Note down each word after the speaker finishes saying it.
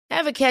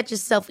Ever catch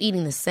yourself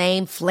eating the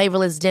same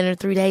flavorless dinner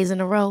 3 days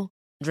in a row?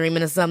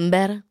 Dreaming of something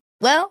better?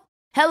 Well,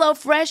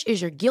 HelloFresh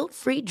is your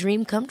guilt-free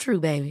dream come true,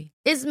 baby.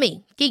 It's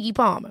me, Keke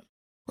Palmer.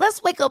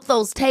 Let's wake up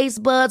those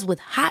taste buds with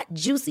hot,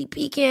 juicy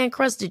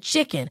pecan-crusted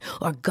chicken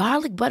or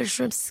garlic butter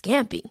shrimp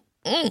scampi.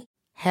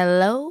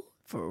 Hello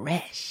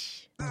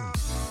Fresh.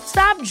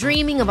 Stop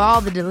dreaming of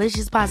all the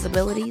delicious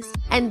possibilities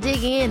and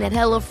dig in at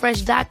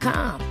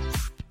HelloFresh.com.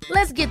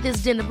 Let's get this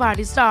dinner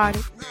party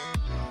started.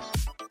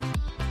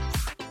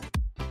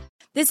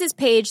 This is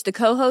Paige, the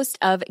co-host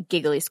of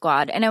Giggly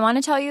Squad, and I want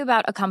to tell you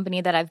about a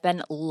company that I've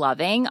been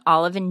loving,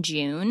 Olive &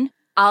 June.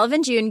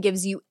 Olive & June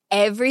gives you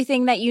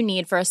everything that you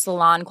need for a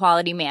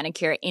salon-quality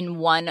manicure in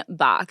one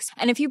box.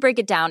 And if you break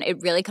it down, it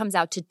really comes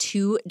out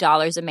to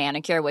 $2 a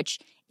manicure, which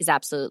is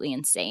absolutely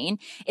insane.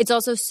 It's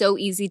also so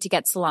easy to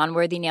get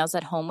salon-worthy nails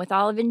at home with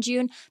Olive &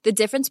 June. The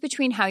difference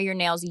between how your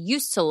nails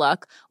used to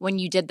look when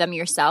you did them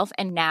yourself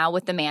and now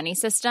with the Mani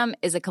system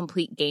is a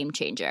complete game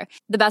changer.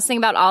 The best thing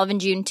about Olive &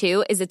 June,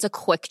 too, is it's a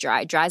quick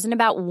dry. Dries in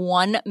about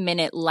 1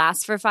 minute,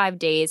 lasts for 5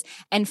 days,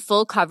 and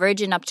full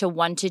coverage in up to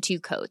 1 to 2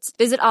 coats.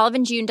 Visit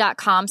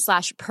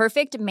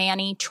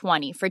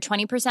oliveandjune.com/perfectmani20 for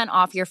 20%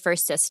 off your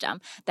first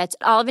system. That's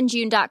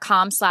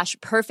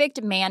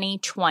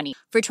oliveandjune.com/perfectmani20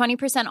 for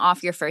 20%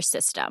 off your first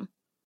system.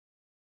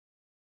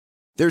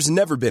 There's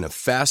never been a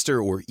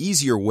faster or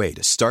easier way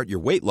to start your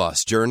weight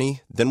loss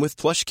journey than with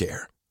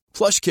PlushCare.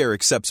 PlushCare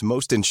accepts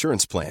most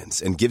insurance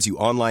plans and gives you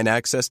online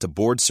access to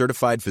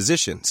board-certified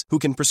physicians who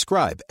can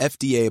prescribe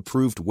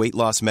FDA-approved weight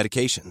loss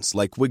medications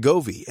like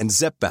Wegovy and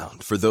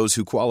Zepbound for those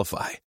who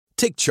qualify.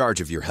 Take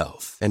charge of your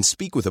health and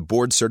speak with a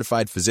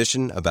board-certified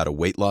physician about a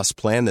weight loss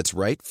plan that's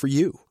right for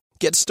you.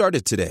 Get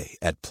started today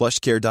at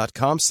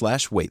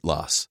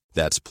plushcare.com/weight-loss.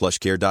 That's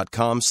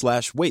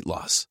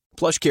plushcare.com/weight-loss.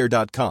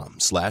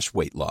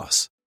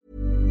 plushcare.com/weight-loss.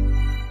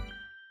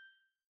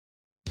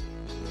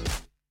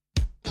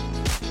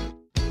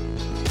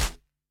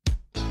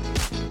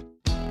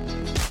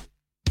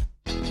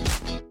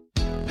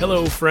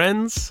 Hello,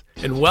 friends,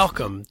 and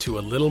welcome to A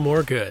Little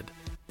More Good,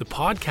 the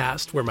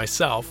podcast where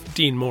myself,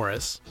 Dean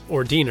Morris,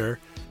 or Diener,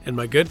 and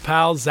my good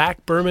pal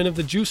Zach Berman of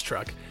the Juice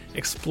Truck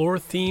explore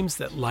themes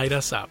that light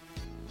us up.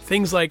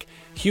 Things like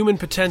human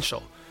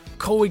potential,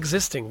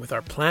 coexisting with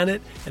our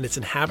planet and its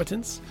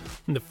inhabitants,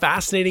 and the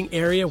fascinating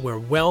area where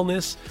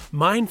wellness,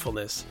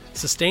 mindfulness,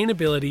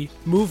 sustainability,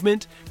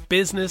 movement,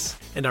 business,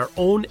 and our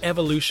own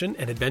evolution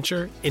and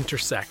adventure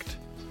intersect.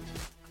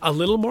 A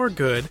Little More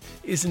Good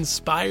is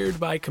inspired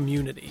by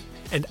community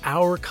and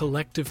our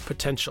collective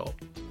potential.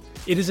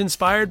 It is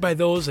inspired by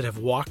those that have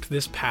walked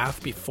this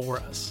path before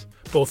us,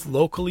 both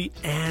locally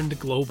and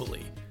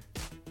globally.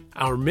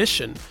 Our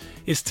mission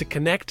is to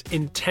connect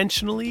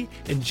intentionally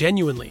and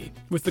genuinely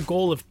with the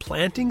goal of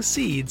planting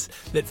seeds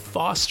that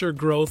foster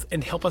growth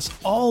and help us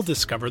all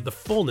discover the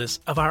fullness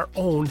of our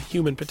own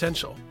human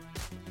potential.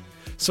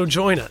 So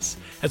join us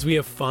as we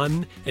have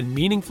fun and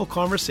meaningful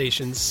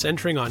conversations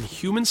centering on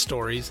human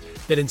stories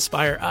that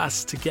inspire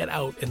us to get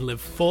out and live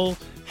full,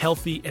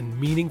 healthy, and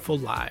meaningful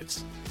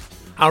lives.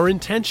 Our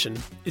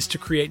intention is to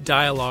create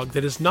dialogue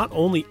that is not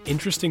only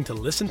interesting to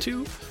listen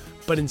to,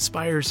 but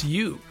inspires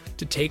you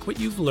to take what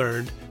you've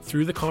learned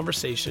through the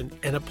conversation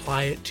and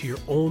apply it to your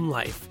own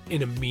life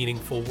in a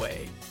meaningful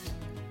way.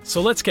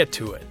 So let's get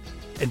to it,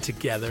 and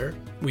together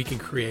we can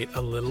create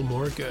a little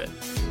more good.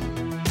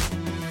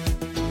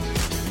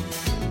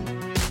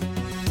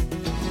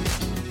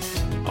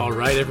 All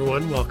right,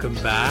 everyone, welcome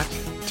back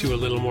to A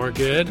Little More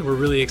Good. We're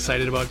really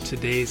excited about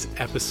today's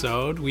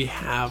episode. We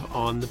have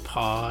on the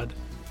pod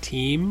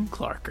Team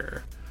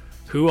Clarker,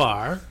 who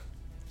are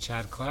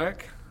Chad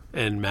Clark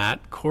and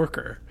Matt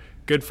Corker.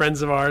 Good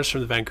friends of ours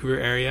from the Vancouver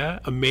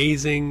area.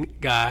 Amazing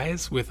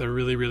guys with a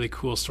really, really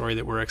cool story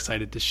that we're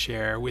excited to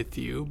share with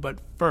you. But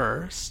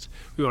first,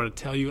 we want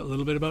to tell you a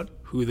little bit about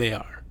who they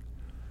are.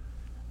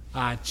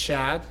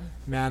 Chad,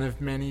 man of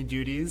many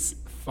duties,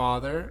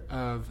 father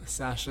of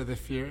Sasha the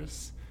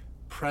Fierce,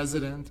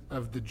 president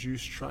of the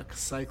Juice Truck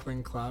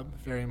Cycling Club,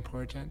 very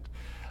important.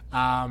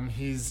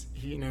 He's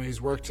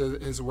worked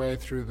his way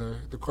through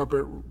the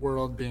corporate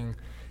world, being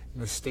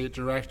the state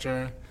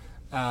director,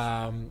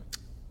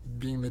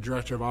 being the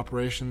director of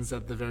operations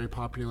at the very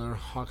popular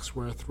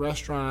Hawksworth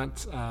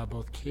restaurant,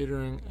 both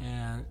catering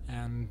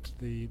and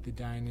the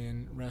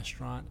dine-in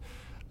restaurant.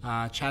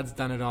 Chad's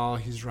done it all.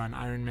 He's run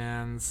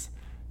Ironmans.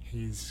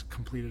 He's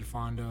completed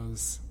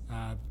Fondos.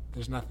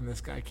 There's nothing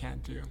this guy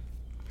can't do.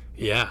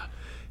 Yeah,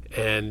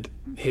 and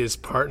his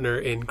partner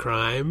in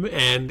crime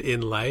and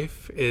in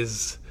life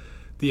is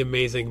the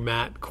amazing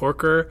Matt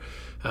Corker,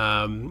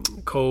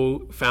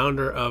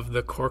 co-founder of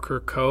the Corker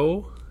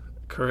Co.,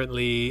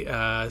 currently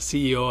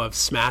CEO of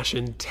Smash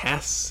and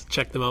Tess.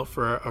 Check them out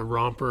for a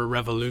romper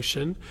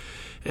revolution.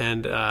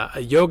 And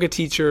a yoga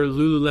teacher,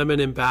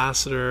 Lululemon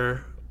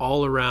ambassador,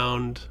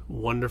 all-around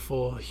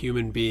wonderful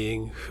human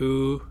being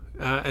who,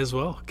 as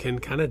well, can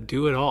kind of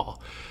do it all.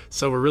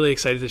 So we're really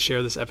excited to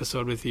share this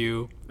episode with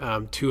you.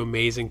 Two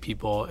amazing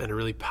people and a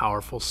really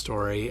powerful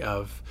story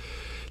of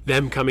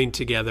them coming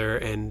together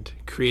and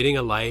creating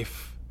a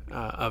life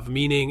of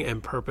meaning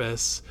and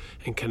purpose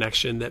and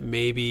connection that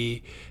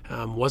maybe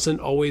wasn't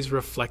always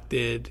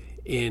reflected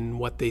in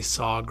what they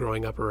saw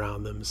growing up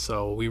around them.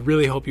 So we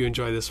really hope you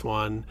enjoy this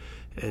one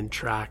and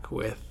track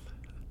with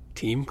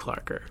Team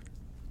Clarker.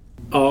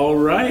 All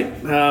right.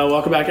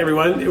 Welcome back,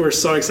 everyone. We're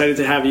so excited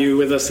to have you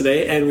with us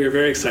today, and we're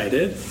very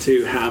excited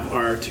to have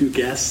our two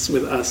guests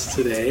with us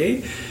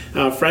today.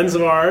 Friends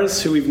of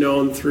ours who I've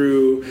known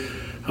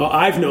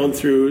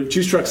through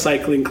Juice Truck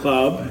Cycling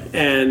Club,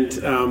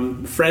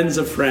 and friends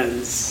of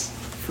friends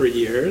for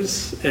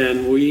years.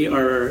 And we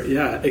are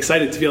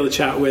excited to be able to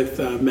chat with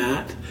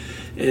Matt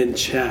and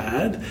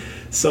Chad.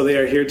 So they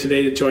are here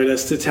today to join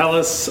us to tell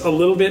us a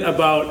little bit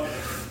about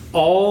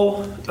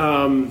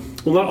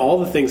not all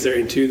the things they're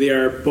into. They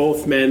are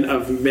both men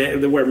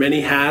they wear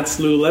many hats: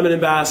 Lululemon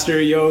ambassador,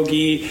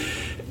 yogi,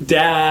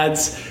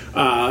 dads,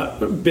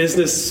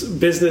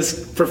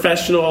 business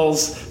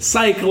professionals,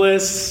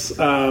 cyclists,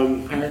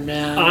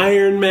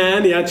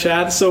 Ironman, yeah,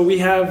 Chad. So we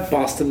have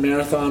Boston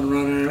Marathon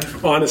runner.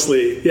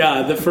 Honestly,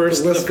 yeah, the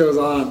list goes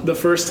on. The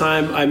first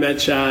time I met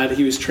Chad,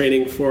 he was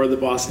training for the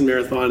Boston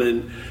Marathon,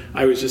 and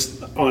I was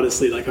just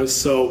honestly I was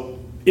so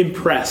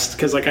impressed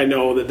because I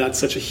know that that's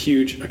such a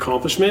huge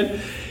accomplishment.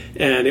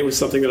 And it was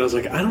something that I was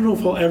like, I don't know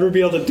if I'll ever be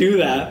able to do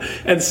that.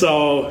 And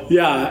so,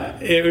 yeah,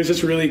 it was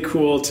just really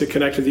cool to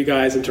connect with you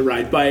guys and to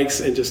ride bikes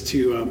and just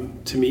to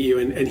meet you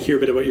and hear a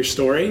bit about your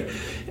story.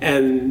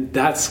 And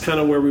that's kind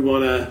of where we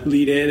want to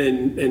lead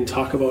in and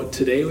talk about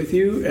today with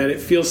you. And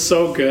it feels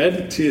so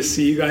good to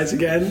see you guys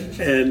again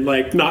and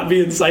not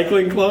be in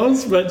cycling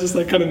clothes, but just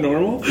kind of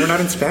normal. We're not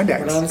in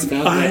spandex.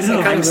 I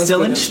know. I'm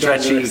still in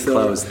stretchy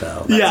clothes,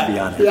 though. Let's be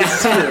honest.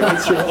 Yeah,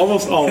 it's true.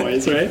 Almost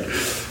always, right?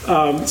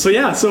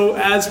 So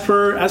as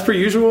per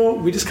usual,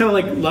 we just kind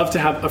of love to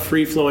have a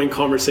free-flowing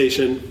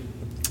conversation,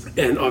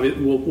 and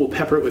obviously we'll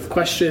pepper it with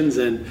questions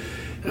and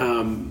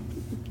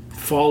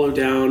follow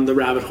down the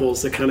rabbit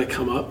holes that kind of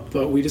come up.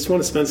 But we just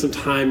want to spend some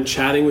time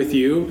chatting with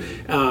you,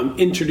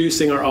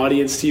 introducing our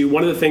audience to you.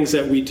 One of the things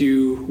that we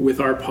do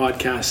with our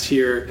podcast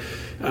here,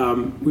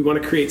 we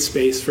want to create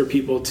space for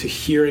people to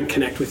hear and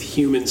connect with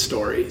human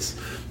stories.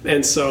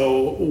 And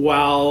so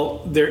while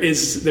there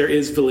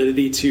is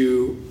validity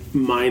to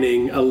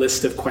mining a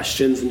list of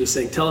questions and just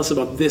saying, tell us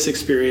about this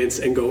experience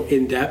and go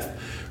in depth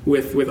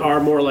with our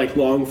more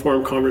long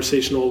form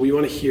conversational, we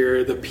want to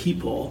hear the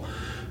people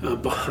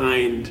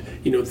behind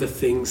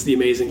the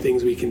amazing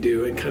things we can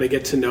do and kind of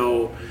get to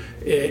know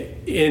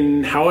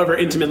in however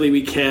intimately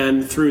we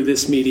can through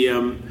this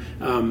medium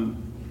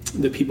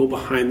the people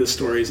behind the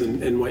stories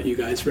and what you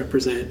guys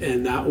represent.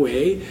 And that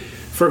way,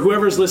 for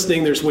whoever's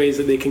listening, there's ways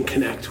that they can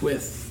connect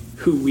with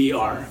who we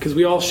are, because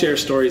we all share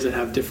stories that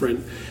have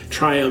different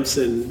triumphs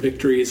and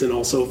victories and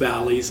also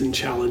valleys and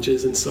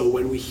challenges. And so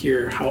when we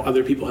hear how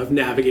other people have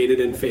navigated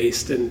and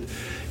faced and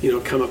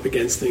come up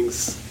against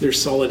things,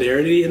 there's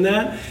solidarity in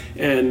that,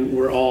 and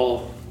we're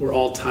all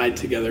tied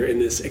together in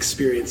this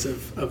experience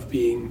of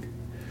being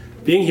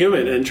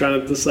human and trying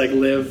to just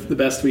live the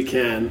best we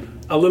can,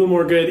 a little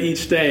more good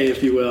each day,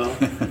 if you will.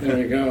 There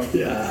we go.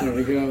 Yeah, there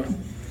we go.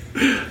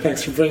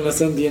 Thanks for bringing us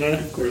in, Dina.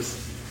 Of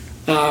course.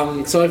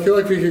 So I feel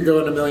like we could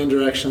go in a million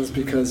directions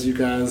because you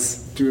guys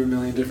do a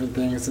million different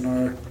things and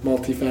are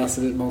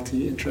multifaceted,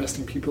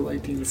 multi-interesting people,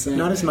 like Dean said.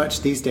 Not as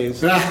much these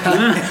days.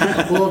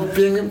 Well,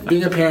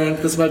 being a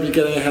parent, this might be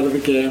getting ahead of the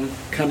game.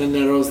 Kind of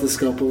narrows the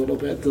scope a little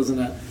bit, doesn't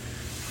it?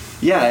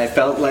 Yeah, I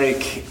felt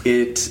like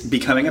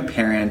becoming a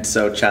parent.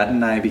 So Chad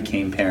and I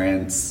became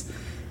parents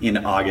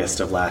in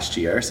August of last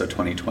year, so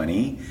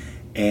 2020.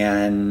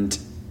 And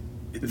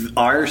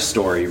our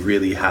story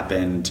really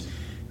happened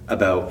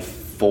about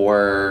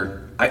I'll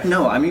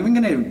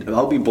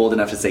be bold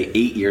enough to say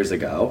 8 years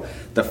ago.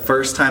 The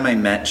first time I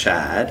met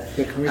Chad.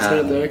 Yeah, can we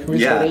start there? Can we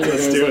start there?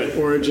 Let's do it.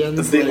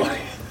 Origins,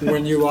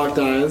 when you locked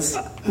eyes.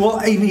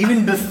 Well,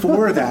 even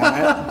before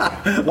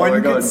that, one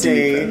could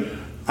say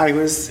I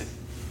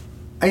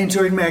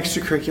enjoyed my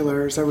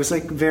extracurriculars. I was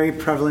very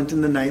prevalent in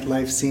the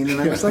nightlife scene,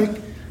 and I was I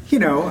don't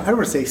want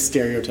to say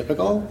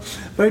stereotypical,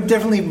 but I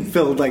definitely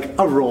filled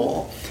a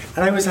role.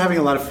 And I was having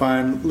a lot of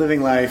fun,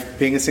 living life,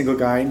 being a single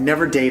guy,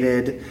 never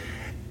dated.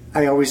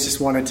 I always just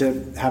wanted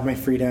to have my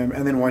freedom.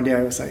 And then one day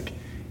I was like,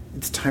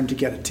 it's time to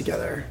get it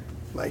together.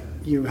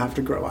 You have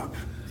to grow up.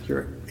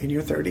 You're in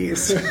your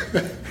 30s.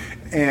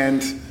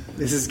 And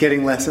this is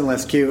getting less and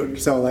less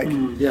cute. So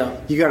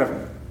you got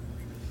to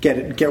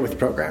get with the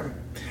program.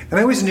 And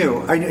I always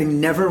knew. I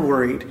never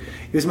worried.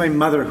 It was my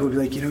mother who would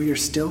be you're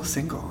still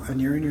single and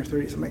you're in your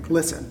 30s. I'm like,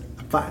 listen,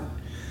 I'm fine.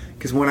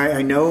 Because when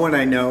I know,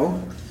 I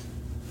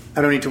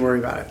don't need to worry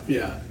about it.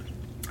 Yeah.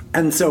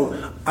 And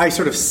so I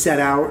sort of set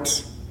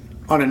out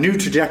on a new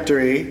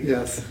trajectory.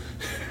 Yes.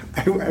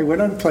 I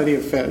went on Plenty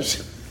of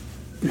Fish.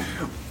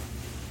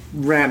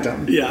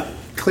 Random. Yeah.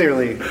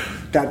 Clearly.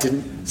 that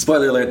didn't...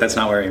 Spoiler alert, that's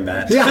not where we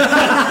met.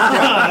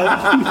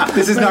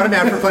 This is not an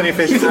ad for Plenty of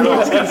Fish at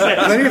all.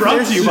 Plenty of Brought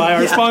Fish, to you by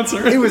our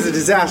sponsor. It was a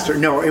disaster.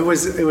 No, it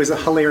was a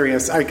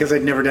hilarious, because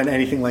I'd never done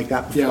anything like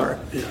that before.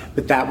 Yeah.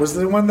 But that was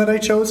the one that I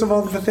chose of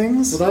all the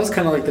things. Well, that was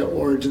kind of like the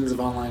origins of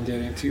online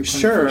dating too.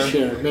 Sure.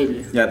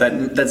 Maybe. Yeah,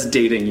 that's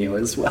dating you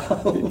as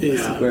well.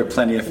 Yeah. Where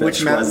Plenty of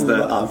Fish was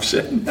the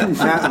option.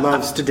 Matt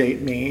loves to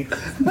date me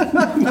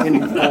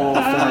in all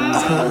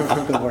forms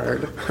of the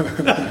word.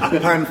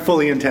 Pun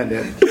fully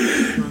intended.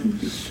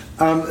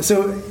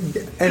 So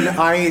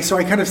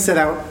I kind of set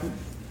out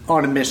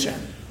on a mission,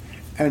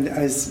 and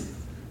as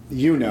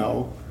you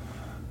know,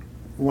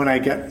 when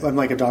I'm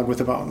like a dog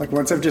with a bone. Like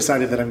once I've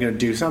decided that I'm going to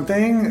do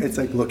something, it's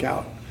like look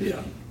out.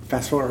 Yeah.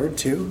 Fast forward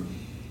to.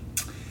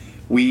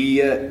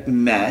 We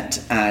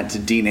met at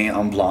Dîner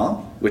en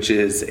Blanc, which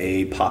is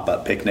a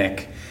pop-up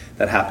picnic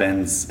that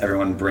happens.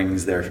 Everyone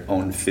brings their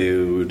own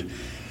food,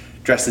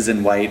 dresses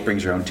in white,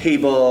 brings your own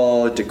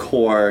table,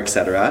 decor,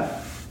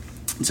 etc.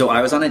 So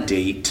I was on a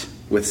date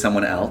with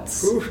someone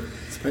else. Ooh,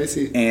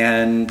 spicy.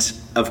 And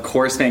of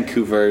course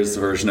Vancouver's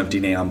version of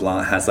Dîner en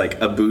Blanc has like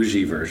a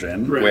bougie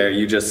version where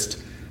you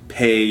just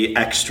pay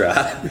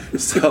extra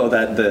so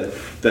that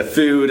the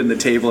food and the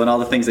table and all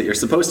the things that you're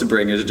supposed to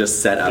bring is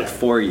just set up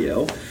for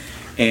you.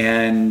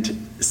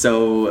 And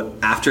so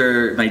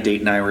after my date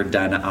and I were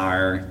done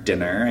our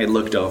dinner, I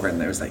looked over and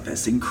there was like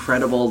this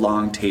incredible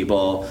long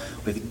table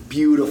with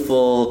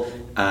beautiful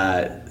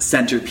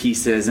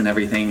centerpieces and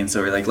everything. And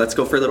so we're like, let's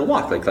go for a little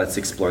walk. Like, let's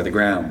explore the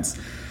grounds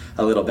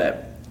a little bit.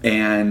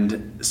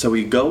 And so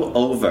we go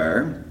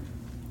over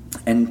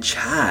and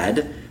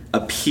Chad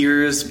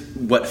appears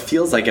what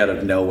feels like out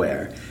of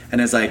nowhere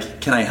and is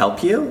like, can I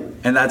help you?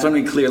 And that's when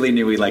we clearly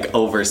knew we like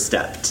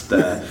overstepped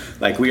the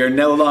like we are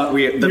no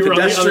longer the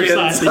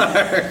pedestrians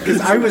are because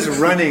I was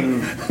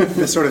running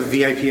the sort of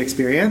VIP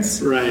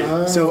experience,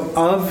 right? So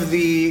of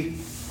the,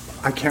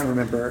 I can't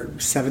remember,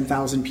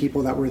 7,000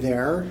 people that were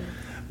there,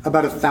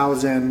 about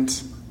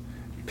 1,000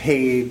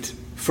 paid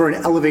for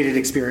an elevated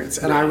experience,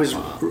 and I was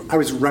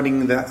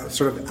running the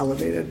sort of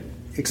elevated experience.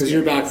 Because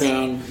your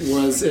background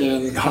was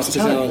in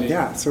hospitality.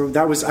 Yeah, so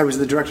I was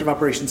the director of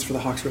operations for the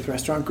Hawksworth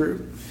Restaurant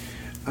Group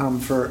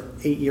for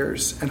 8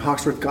 years, and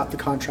Hawksworth got the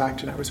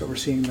contract, and I was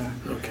overseeing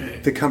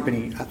the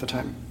company at the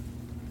time.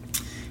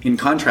 In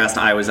contrast,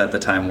 I was at the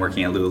time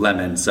working at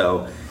Lululemon,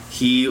 so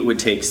he would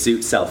take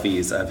suit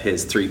selfies of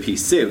his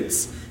 3-piece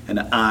suits, and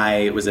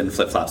I was in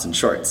flip-flops and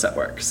shorts at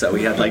work. So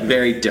we had like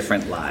very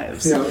different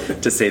lives,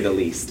 to say the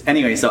least.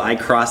 Anyway, so I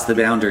crossed the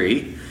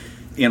boundary.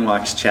 In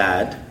walks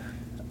Chad.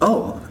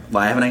 Oh,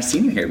 why haven't I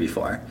seen you here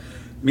before?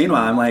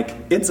 Meanwhile, I'm like,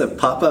 it's a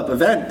pop-up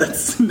event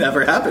that's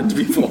never happened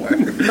before.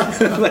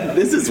 Like,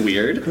 this is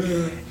weird.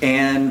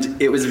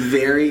 And it was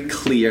very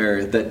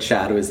clear that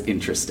Chad was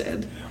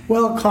interested.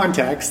 Well,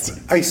 context.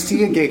 I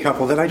see a gay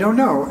couple that I don't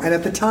know. And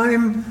at the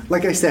time,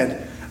 like I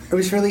said, I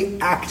was fairly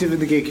active in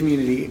the gay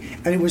community.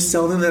 And it was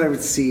seldom that I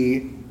would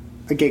see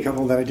a gay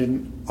couple that I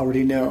didn't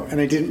already know. And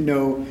I didn't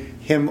know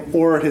him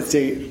or his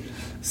date.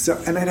 So,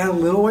 and I'd had a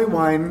little white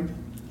wine.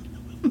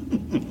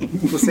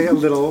 We'll say a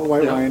little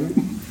white wine.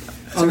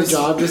 On the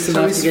job, just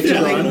enough to get you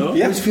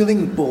going. I was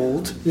feeling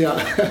bold. Yeah.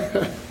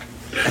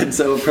 And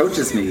so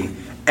approaches me.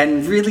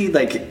 And really,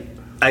 like,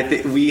 I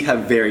think we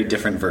have very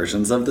different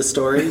versions of the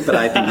story, but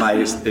I think mine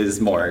is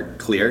more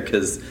clear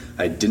because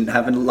I didn't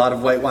have a lot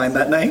of white wine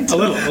that night. A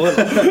little.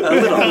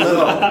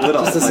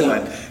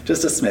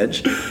 Just a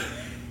smidge.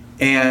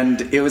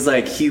 And it was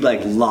like he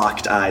like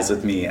locked eyes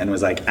with me and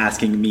was like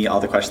asking me all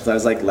the questions. I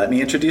was like, let me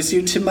introduce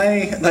you to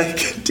my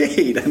like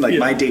date. And like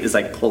my date is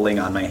like pulling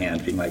on my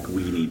hand being like,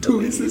 we need to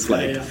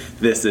leave.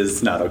 This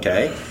is not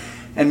okay.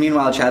 And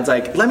meanwhile, Chad's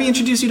like, let me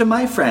introduce you to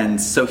my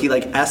friends. So he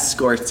like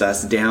escorts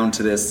us down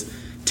to this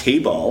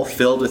table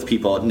filled with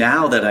people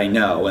now that I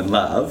know and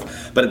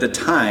love. But at the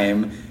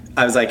time,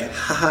 I was like,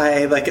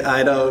 hi, like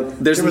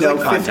there's no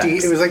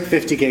context. It was like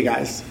 50 gay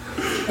guys.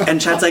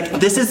 And Chad's like,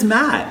 this is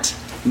Matt.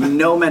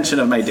 No mention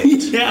of my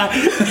date. Yeah.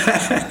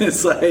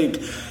 It's like,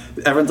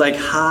 everyone's like,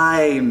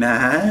 hi,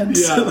 Matt.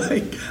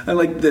 Yeah. I'm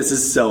like, this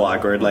is so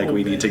awkward. Like,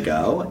 we need to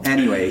go.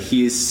 Anyway,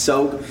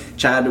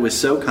 Chad was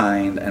so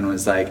kind and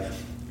was like,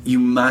 you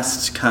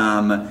must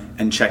come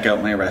and check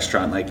out my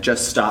restaurant. Like,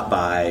 just stop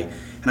by.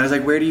 And I was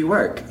like, where do you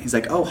work? He's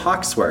like, oh,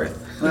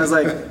 Hawksworth. And I was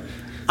like,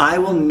 I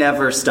will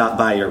never stop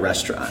by your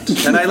restaurant.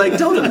 And I like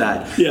told him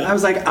that. Yeah. I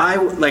was like, I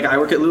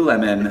work at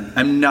Lululemon.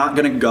 I'm not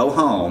going to go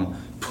home,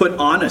 put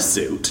on a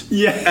suit,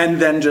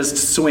 and then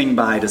just swing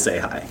by to say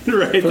hi.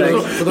 Right.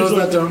 For those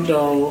that don't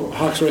know,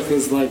 Hawksworth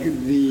is like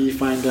the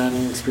fine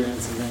dining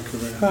experience in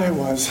Vancouver. I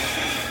was.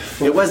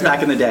 It was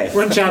back in the day.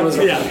 When Chad was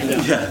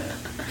Yeah.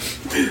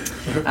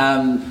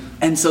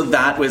 And so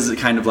that was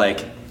kind of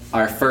like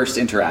our first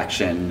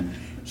interaction.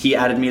 He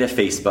added me to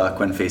Facebook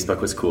when Facebook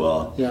was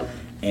cool. Yeah.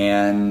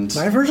 And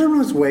my version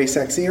was way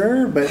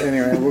sexier, but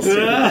anyway, we'll see.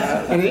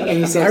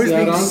 Any I was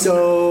being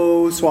so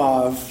so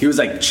suave. He was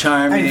like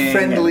charming and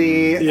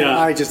friendly. Yeah.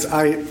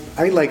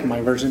 I like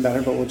my version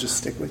better, but we'll just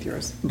stick with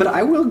yours. But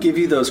I will give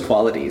you those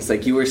qualities.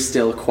 Like, you were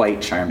still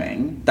quite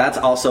charming. That's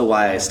also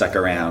why I stuck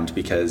around,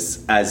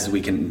 because as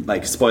we can,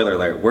 like, spoiler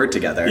alert, we're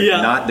together. Yeah.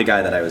 Not the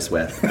guy that I was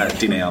with at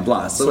Dîner en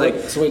Blanc. So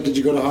wait, did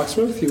you go to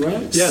Hawksworth? You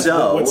went? Yeah.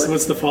 So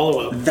what's the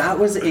follow-up? That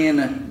was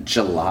in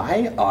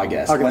July,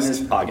 August. When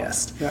is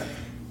August? Yeah.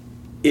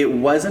 It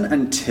wasn't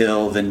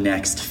until the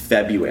next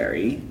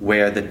February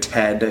where the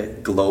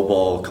TED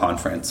Global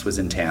Conference was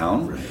in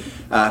town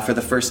for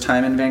the first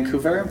time in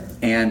Vancouver,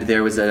 and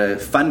there was a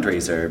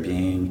fundraiser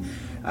being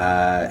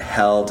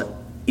held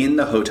in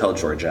the Hotel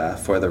Georgia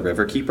for the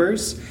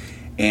Riverkeepers,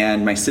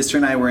 and my sister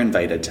and I were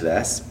invited to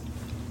this.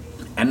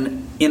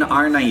 And in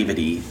our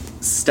naivety,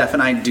 Steph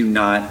and I do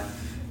not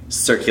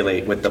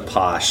circulate with the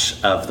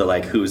posh of the,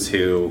 like, who's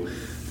who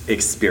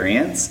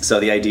experience. So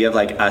the idea of,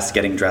 like, us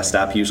getting dressed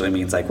up usually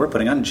means, like, we're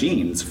putting on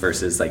jeans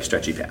versus, like,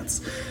 stretchy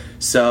pants.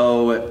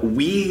 So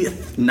we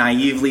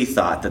naively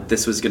thought that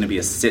this was going to be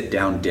a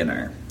sit-down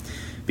dinner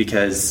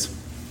because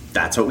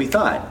that's what we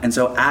thought. And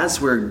so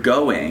as we're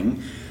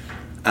going,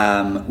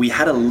 we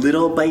had a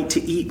little bite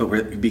to eat,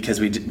 but because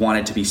we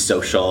wanted to be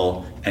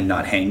social and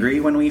not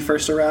hangry when we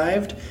first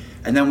arrived.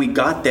 And then we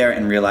got there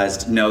and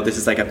realized, no, this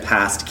is like a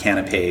past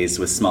canapes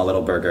with small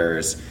little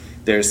burgers.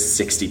 There's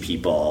 60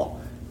 people.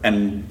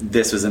 And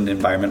this was an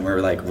environment where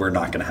we're like, we're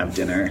not going to have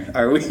dinner,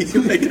 are we?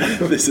 Like,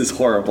 this is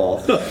horrible.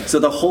 So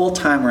the whole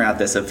time we're at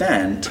this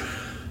event,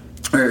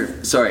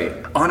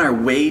 on our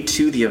way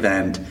to the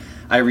event,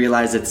 I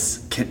realize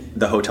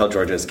the Hotel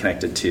Georgia is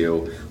connected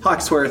to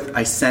Hawksworth.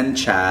 I send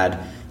Chad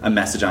a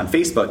message on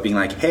Facebook being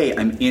like, hey,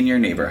 I'm in your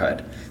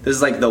neighborhood. This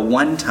is like the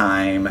one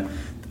time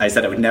I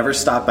said I would never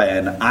stop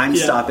in. I'm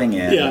stopping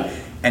in. Yeah.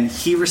 And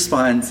he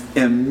responds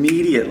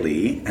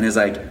immediately and is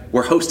like,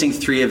 we're hosting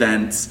 3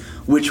 events.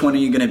 Which one are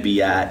you going to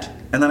be at?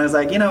 And then I was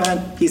like, you know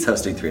what? He's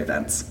hosting 3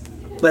 events.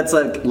 Let's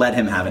let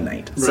him have a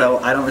night. Right. So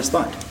I don't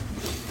respond.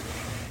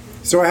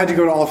 So I had to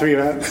go to all 3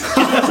 events.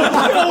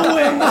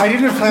 I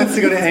didn't have plans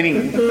to go to any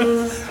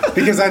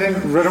because I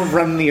don't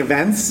run the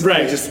events.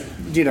 Right. I just,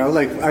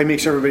 I make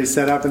sure everybody's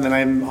set up and then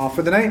I'm off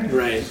for the night.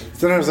 Right.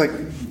 So then I was like,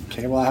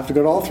 okay, well, I have to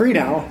go to all 3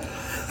 now.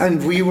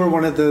 And we were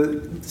one of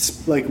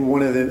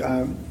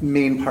the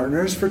main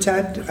partners for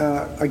TED,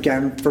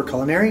 again, for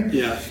culinary.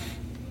 Yeah.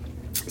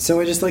 So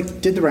I just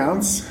did the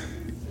rounds,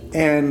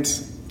 and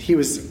he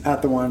was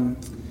at the one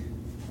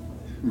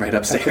right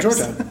upstairs. At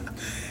Georgia.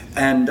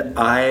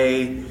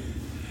 And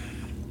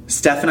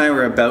Steph and I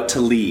were about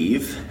to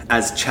leave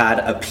as Chad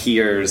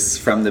appears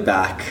from the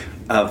back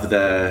of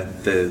the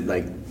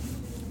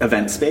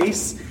event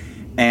space,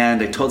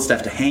 and I told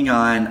Steph to hang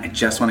on. I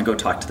just want to go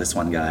talk to this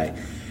one guy.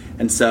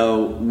 And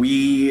so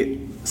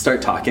we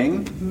start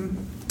talking,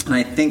 and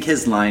I think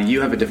his line, you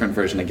have a different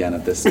version again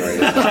of this story.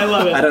 I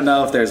love it. I don't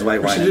know if there's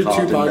white wine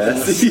involved in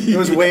this. It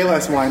was way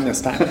less wine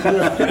this time.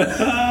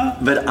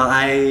 But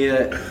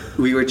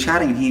we were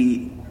chatting,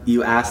 and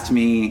you asked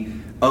me,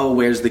 oh,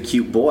 where's the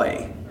cute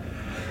boy?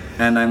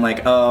 And I'm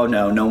like, oh,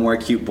 no more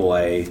cute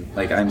boy.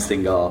 Like, I'm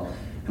single.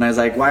 And I was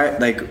like, why?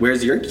 Like,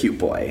 where's your cute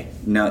boy?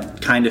 No,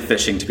 kind of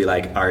fishing to be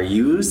like, are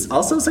you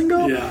also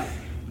single? Yeah.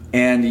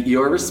 And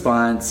your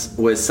response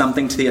was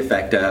something to the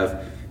effect of,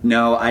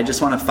 no, I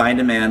just want to find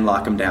a man,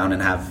 lock him down,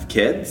 and have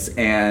kids,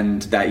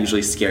 and that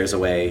usually scares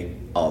away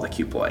all the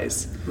cute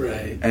boys.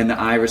 Right. And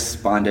I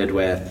responded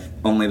with,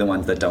 only the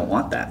ones that don't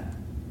want that.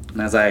 And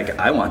I was like,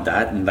 I want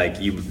that, and by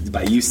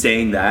you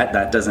saying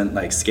that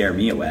doesn't scare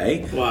me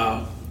away.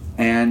 Wow.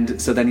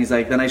 And so then he's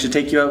like, then I should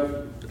take you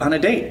out on a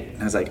date.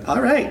 And I was like,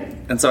 all right.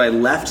 And so I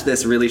left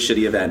this really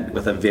shitty event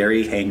with a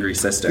very hangry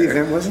sister. The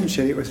event wasn't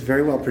shitty. It was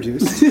very well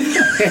produced.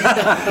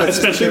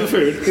 Especially the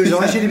food. It was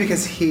only shitty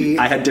because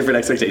I had different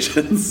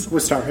expectations.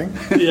 Was starving.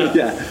 Yeah.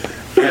 Yeah.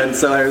 And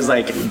so I was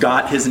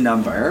got his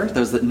number.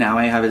 Now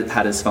I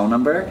had his phone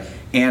number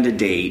and a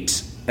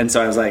date. And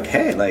so I was like,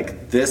 hey,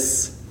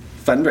 this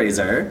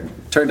fundraiser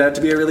turned out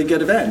to be a really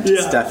good event.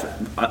 Yeah.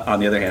 Steph, on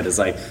the other hand, is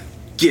like,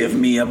 give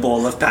me a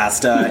bowl of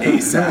pasta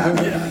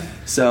ASAP. Yeah.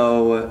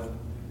 So...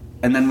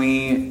 And then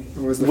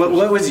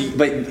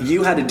but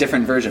you had a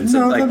different version.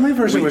 So no, my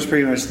version was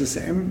pretty much the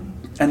same.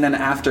 And then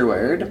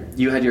afterward,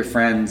 you had your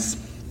friends.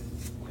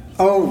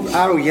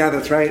 Oh, yeah,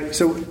 that's right.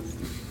 So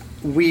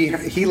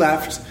he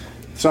left,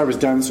 so I was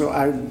done. So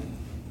I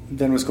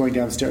then was going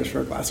downstairs for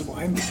a glass of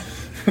wine.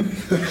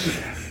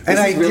 And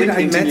I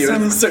met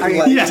some.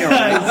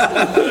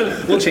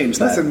 We'll change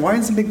that. Listen,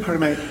 wine's a big part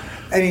of my.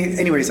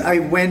 Anyways, I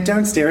went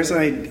downstairs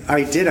and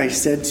I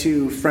said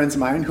to friends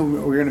of mine who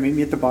were going to meet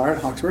me at the bar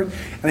at Hawksworth,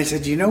 and I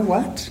said, you know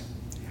what?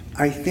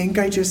 I think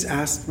I just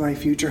asked my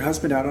future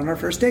husband out on our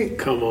first date.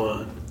 Come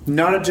on.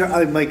 Not a joke.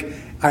 I'm like,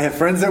 I have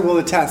friends that will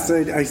attest.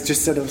 I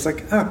just said, I was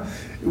like,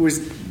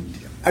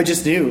 I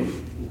just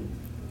knew.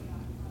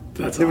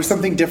 There was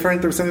something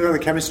different. There was something about the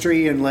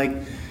chemistry and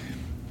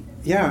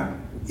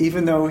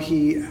even though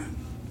he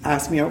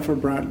asked me out for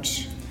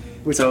brunch.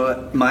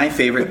 So my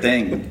favorite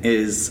thing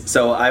is,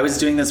 I was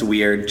doing this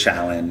weird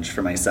challenge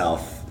for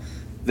myself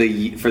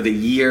for the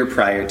year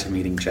prior to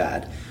meeting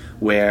Chad,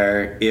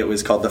 where it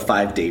was called the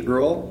 5-date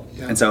rule.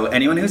 Yeah. And so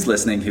anyone who's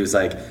listening who's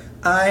like,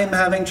 I'm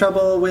having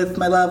trouble with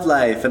my love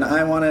life and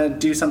I want to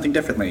do something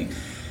differently,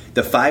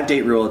 the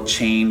 5-date rule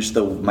changed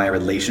my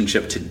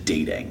relationship to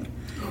dating.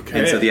 Okay.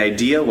 And so the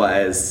idea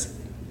was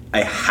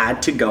I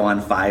had to go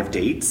on 5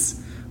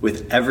 dates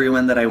with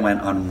everyone that I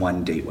went on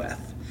 1 date with.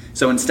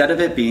 So instead of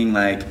it being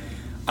like,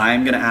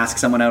 I'm going to ask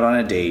someone out on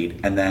a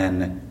date and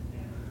then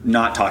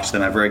not talk to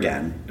them ever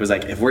again, it was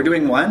like, if we're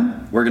doing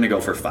 1, we're going to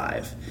go for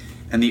 5.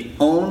 And the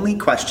only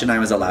question I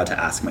was allowed to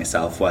ask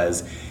myself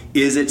was,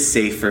 is it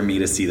safe for me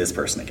to see this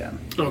person again?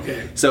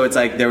 Okay. So it's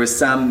like there was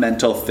some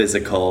mental,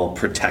 physical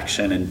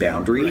protection and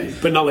boundary. Right.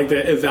 But not like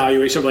the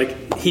evaluation of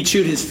like, he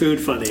chewed his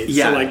food funny.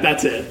 Yeah. So like,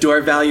 that's it. Do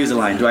our values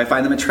align? Do I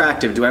find them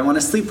attractive? Do I want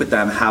to sleep with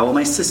them? How will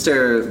my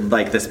sister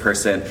like this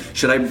person?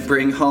 Should I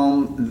bring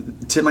home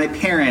to my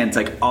parents?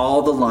 Like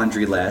all the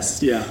laundry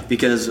list. Yeah.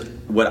 Because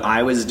what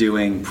I was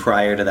doing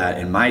prior to that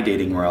in my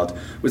dating world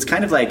was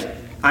kind of like,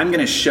 I'm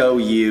going to show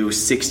you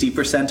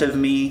 60% of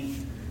me,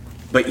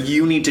 but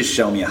you need to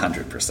show me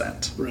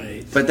 100%.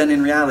 Right. But then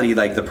in reality,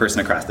 like the person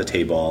across the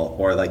table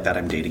or like that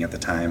I'm dating at the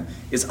time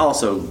is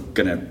also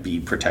going to be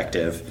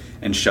protective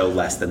and show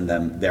less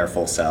than their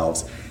full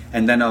selves.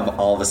 And then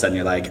all of a sudden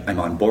you're like,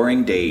 I'm on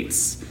boring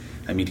dates.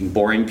 I'm meeting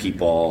boring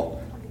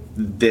people.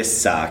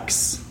 This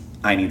sucks.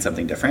 I need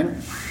something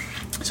different.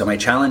 So my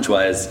challenge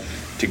was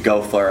to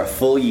go for a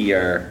full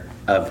year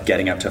of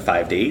getting up to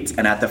 5 dates.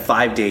 And at the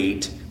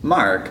 5-date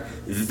mark,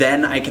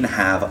 then I can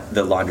have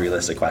the laundry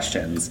list of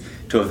questions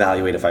to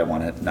evaluate if I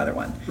want another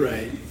one.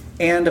 Right.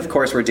 And of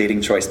course, we're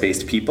dating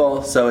choice-based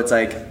people, so it's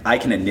like I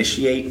can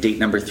initiate date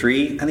number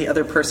 3, and the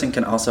other person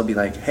can also be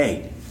like,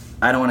 hey,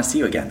 I don't want to see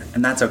you again,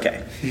 and that's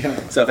okay. Yeah.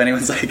 So if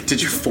anyone's like, did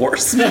you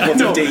force people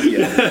to date you?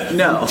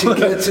 No. To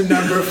get to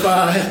number 5.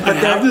 I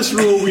have this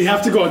rule, we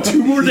have to go on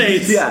 2 more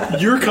dates. Yeah.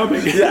 You're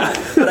coming. Yeah.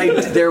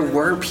 But there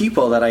were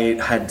people that I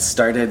had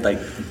started, like,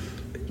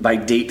 by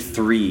date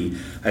 3,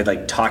 I'd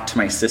like talk to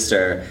my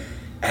sister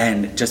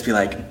and just be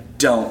like,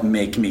 don't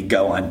make me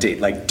go on date.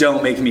 Like,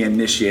 don't make me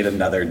initiate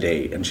another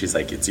date. And she's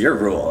like, it's your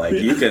rule. Like,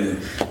 you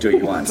can do what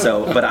you want.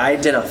 So, but I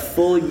did a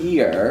full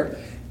year,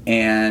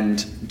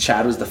 and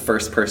Chad was the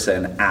first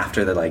person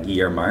after the like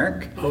year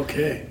mark.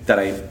 Okay. That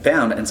I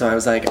found. And so I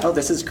was like, oh,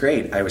 this is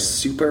great. I was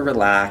super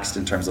relaxed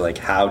in terms of like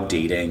how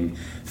dating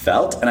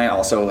felt. And I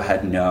also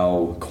had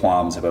no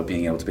qualms about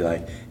being able to be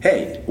like,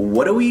 hey,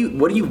 what do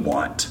you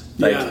want?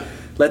 Like,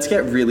 let's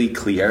get really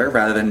clear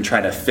rather than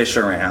trying to fish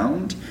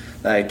around.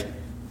 Like,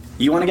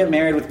 you want to get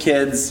married with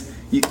kids?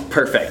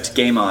 Perfect.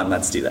 Game on.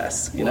 Let's do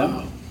this. You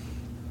know?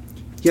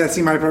 Yeah,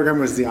 see, my program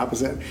was the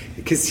opposite.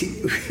 Because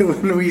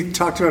when we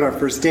talked about our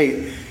first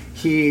date,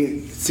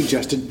 he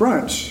suggested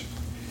brunch.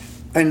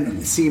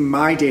 And see,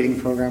 my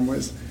dating program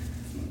was,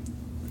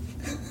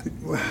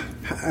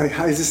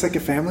 is this like a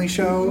family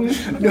show?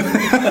 It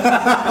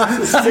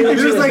was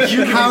like,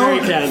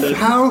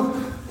 how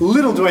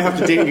little do I have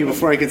to date you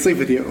before I can sleep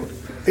with you?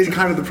 Is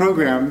kind of the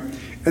program.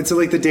 And so,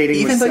 like, the dating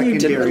even was though secondary. you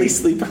didn't really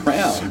sleep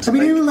around. I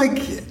mean, even like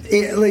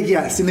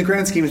yes, in the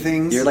grand scheme of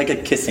things, you're like a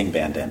kissing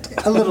bandit.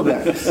 A little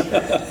bit.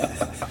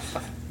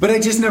 But I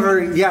just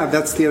never. Yeah,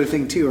 that's the other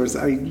thing too. Is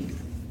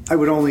I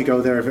would only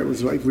go there if it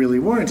was like really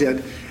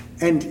warranted.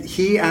 And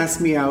he asked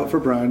me out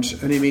for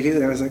brunch, and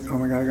immediately I was like, oh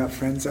my god, I got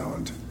friend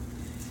zoned.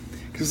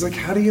 Because like,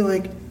 how do you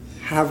like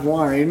have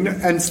wine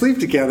and sleep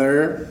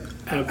together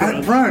at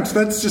brunch?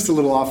 That's just a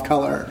little off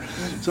color.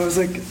 So I was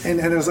like, and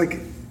I was like,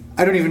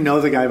 I don't even know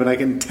the guy, but I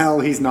can tell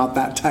he's not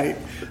that tight.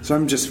 So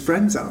I'm just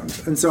friend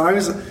zoned. And so I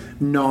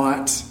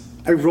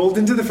rolled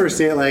into the first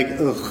date like,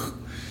 ugh,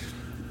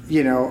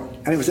 you know,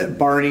 and it was at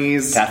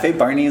Barney's. Cafe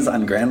Barney's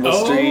on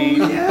Granville Street.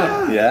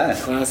 Yeah. Yeah.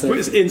 Classic.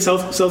 Wait, in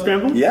South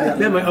Granville? Yeah.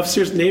 Yeah, my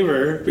upstairs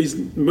neighbor, he's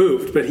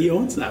moved, but he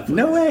owns that place.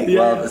 No way. Yeah.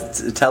 Well,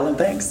 tell him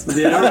thanks.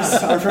 Yeah. That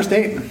was our first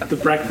date. The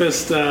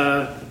breakfast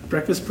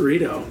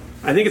burrito.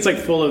 I think it's like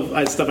full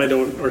of stuff I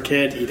don't or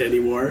can't eat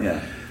anymore.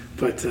 Yeah.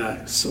 But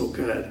so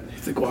good.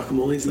 The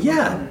guacamole's in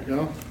there. You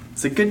go.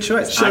 It's a good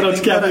choice. Shout out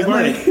to Cafe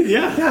Barney.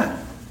 Yeah.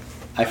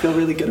 I feel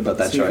really good about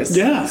that choice.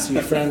 Yeah. So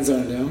you friend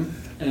zoned him.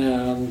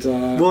 And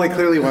well, I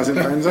clearly wasn't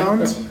friend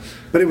zoned.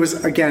 But it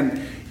was,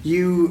 again,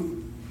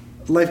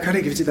 life kind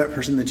of gives you that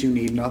person that you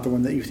need, not the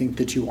one that you think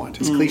that you want.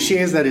 As cliche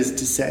as that is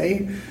to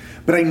say.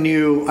 But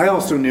I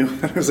also knew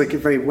that I was like,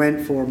 if I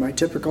went for my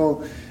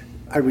typical,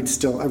 I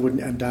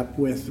wouldn't end up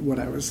with what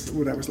I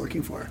was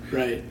looking for.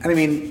 Right. And I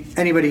mean,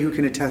 anybody who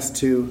can attest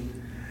to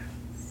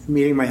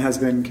meeting my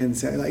husband can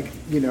say, like,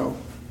 you know,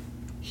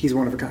 he's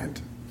one of a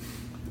kind.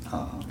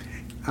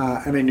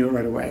 And I knew it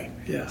right away.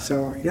 Yeah.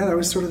 So, yeah, that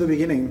was sort of the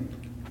beginning.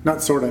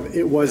 Not sort of.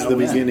 It was the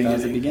beginning. That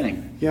was the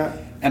beginning. Yeah.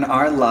 And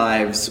our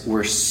lives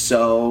were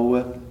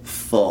so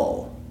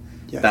full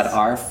that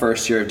our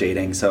first year of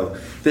dating, so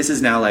this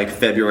is now like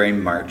February,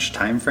 March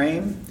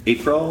timeframe,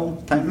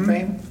 April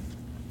timeframe.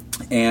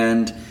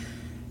 And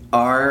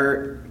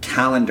our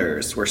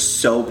calendars were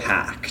so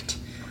packed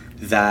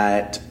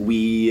that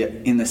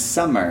in the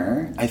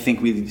summer, I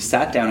think we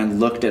sat down and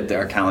looked at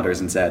our calendars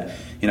and said,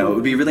 you know, it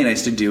would be really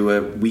nice to do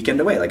a weekend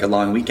away, like a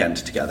long weekend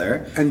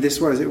together. And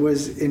just after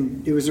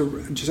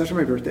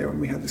my birthday when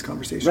we had this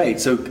conversation. Right.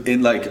 So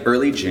in like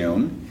early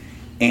June,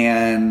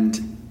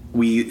 and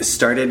we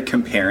started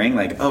comparing,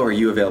 like, oh, are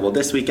you available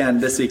this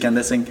weekend, this weekend,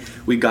 this thing?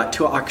 We got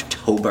to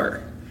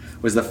October.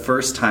 Was the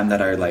first time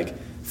that our like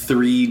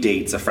 3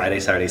 dates, a Friday,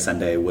 Saturday,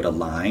 Sunday, would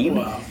align.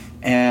 Wow.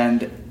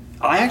 And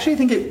I actually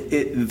think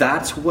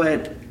that's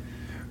what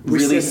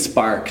really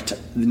sparked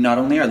not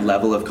only our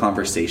level of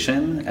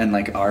conversation and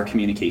like our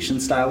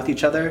communication style with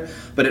each other,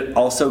 but it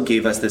also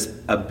gave us this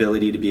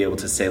ability to be able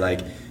to say,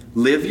 like,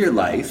 live your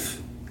life.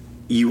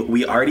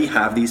 We already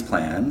have these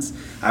plans.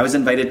 I was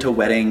invited to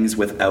weddings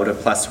without a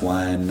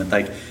 +1.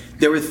 Like,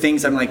 there were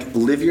things I'm like,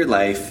 live your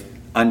life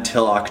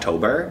until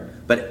October,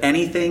 but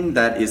anything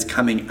that is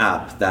coming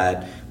up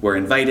that we're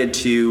invited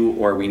to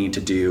or we need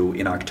to do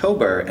in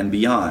October and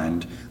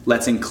beyond,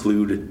 let's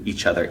include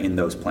each other in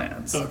those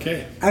plans.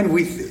 Okay. And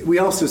we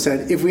also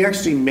said, if we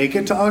actually make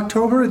it to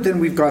October, then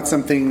we've got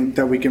something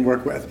that we can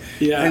work with.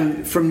 Yeah.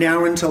 And from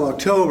now until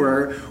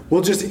October,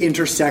 we'll just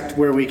intersect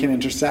where we can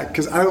intersect.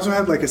 Because I also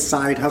had like a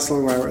side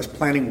hustle where I was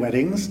planning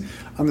weddings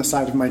on the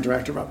side of my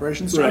director of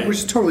operations job, Right. which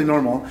is totally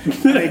normal.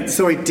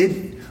 So I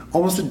did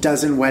almost a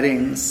dozen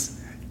weddings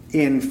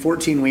in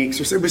 14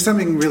 weeks or so. It was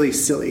something really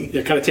silly.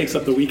 Yeah, it kind of takes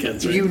up the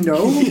weekends, right? You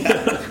know?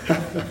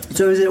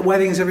 So I was at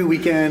weddings every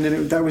weekend,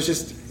 and that was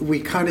just, we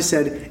kind of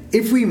said,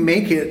 if we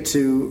make it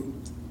to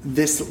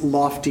this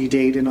lofty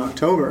date in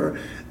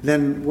October,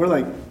 then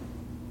we're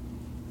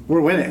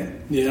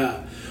winning.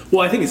 Yeah.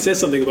 Well, I think it says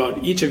something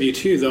about each of you,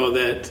 too, though,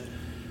 that,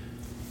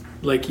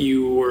 like,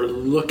 you were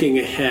looking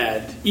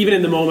ahead, even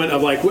in the moment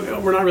of, like,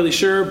 we're not really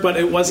sure, but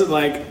it wasn't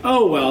like,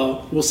 oh,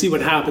 well, we'll see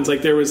what happens.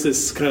 Like, there was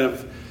this kind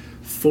of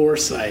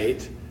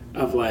foresight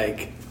of,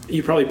 like,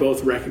 you probably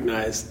both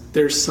recognize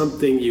there's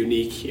something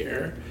unique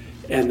here,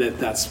 and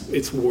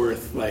it's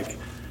worth, like,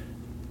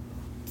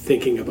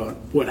 thinking about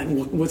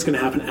what's going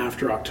to happen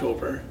after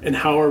October, and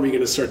how are we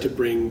going to start to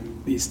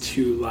bring these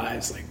two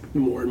lives, like,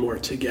 more and more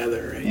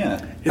together, right?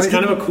 Yeah. It's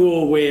kind of a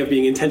cool way of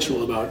being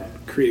intentional about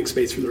creating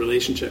space for the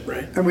relationship,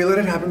 right? And we let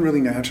it happen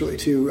really naturally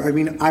too. I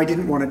mean, I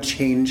didn't want to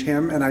change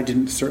him, and I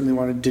didn't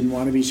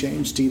want to be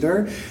changed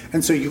either.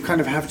 And so you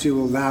kind of have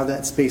to allow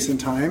that space and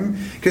time,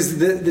 because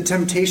the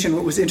temptation.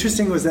 What was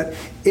interesting was that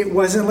it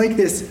wasn't like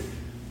this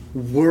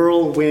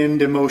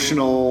whirlwind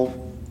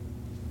emotional.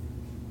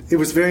 It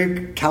was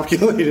very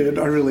calculated,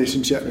 our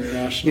relationship.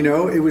 You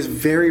know, it was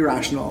very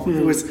rational.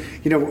 It was,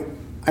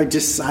 I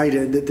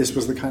decided that this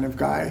was the kind of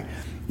guy.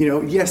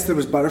 Yes, there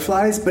was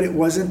butterflies, but it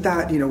wasn't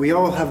that, we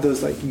all have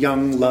those like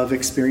young love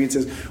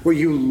experiences where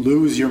you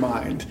lose your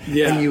mind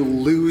and you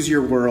lose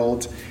your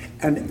world.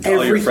 And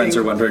all your friends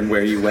are wondering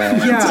where you went.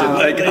 Yeah.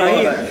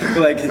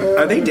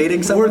 Are they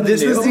dating someone? Or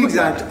this was the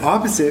exact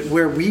opposite,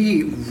 where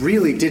we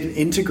really didn't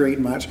integrate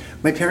much.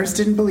 My parents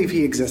didn't believe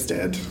he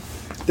existed.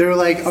 They were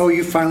like, oh,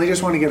 you finally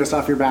just want to get us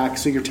off your back,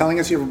 so you're telling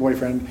us you have a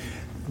boyfriend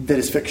that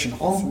is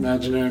fictional. It's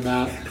imaginary,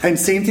 Matt. And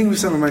same thing with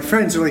some of my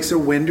friends. They're like, so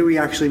when do we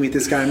actually meet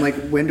this guy? I'm like,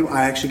 when do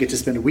I actually get to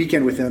spend a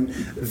weekend with him?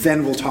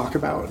 Then we'll talk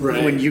about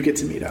when you get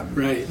to meet him.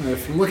 Right.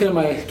 If I'm looking at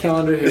my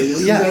calendar here,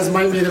 you guys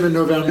might meet him in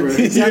November.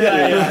 Exactly.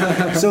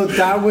 Yeah. So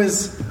that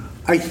was,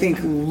 I think,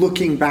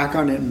 looking back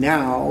on it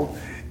now,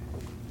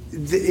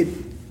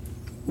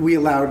 we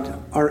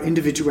allowed our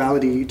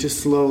individuality to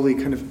slowly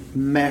kind of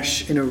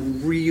mesh in a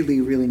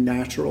really, really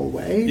natural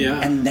way.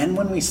 Yeah. And then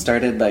when we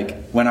started,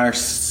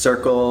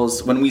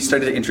 when we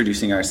started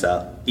introducing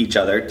each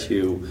other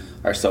to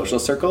our social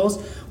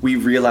circles, we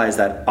realized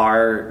that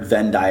our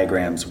Venn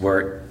diagrams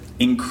were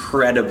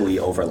incredibly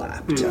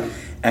overlapped. Yeah.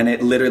 And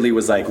it literally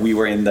was like we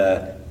were in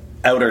the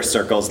outer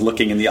circles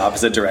looking in the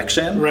opposite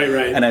direction. Right.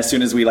 And as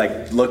soon as we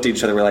looked at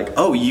each other, we're like,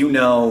 oh, we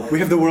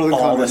have the world in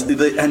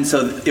common. And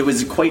so it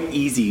was quite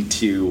easy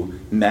to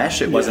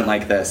mesh. It wasn't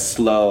like the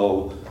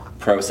slow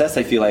process.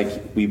 I feel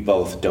like we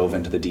both dove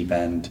into the deep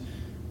end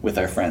with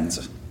our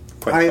friends.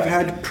 I've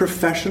had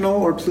professional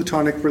or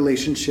platonic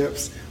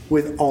relationships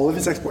with all of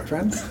his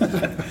ex-boyfriends.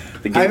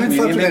 The gay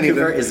community in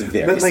Vancouver is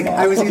very small.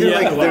 I was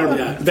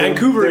either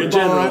Vancouver in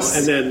general, boss,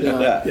 and then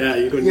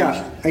you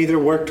go. I either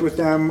worked with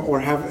them or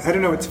I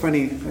don't know. It's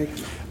funny.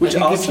 Which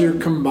if you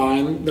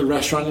combine the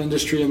restaurant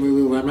industry and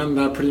Lululemon,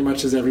 that pretty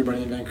much is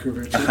everybody in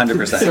Vancouver.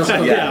 100%.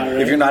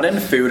 Right. If you're not in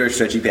food or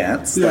stretchy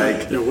pants, what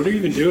are you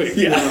even doing?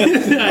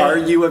 Are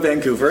you a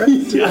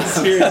Vancouverite? Yeah,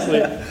 seriously.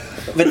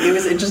 But it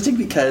was interesting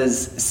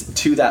because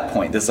to that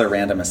point, this is a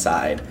random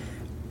aside.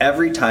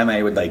 Every time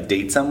I would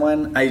date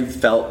someone, I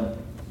felt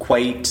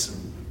quite,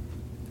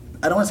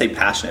 I don't want to say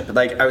passionate,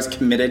 but I was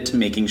committed to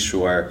making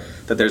sure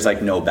that there's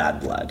no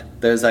bad blood.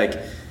 There's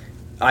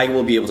I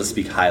will be able to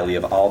speak highly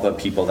of all the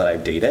people that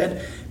I've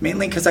dated,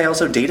 mainly because I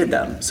also dated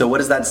them. So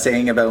what is that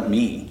saying about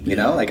me? You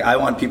know, I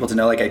want people to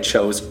know I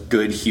chose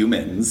good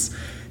humans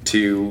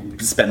to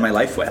spend my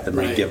life with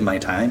and give my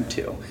time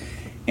to.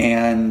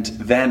 And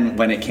then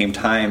when it came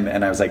time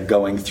and I was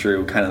going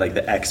through kind of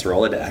the ex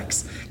Rolodex,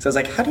 so I was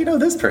like, how do you know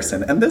this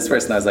person and this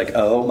person? I was like,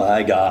 oh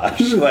my gosh,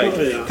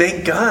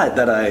 thank God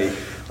that I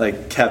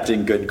like kept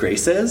in good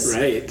graces,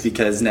 right?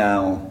 Because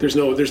now there's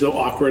no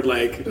awkward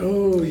like,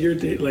 oh, you're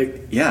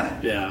like,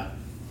 yeah,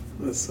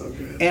 that's so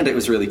good. And it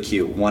was really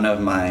cute. One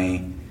of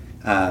my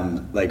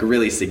like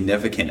really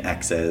significant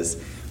exes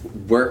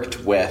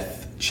worked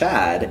with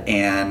Chad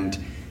and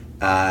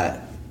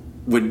had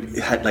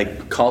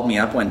like called me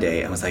up one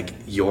day and was like,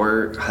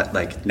 your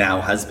like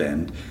now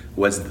husband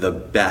was the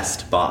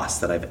best boss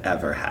that I've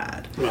ever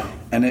had. Wow.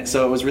 And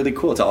so it was really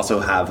cool to also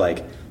have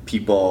like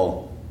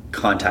people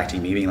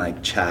contacting me being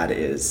like, Chad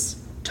is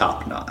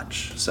top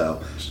notch.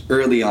 So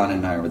early on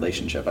in our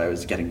relationship, I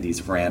was getting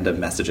these random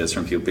messages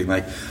from people being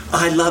like,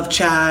 I love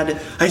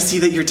Chad, I see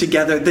that you're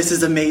together, this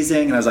is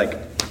amazing. And I was like,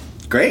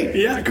 great.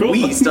 Yeah, cool.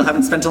 We still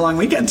haven't spent a long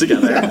weekend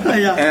together.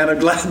 Yeah. And I'm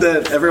glad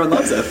that everyone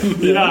loves him.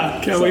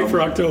 Yeah, can't wait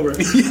for October.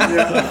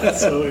 Yeah. That's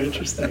so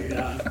interesting.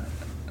 Yeah.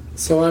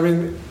 So, I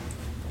mean,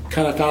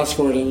 kind of fast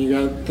forwarding, you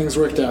got things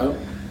worked out.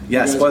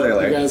 Yeah, spoiler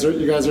alert.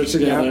 You guys are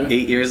together.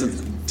 8 years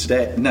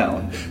today.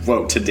 No.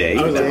 Whoa, today?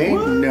 Today?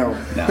 No.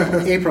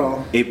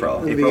 April.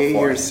 April. It'll April be 8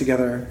 4th. years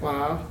together.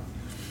 Wow.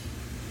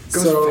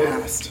 Goes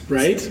fast.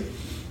 Right?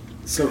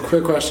 So,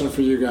 quick question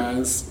for you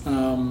guys.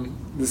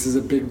 This is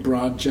a big,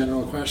 broad,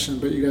 general question,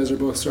 but you guys are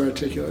both so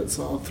articulate,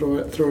 so I'll throw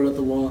it at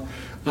the wall.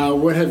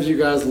 What have you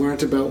guys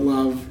learned about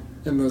love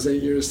in those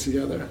 8 years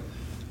together?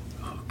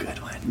 Oh, good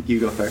one. You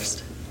go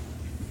first.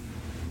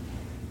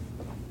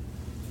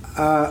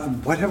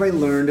 What have I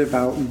learned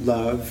about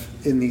love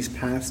in these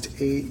past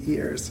 8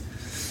 years?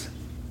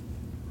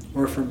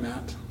 Or from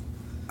Matt?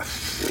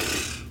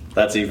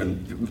 That's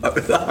even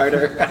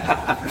harder.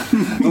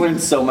 I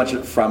learned so much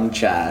from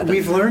Chad.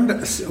 We've learned,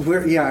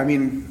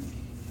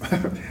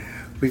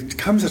 we've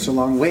come such a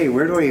long way.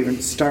 Where do I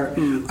even start?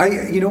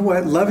 You know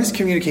what? Love is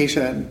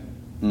communication.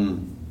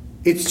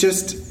 It's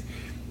just,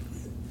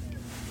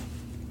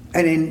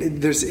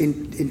 there's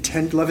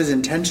intent. Love is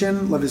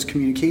intention. Love is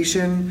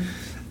communication.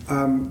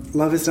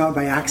 Love is not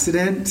by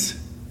accident.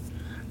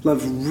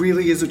 Love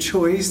really is a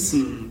choice.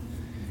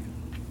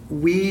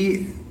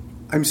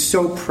 I'm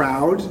so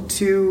proud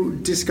to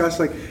discuss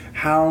like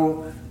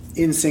how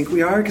in sync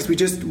we are, because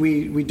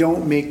we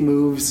don't make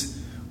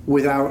moves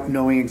without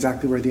knowing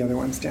exactly where the other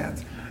one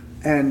stands.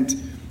 And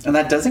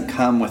that doesn't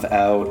come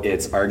without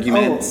its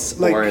arguments,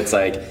 or it's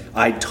like,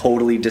 I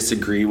totally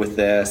disagree with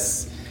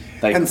this.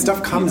 Like, and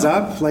stuff comes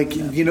up, like,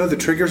 the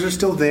triggers are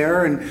still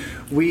there, and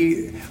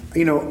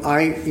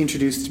I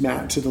introduced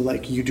Matt to the,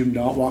 like, you do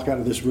not walk out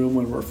of this room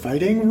when we're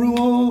fighting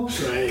rule.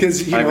 Right.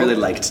 Because, I really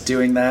liked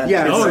doing that.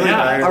 Yeah.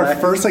 Our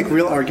first, like,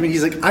 real argument,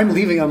 he's like, I'm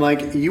leaving. I'm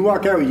like, you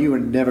walk out, you are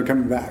never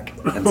coming back.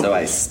 And so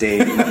I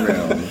stayed in the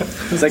room.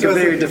 It's like a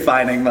very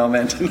defining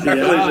moment in our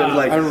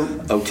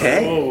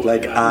relationship.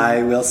 Like,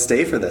 I will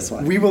stay for this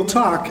one. We will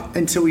talk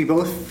until we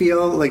both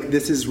feel like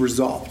this is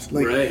resolved.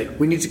 Like,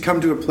 we need to come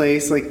to a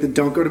place, like, the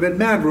don't go to bed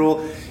mad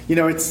rule.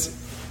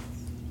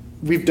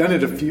 We've done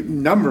it a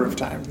number of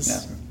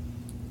times,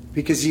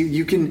 because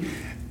you can,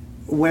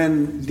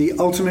 when the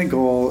ultimate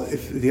goal,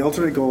 if the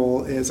ultimate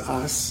goal is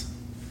us,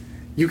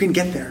 you can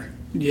get there.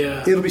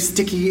 Yeah, it'll be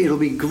sticky, it'll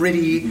be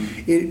gritty,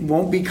 it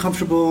won't be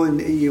comfortable,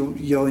 and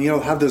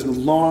you'll have those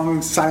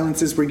long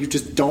silences where you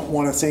just don't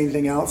want to say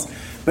anything else.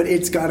 But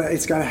it's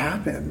gotta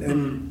happen,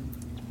 and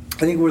I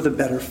think we're the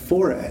better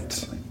for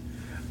it.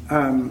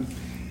 And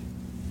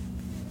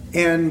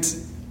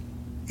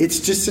it's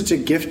just such a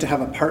gift to have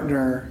a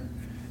partner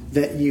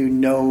that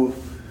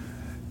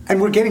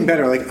and we're getting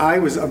better. Like, I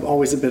was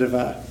always a bit of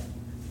a,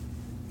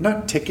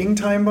 not ticking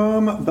time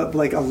bomb, but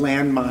like a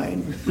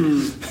landmine.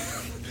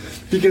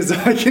 Because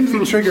I can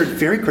be triggered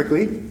very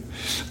quickly.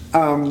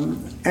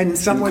 And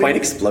someone... quite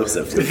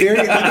explosive.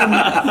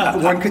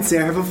 One could say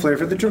I have a flair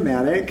for the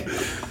dramatic.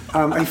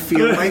 I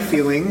feel my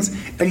feelings.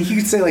 And he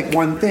could say like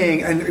one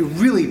thing, and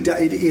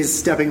it is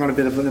stepping on a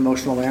bit of an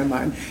emotional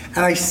landmine.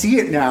 And I see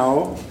it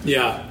now.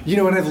 Yeah.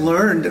 And I've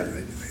learned...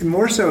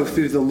 more so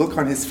through the look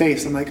on his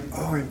face. I'm like,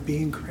 oh, I'm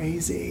being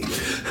crazy.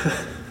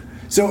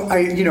 So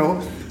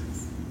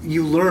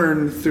you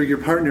learn through your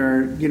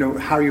partner,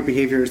 how your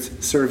behaviors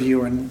serve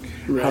you and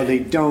how they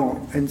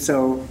don't. And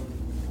so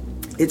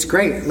it's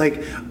great.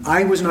 Like,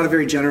 I was not a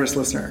very generous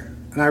listener.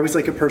 And I was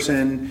like a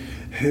person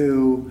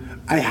who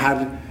I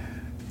had,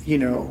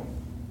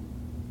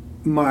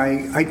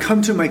 I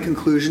come to my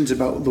conclusions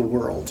about the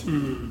world.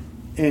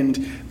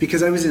 And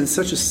because I was in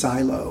such a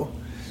silo.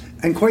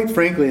 And quite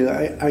frankly,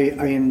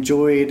 I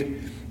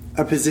enjoyed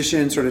a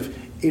position sort of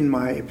in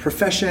my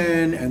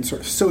profession and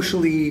sort of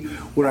socially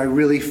where I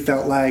really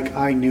felt like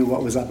I knew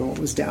what was up and what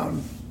was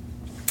down.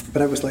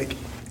 But I was like,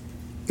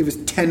 it was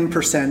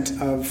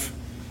 10% of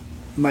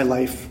my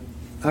life,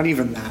 not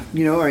even that.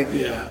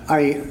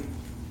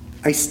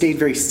 I stayed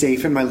very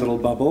safe in my little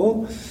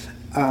bubble.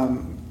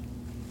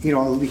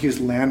 I'll use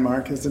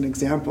Landmark as an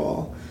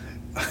example.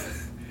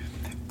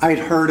 I'd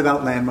heard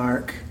about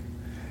Landmark.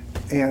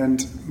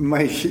 And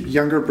my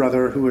younger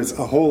brother, who is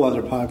a whole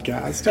other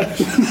podcast.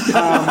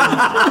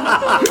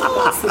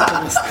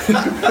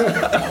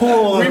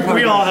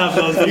 We all have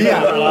those people in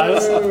our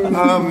lives.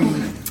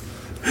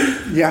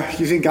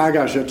 You think I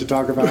got shit to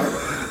talk about.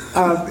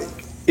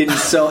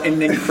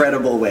 in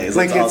incredible ways.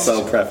 Like, Let's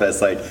also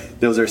preface, like,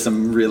 those are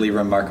some really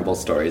remarkable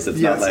stories. It's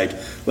not like,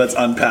 let's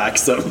unpack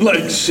some,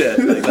 like, shit.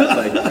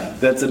 Like,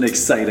 those are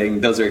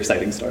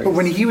exciting stories. But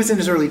when he was in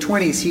his early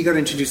 20s, he got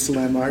introduced to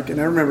Landmark. And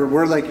I remember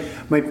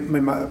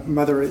my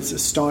mother is a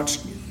staunch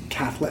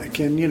Catholic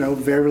and,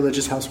 very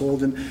religious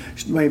household. And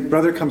my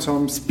brother comes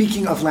home,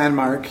 speaking of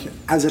Landmark,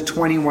 as a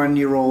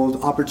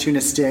 21-year-old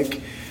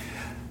opportunistic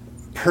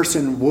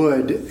person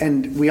would,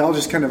 and we all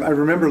just I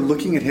remember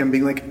looking at him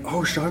being like,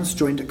 oh, Sean's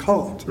joined a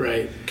cult.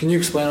 Right. Can you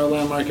explain what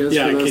Landmark is?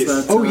 Yeah,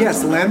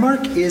 Yes,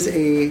 Landmark is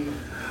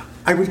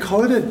I would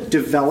call it a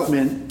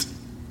development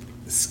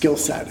skill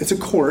set. It's a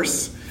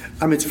course.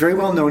 It's very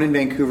well known in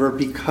Vancouver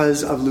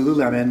because of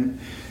Lululemon.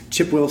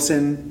 Chip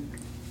Wilson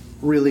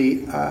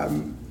really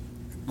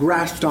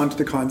grasped onto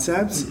the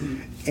concepts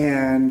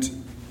and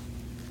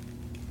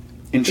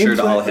ensured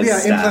all his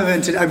staff.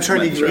 Implemented. I'm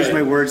trying to use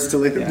my words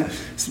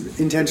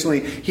intentionally.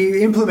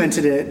 He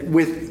implemented it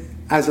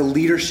as a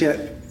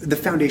leadership, the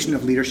foundation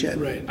of leadership.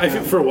 Right. I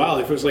think for a while,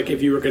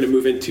 if you were going to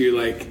move into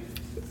like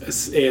a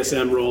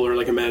ASM role or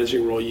like a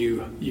managing role,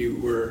 you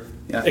were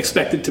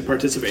expected to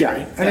participate. Yeah,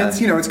 right? And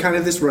it's kind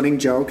of this running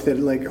joke that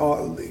like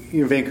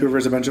Vancouver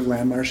is a bunch of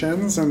land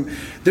Martians, and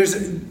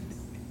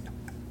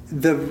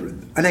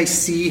and I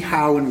see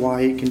how and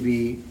why it can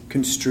be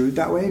construed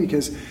that way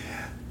because.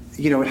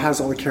 It has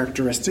all the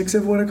characteristics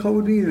of what a cult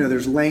would be.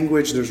 There's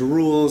language, there's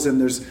rules,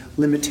 and there's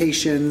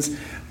limitations.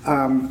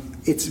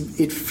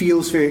 It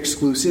feels very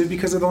exclusive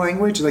because of the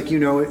language. Like,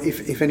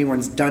 if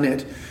anyone's done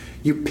it,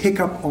 you pick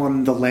up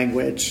on the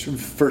language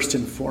first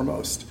and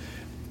foremost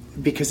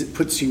because it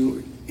puts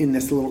you in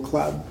this little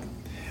club.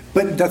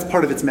 But that's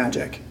part of its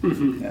magic.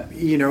 Mm-hmm.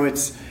 Yeah.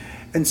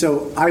 And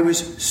so I was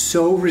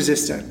so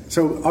resistant.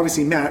 So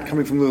obviously Matt,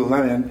 coming from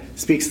Lululemon,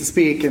 speaks the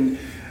speak, and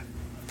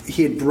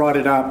he had brought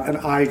it up, and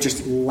I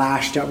just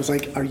lashed out. I was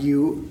like, are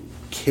you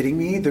kidding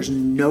me? There's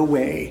no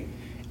way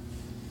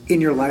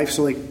in your life,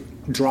 so, like,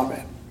 drop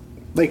it.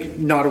 Like,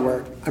 not a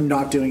word. I'm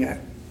not doing it.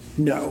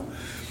 No.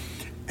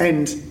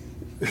 And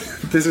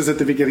this was at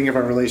the beginning of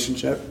our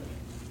relationship.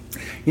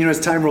 As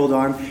time rolled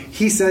on,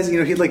 he says,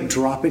 he'd, like,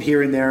 drop it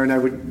here and there, and I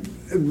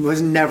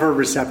was never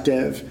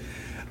receptive.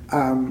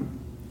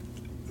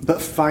 But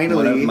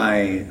finally...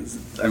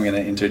 I'm going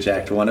to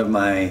interject, one of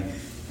my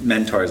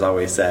mentors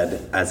always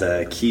said, as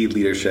a key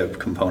leadership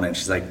component,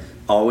 she's like,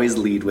 always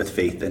lead with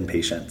faith and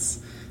patience.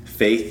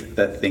 Faith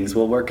that things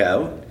will work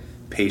out,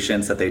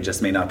 patience that they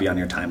just may not be on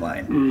your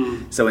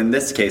timeline. So in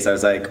this case, I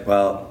was like,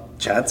 well,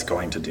 Chad's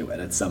going to do it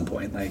at some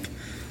point.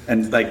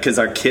 Because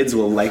our kids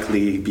will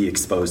likely be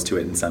exposed to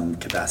it in some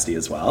capacity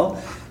as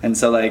well. And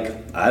so,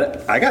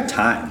 I got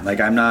time.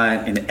 I'm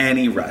not in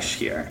any rush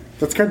here.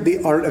 That's kind of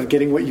the art of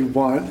getting what you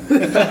want.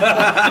 Faith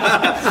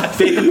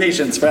and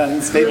patience,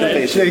 friends. Faith and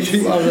patience.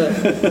 Love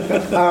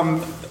it.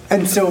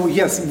 And so,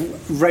 yes,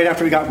 right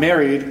after we got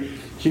married,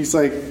 he's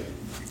like,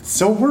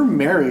 so we're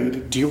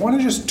married. Do you want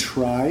to just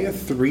try a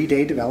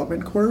 3-day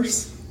development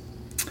course?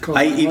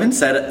 I even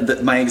said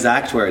that my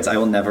exact words, I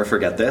will never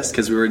forget this,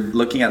 because we were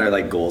looking at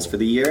our goals for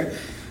the year.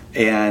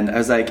 And I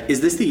was like,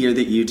 is this the year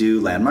that you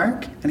do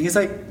Landmark? And he's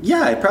like,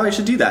 yeah, I probably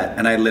should do that.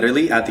 And I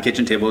literally, at the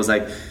kitchen table, was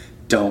like,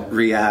 don't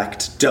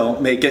react.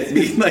 Don't make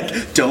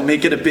it don't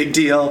make it a big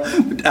deal.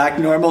 Act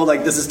normal.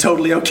 This is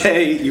totally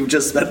okay. You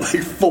just spent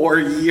 4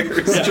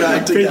 years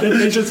trying to get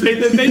patience.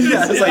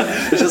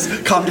 It's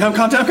just calm down.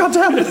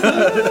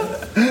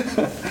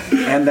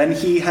 And then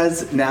he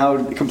has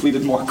now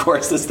completed more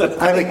courses than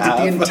I did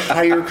the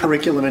entire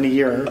curriculum in a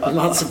year. I'm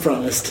not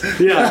surprised.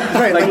 Yeah.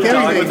 Right,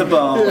 dog with a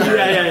bone.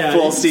 Yeah.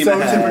 Full steam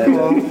ahead.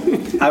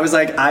 I was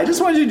like, I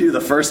just wanted you to do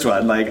the first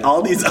one.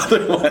 All these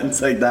other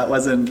ones, that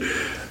wasn't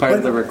part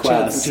of the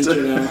request. Chad's the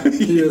teacher now.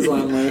 He is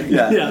Landmark.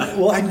 Yeah.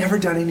 Well, I'd never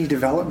done any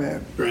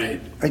development. Right.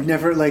 I'd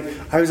never,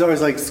 I was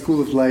always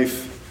school of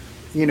life,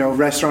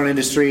 restaurant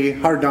industry,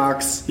 hard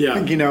knocks,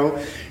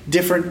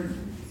 different,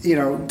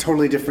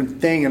 totally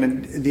different thing.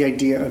 And the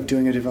idea of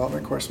doing a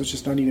development course was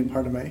just not even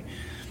part of it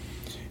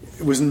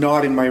was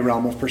not in my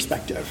realm of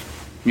perspective.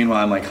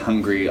 Meanwhile, I'm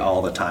hungry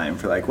all the time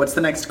for what's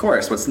the next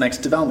course? What's the next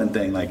development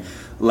thing?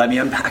 Let me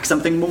unpack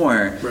something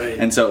more. Right.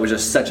 And so it was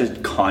just such a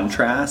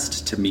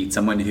contrast to meet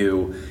someone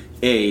who,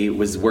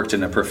 worked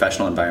in a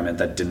professional environment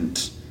that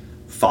didn't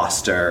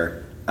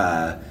foster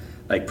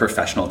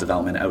professional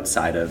development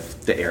outside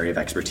of the area of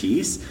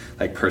expertise.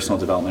 Personal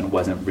development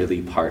wasn't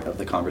really part of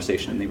the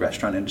conversation in the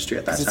restaurant industry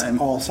at that time.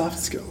 It's all soft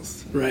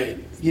skills. Right.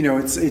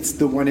 It's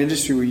the one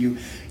industry where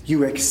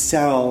you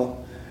excel.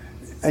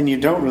 And you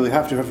don't really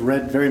have to have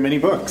read very many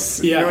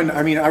books. Yeah. And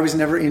I was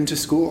never into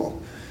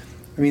school.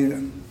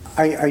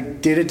 I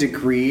did a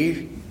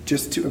degree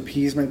just to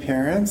appease my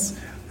parents,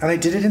 and I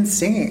did it in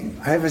singing.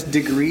 I have a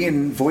degree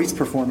in voice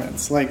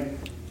performance.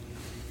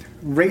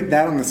 Rate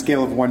that on the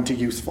scale of 1 to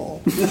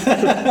useful.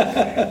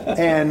 But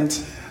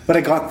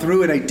I got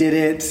through it. I did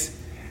it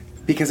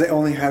because I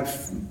only had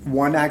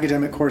one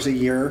academic course a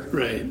year.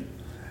 Right.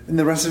 And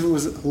the rest of it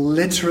was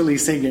literally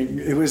singing.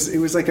 It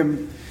was like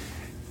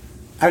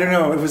I don't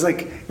know. It was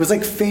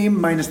like fame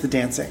minus the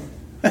dancing.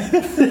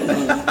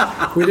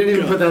 We didn't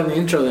even put that in the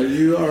intro. That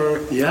you are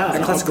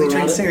a classically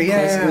trained singer.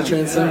 Classically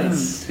trained singer.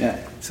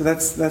 Yeah. So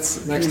that's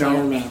Next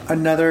Iron Man.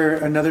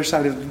 another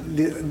side of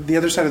the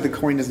other side of the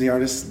coin is the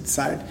artist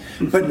side.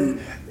 But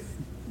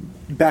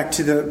back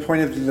to the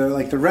point of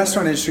the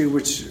restaurant industry,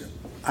 which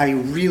I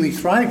really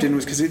thrived in,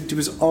 was because it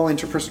was all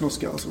interpersonal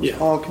skills. It was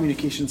all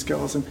communication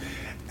skills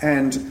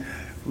and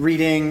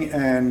reading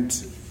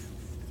and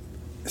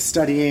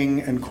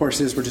studying and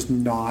courses were just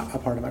not a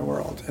part of my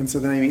world. And so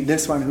then I meet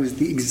this one who's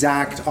the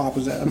exact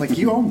opposite. I'm like,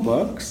 you own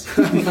books?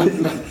 I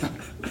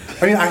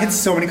mean, I had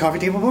so many coffee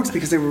table books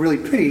because they were really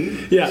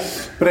pretty. Yeah.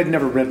 But I'd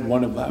never read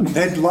one of them.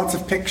 They had lots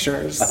of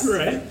pictures.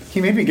 Right.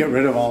 He made me get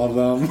rid of all of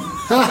them.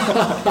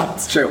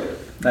 It's true.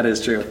 That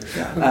is true.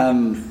 Yeah.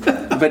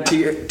 But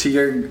to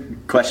your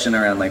question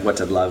around like what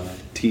did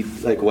love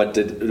like what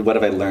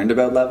have I learned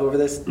about love over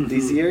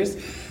these years?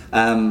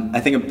 I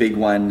think a big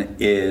one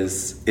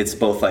is it's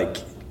both like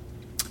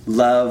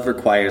love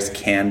requires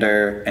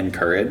candor and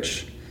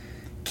courage.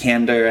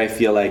 Candor, I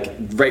feel like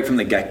right from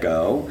the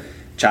get-go,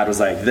 Chad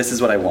was like, this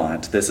is what I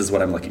want, this is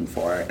what I'm looking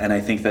for. And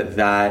I think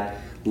that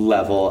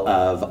level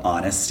of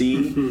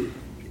honesty,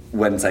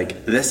 when it's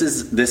like, this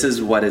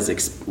is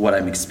what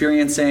I'm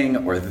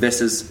experiencing, or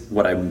this is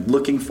what I'm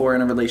looking for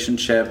in a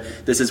relationship,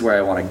 this is where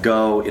I want to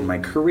go in my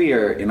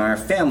career, in our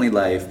family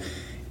life,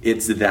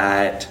 it's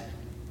that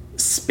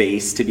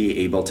space to be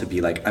able to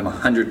be like, I'm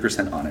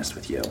 100% honest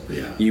with you.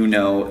 Yeah. You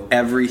know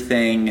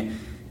everything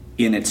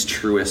in its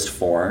truest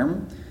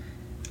form,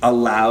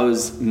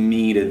 allows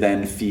me to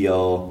then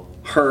feel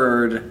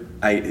heard.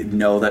 I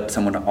know that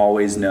someone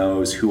always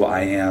knows who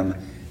I am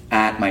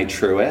at my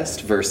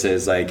truest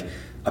versus like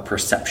a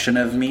perception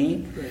of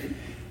me.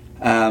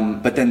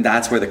 Right. But then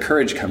that's where the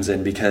courage comes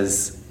in,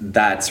 because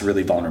that's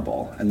really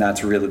vulnerable, and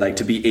that's really like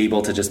to be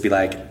able to just be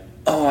like,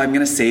 oh, I'm going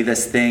to say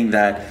this thing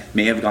that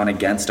may have gone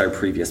against our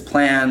previous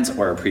plans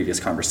or our previous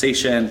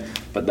conversation,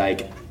 but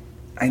like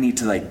I need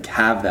to like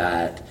have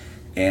that.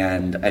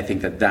 And I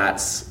think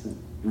that's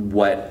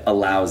what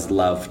allows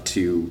love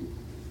to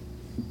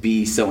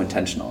be so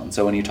intentional. And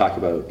so when you talk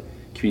about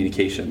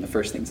communication, the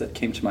first things that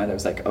came to mind, I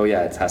was like, oh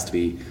yeah, it has to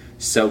be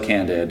so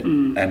candid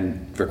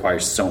and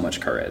requires so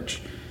much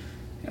courage.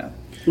 Yeah.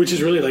 Which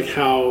is really like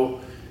how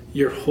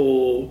your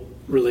whole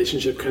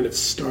relationship kind of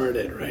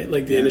started, right?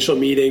 Like the initial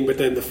meeting, but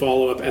then the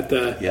follow-up at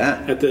the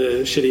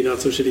shitty, not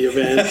so shitty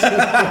event,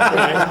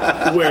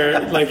 right?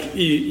 Where like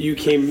you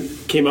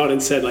came out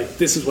and said like,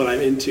 this is what I'm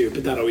into,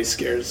 but that always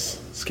scares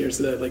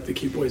the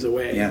cute boys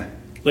away. Yeah.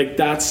 Like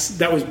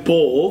that was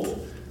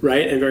bold,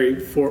 right? And very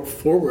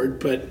forward,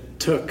 but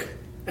took,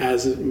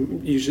 as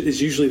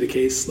is usually the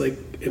case, like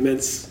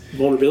immense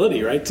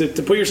vulnerability, right? To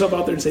put yourself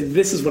out there and say,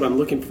 this is what I'm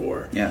looking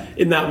for. Yeah.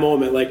 In that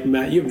moment, like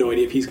Matt, you have no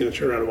idea if he's going to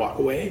turn around and walk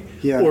away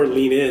or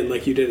lean in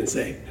like you did and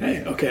say,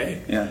 hey,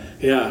 okay. Yeah.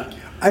 Yeah.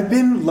 I've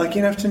been lucky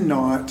enough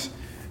to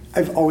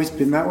I've always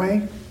been that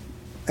way.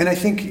 And I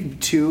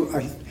think too,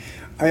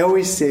 I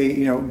always say,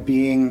 you know,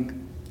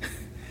 being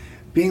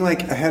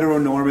like a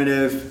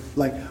heteronormative,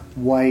 like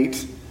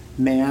white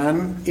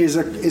man is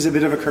a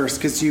bit of a curse,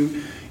 because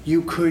you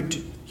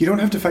don't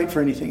have to fight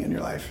for anything in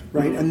your life,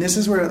 right? Mm-hmm. And this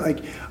is where,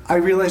 like, I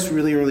realized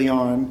really early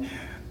on,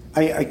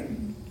 I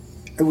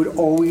would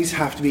always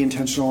have to be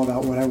intentional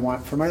about what I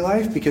want for my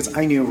life, because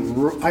I knew.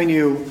 I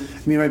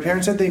mean, my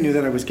parents said they knew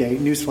that I was gay.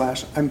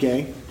 Newsflash, I'm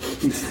gay.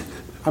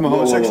 I'm a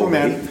homosexual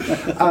man.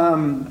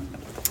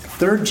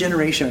 Third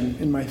generation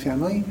in my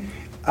family.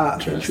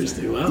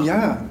 Interesting. Wow.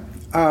 Yeah,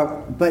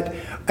 but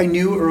I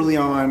knew early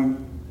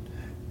on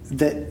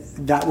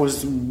that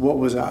was what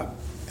was up,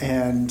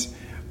 and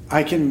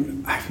I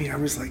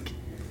was like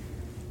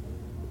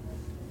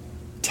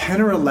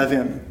 10 or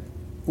 11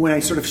 when I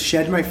sort of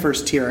shed my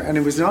first tear. And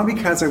it was not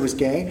because I was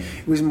gay.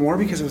 It was more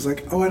because I was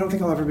like, oh, I don't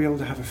think I'll ever be able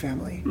to have a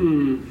family.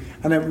 Mm.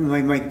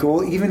 And my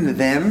goal even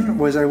then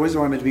was I always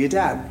wanted to be a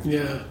dad.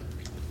 Yeah.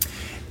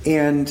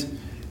 And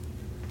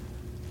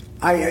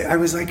I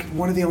was like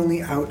one of the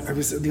only I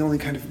was the only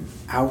kind of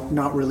out,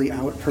 not really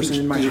out person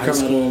in my high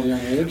school. At a young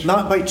age?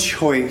 Not by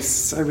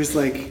choice. I was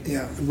like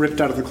ripped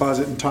out of the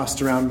closet and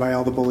tossed around by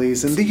all the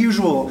bullies, and the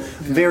usual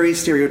very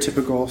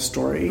stereotypical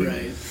story.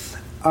 Right.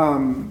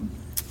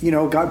 You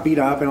know, got beat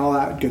up and all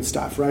that good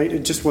stuff, right?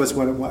 It just was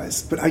what it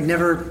was. But I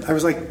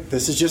was like,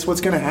 this is just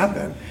what's going to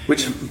happen.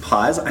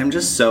 I'm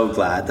just so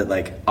glad that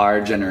like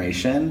our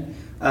generation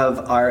of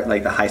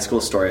the high school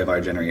story of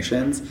our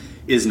generations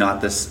is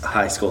not this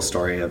high school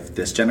story of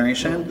this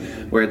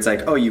generation, where it's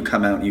like, oh, you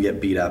come out and you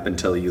get beat up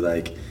until you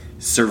like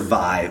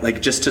survive.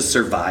 Like just to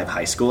survive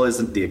high school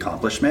isn't the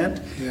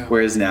accomplishment. Yeah.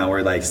 Whereas now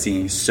we're like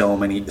seeing so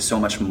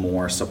much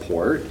more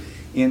support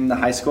in the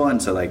high school,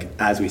 and so like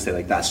as we say,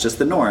 like that's just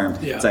the norm.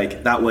 Yeah. It's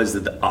like that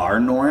was our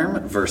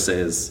norm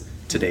versus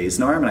today's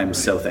norm, and I'm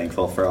so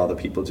thankful for all the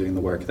people doing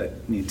the work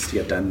that needs to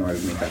get done in order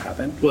to make that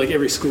happen. Well, like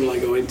every school I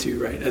go into,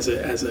 right, as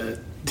a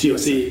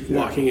TOC,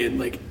 walking in,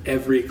 like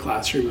every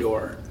classroom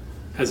door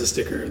has a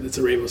sticker that's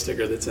a rainbow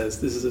sticker that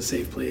says this is a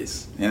safe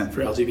place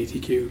for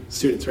LGBTQ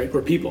students, right,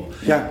 or people.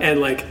 Yeah.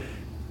 And like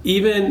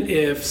even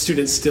if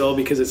students still,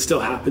 because it still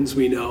happens,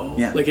 we know,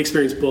 like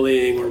experience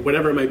bullying or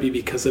whatever it might be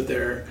because of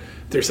their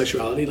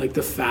sexuality, like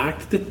the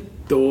fact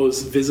that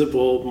those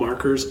visible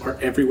markers are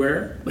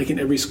everywhere, like in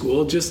every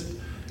school, just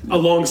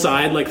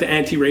alongside like the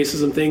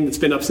anti-racism thing that's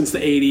been up since the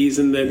 80s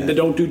and the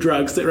don't do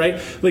drugs,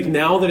 right? Like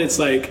now that it's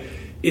like,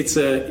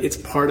 it's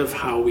part of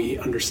how we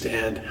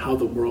understand how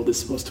the world is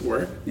supposed to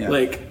work.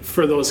 Like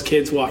for those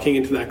kids walking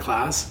into that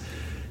class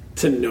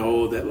to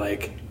know that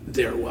like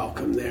they're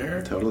welcome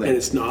there. Totally. And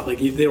it's not like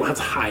they don't have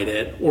to hide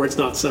it, or it's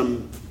not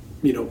some,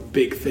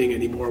 big thing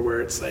anymore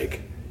where it's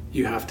like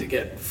you have to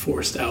get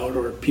forced out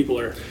or people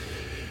are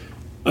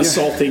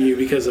assaulting you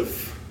because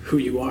of who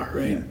you are,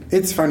 right? Yeah.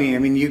 It's funny. I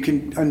mean, you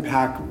can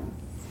unpack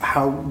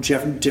how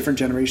different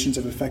generations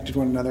have affected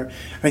one another.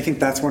 And I think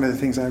that's one of the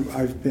things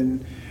I've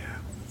been,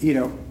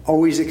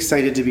 always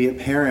excited to be a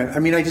parent. I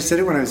mean, I just said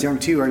it when I was young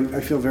too.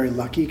 I feel very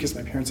lucky because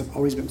my parents have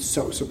always been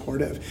so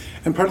supportive.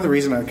 And part of the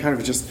reason I kind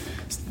of just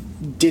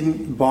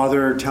didn't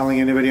bother telling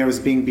anybody I was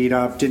being beat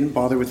up, didn't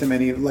bother with them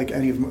any of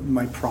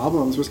my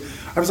problems was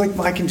I was like,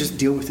 well, I can just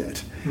deal with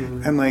it.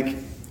 Mm-hmm. And like,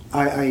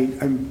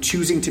 I'm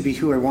choosing to be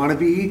who I want to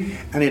be,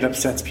 and it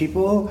upsets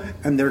people,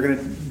 and they're going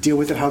to deal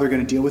with it how they're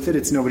going to deal with it.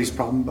 It's nobody's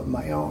problem but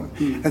my own.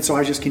 Mm. And so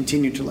I just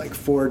continue to like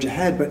forge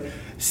ahead. But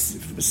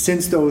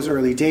since those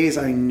early days,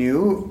 I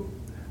knew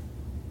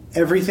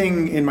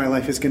everything in my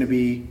life is going to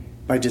be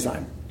by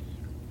design.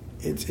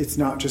 It's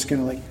not just going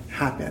to like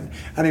happen.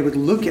 And I would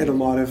look at a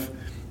lot of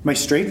my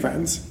straight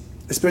friends,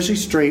 especially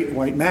straight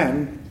white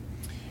men.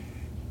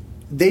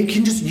 They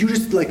can you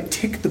just like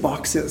tick the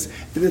boxes.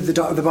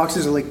 The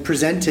boxes are like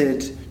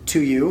presented to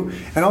you,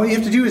 and all you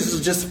have to do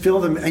is just fill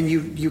them, and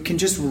you can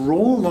just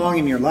roll along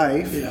in your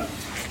life. Yeah.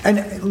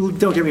 And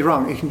don't get me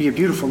wrong, it can be a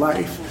beautiful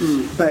life.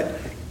 Mm. But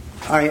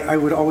I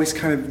would always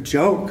kind of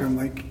joke, I'm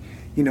like,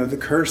 the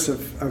curse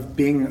of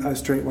being a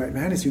straight white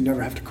man is you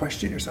never have to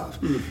question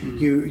yourself. Mm-hmm.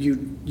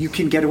 You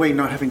can get away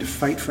not having to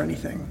fight for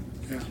anything.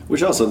 Yeah.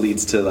 Which also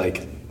leads to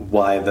like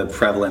why the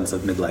prevalence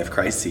of midlife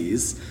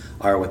crises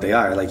are what they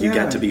are. Like you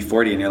get to be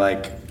 40 and you're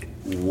like,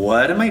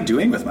 what am I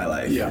doing with my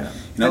life? Yeah.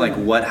 Like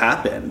what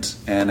happened?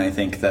 And I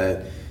think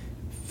that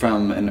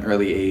from an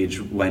early age,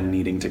 when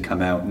needing to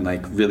come out and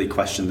like really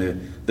question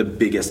the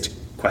biggest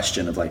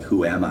question of like,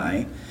 who am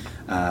I?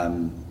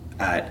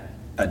 At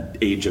an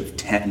age of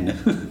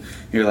 10,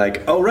 you're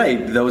like, oh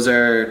right,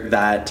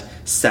 that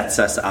sets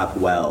us up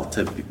well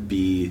to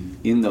be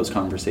in those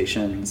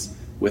conversations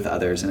with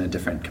others in a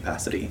different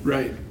capacity.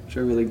 Right. Which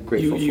I'm really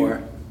grateful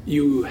for.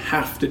 You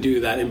have to do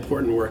that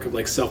important work of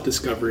like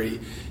self-discovery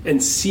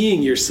and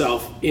seeing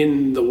yourself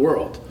in the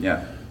world.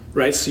 Yeah.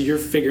 Right? So you're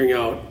figuring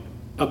out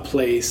a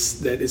place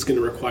that is going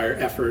to require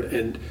effort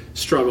and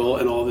struggle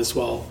and all this,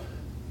 while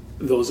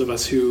those of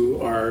us who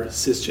are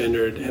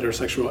cisgendered,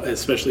 heterosexual,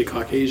 especially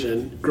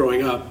Caucasian,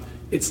 growing up,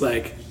 it's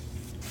like,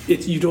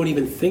 you don't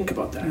even think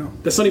about that. No.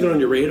 That's not even on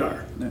your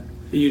radar. No.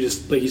 You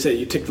just, like you said,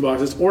 you tick the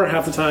boxes, or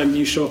half the time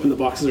you show up and the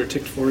boxes are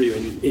ticked for you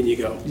and you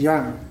go.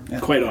 Yeah.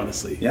 Quite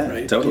honestly. Yeah,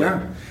 right? Totally.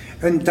 Yeah.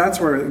 And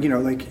that's where,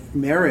 like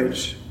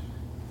marriage,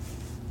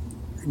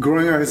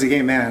 growing up as a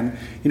gay man,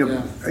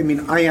 I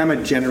mean, I am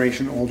a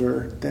generation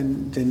older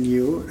than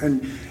you,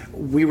 and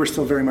we were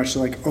still very much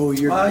like, oh,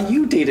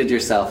 you dated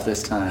yourself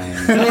this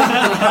time.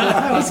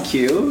 That was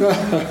cute.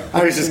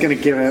 I was just going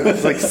to give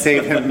it, like,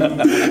 save him.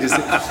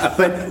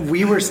 But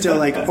we were still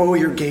like, oh,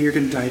 you're gay, you're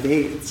going to die of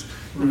AIDS.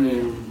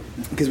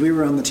 Because we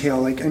were on the tail,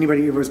 like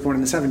anybody who was born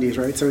in the 70s,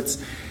 right? So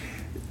it's,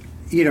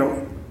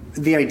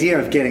 the idea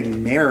of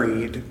getting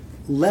married,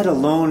 let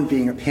alone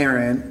being a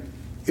parent,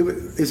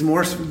 is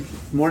more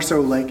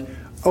so like,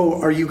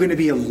 oh, are you going to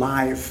be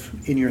alive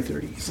in your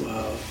 30s?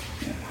 Wow.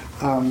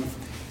 Yeah.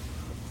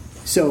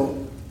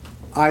 So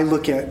I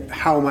look at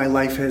how my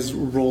life has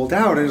rolled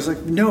out, and it's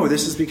like, no,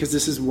 this is because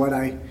this is what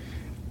I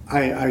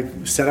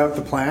set out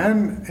the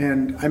plan,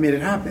 and I made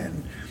it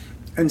happen.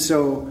 And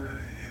so,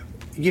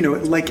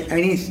 like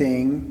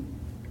anything,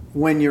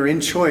 when you're in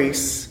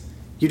choice,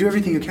 you do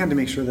everything you can to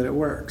make sure that it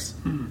works.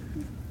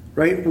 Mm-hmm.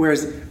 Right?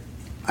 Whereas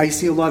I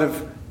see a lot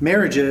of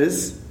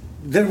marriages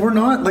that were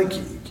not like,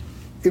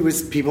 it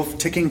was people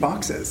ticking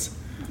boxes.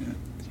 Yeah.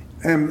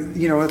 And,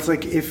 it's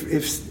like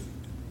if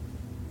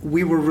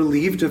we were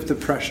relieved of the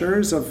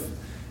pressures of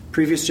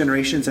previous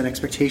generations and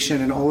expectation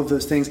and all of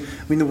those things, I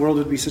mean, the world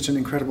would be such an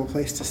incredible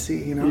place to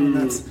see, and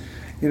that's,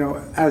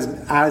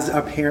 as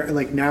a parent,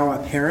 like now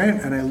a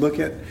parent, and I look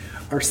at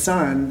our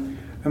son,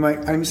 I'm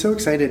like, I'm so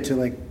excited to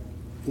like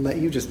let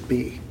you just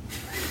be.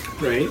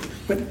 Right.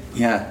 But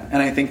yeah,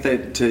 and I think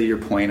that to your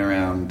point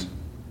around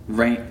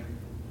right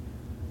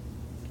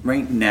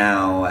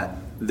now,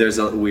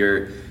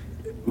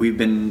 we've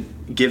been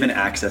given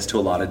access to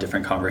a lot of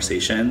different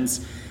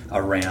conversations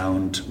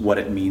around what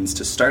it means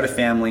to start a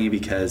family,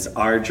 because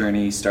our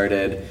journey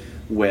started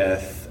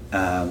with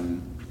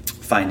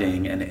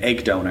finding an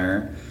egg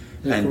donor.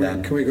 Yeah, and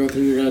then can we go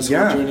through your guys'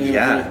 whole journey?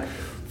 Of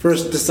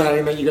first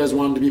deciding that you guys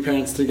wanted to be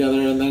parents together,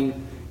 and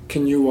then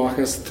can you walk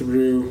us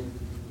through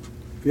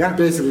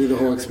basically the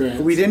whole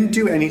experience? We didn't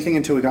do anything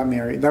until we got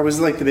married. That was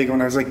like the big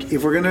one. I was like,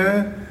 if we're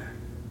gonna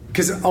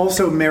because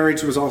also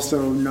marriage was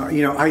also not,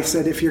 I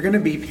said, if you're going to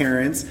be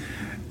parents,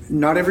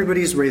 not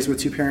everybody's raised with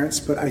two parents,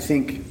 but I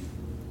think,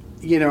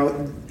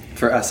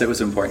 for us, it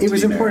was important. It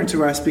was important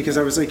to us because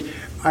I was like,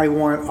 I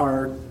want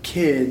our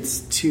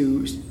kids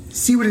to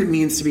see what it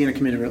means to be in a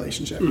committed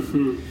relationship.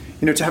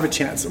 To have a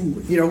chance.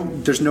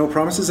 There's no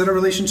promises that a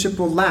relationship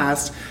will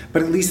last,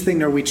 but at least they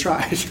know we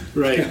tried.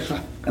 Right.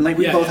 And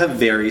we both have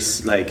very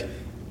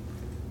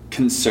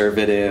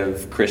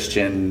conservative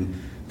Christian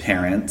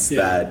parents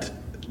that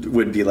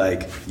would be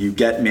like, you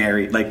get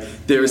married.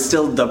 There was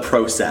still the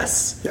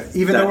process. Yeah,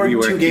 even though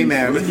we're two gay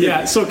men.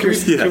 Yeah. So can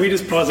we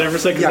just pause there for a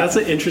second? Yeah. That's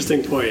an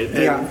interesting point.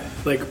 And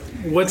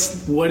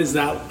what is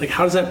that?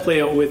 How does that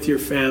play out with your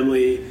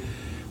family?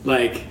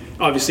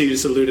 Obviously, you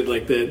just alluded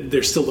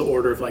there's still the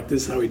order of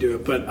this is how we do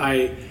it. But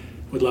I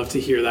would love to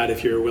hear that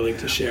if you're willing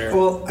to share.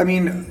 Well,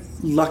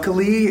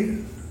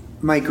 luckily,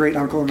 my great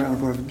uncle and my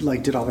uncle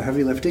did all the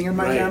heavy lifting in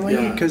my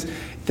family because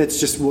that's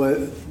just what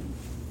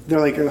they're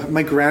like.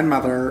 My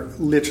grandmother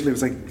literally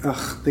was like,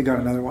 "Ugh, they got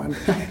another one."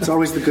 It's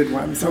always the good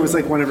ones. It's always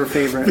one of her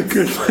favorites. The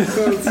good ones.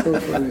 That's so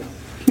funny.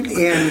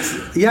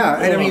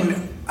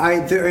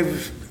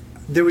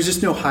 There was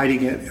just no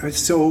hiding it.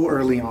 So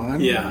early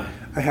on. Yeah.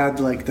 I had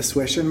the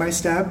swish in my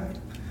step.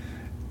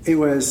 I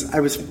was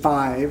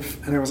 5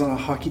 and I was on a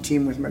hockey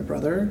team with my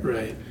brother.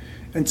 Right.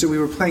 And so we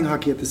were playing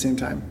hockey at the same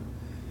time.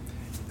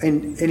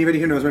 And anybody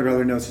who knows my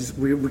brother knows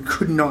we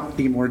could not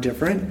be more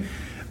different.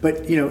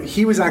 But,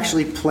 he was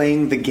actually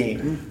playing the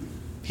game.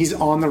 He's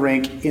on the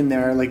rink in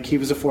there, he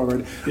was a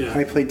forward. Yeah.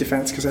 I played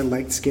defense because I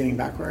liked skating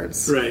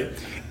backwards. Right.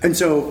 And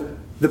so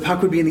the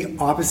puck would be in the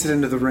opposite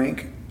end of the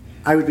rink.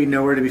 I would be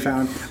nowhere to be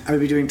found. I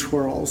would be doing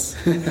twirls.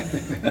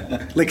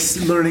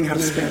 Learning how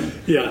to spin.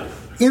 Yeah.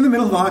 In the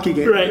middle of a hockey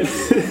game. Right.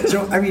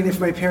 So, if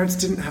my parents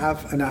didn't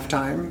have enough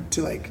time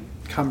to,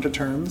 come to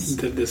terms.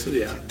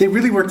 They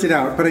really worked it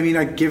out. But,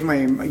 I give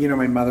my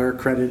mother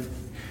credit.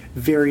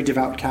 Very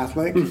devout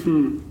Catholic.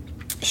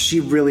 She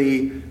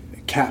really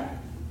kept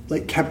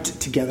it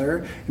together.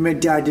 And my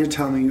dad did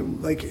tell me,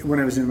 when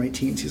I was in my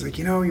teens, he's like,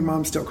 your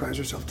mom still cries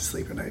herself to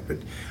sleep at night, but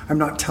I'm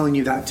not telling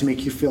you that to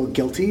make you feel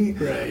guilty.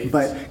 Right.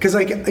 But, because,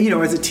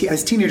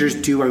 as teenagers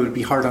do, I would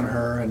be hard on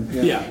her and,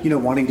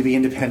 wanting to be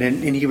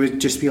independent. And he would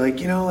just be like,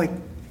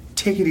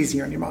 take it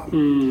easy on your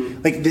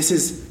mom. This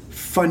is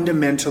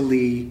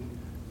fundamentally,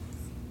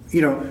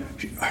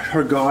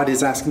 her God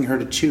is asking her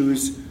to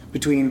choose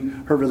between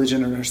her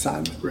religion and her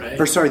son. Right.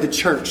 Or, sorry, the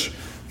church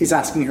is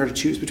asking her to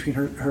choose between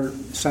her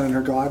son and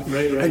her God.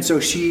 Right. And so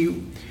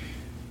she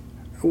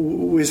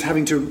was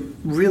having to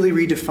really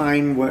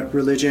redefine what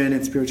religion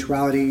and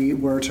spirituality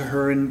were to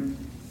her. And,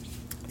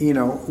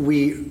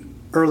 we,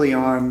 early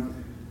on,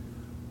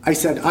 I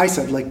said,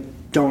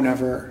 don't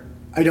ever,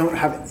 I don't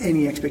have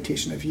any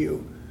expectation of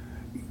you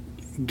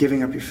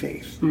giving up your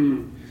faith.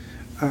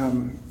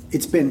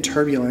 It's been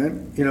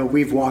turbulent.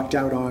 We've walked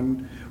out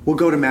we'll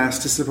go to Mass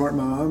to support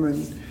Mom.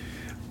 And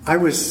I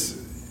was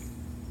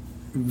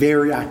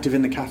very active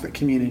in the Catholic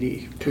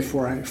community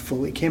before I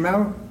fully came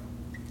out.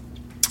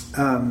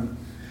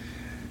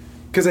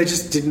 Because I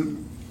just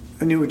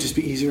I knew it would just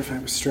be easier if I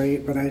was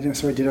straight, but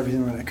so I did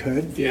everything that I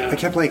could. Yeah. I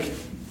kept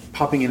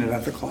popping in and out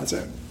of the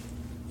closet,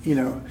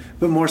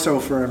 but more so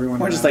for everyone.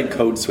 More just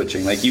code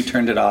switching. You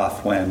turned it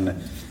off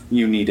when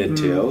you needed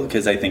to,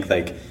 because I think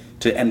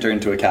to enter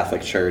into a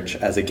Catholic church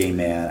as a gay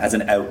man, as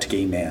an out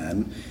gay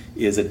man,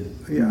 is a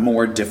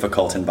more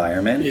difficult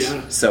environment.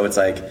 Yeah. So it's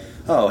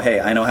oh, hey,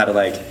 I know how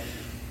to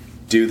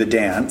do the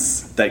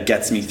dance that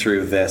gets me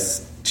through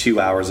this 2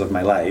 hours of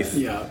my life.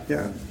 Yeah.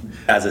 Yeah.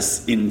 As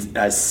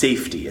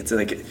safety. It's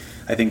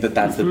I think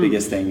that's the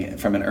biggest thing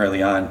from an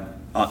early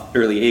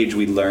age.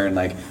 We learn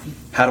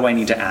how do I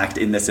need to act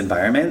in this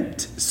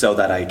environment so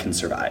that I can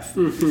survive.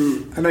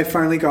 And I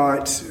finally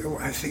got,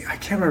 I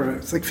can't remember,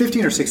 it's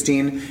 15 or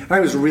 16, and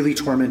I was really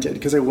tormented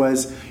because I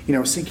was,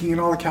 singing in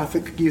all the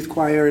Catholic youth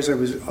choirs. I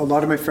was, a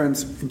lot of my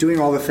friends doing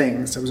all the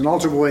things. I was an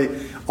altar boy,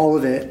 all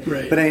of it.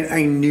 Right. But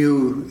I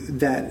knew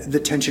that the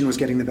tension was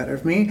getting the better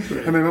of me.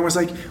 Right. And my mom was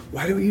like,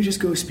 why don't you just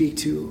go speak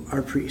to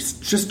our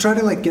priest? Just try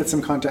to get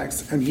some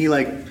context. And he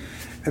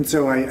and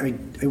so I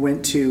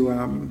went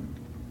to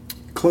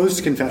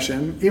closed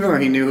confession, even though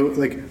he knew,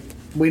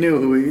 we knew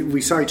who we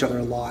saw each other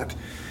a lot.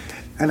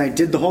 And I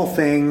did the whole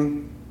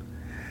thing,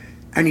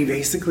 and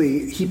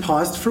he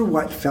paused for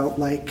what felt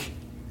like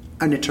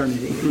an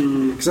eternity.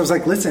 Because I was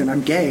like, listen,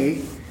 I'm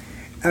gay,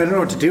 and I don't know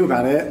what to do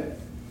about it.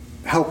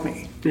 Help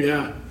me.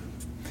 Yeah.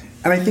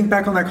 And I think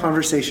back on that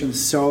conversation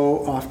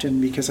so often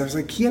because I was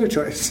like, he had a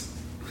choice.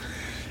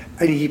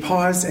 And he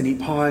paused, and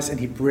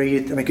he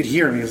breathed, and I could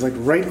hear him. He was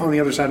right on the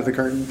other side of the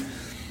curtain.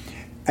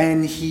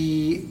 And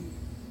he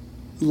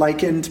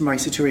likened my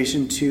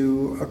situation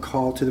to a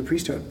call to the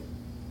priesthood.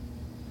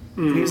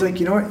 And he was like,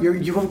 you know what,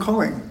 you have a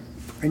calling.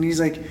 And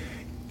he's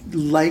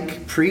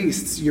like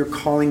priests, your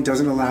calling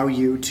doesn't allow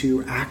you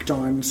to act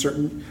on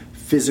certain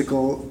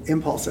physical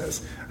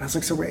impulses. And I was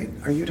like, so wait,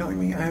 are you telling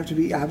me I have to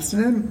be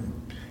abstinent?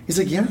 He's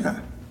like,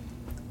 yeah.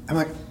 I'm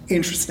like,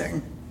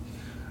 interesting.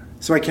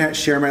 So I can't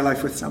share my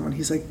life with someone.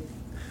 He's like,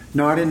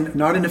 not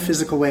in a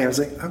physical way. I was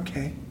like,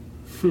 okay.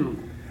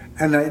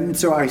 And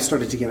so I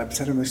started to get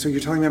upset. I'm like, so you're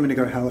telling me I'm going to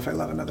go to hell if I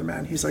love another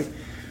man? He's like,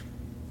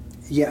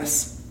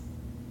 yes.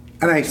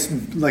 And I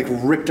like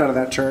ripped out of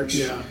that church.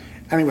 Yeah.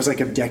 And it was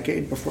like a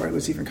decade before I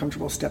was even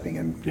comfortable stepping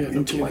into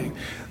no one.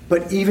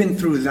 But even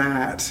through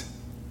that,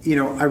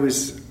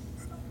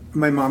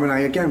 my mom and I,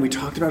 again, we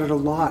talked about it a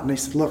lot. And I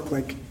said, look,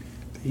 like,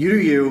 you do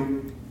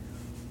you,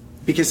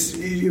 because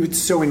it's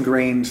so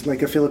ingrained,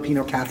 like a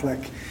Filipino Catholic.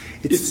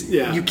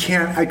 You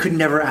can't, I could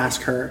never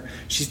ask her.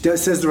 She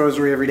says the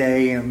rosary every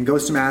day and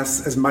goes to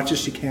Mass as much as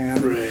she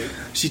can. Right.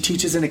 She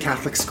teaches in a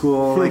Catholic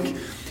school.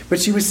 But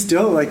she was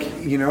still like,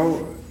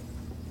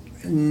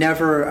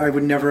 I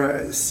would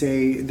never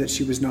say that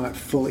she was not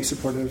fully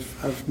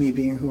supportive of me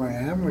being who I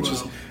am, which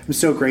is, I'm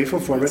so grateful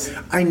for. But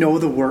I know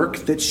the work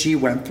that she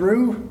went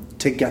through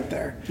to get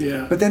there.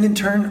 Yeah. But then in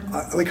turn,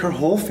 like her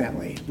whole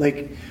family,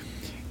 like,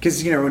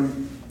 because,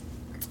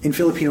 in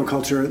Filipino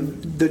culture,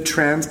 the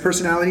trans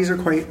personalities are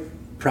quite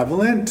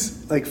prevalent.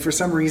 Like, for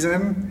some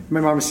reason,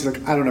 my mom is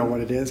like, I don't know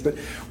what it is, but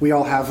we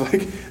all have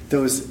like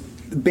those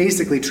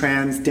basically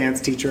trans dance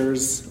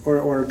teachers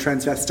or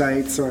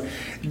transvestites, or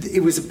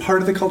it was a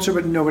part of the culture,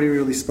 but nobody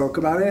really spoke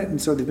about it,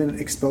 and so they've been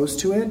exposed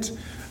to it.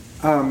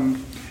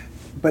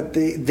 But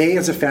they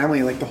as a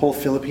family, like the whole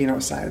Filipino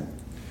side,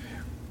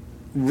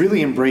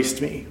 really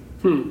embraced me,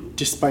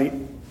 despite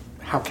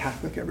how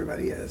Catholic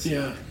everybody is.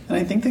 Yeah. And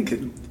I think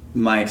that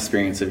my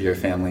experience of your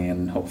family,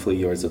 and hopefully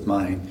yours with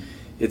mine,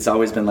 it's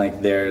always been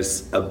like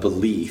there's a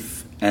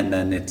belief, and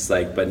then it's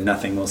like, but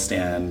nothing will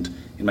stand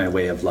in my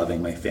way of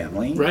loving my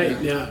family. Right,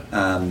 yeah.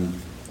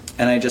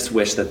 And I just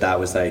wish that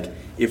was like,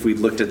 if we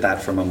looked at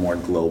that from a more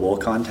global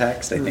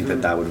context, I think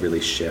that would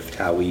really shift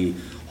how we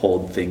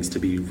hold things to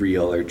be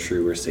real or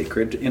true or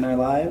sacred in our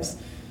lives.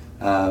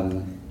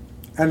 And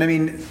I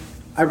mean,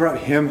 I brought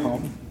him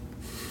home.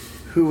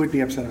 Who would be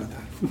upset about that?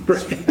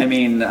 Right. I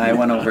mean, I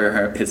won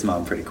over his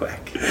mom pretty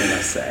quick, I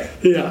must say.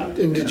 Yeah.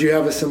 And did you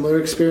have a similar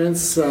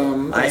experience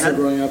had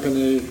growing up in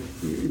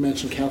you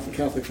mentioned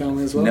Catholic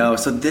family as well? No,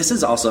 so this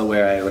is also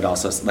where I would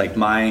also, like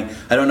I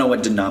don't know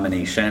what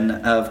denomination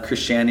of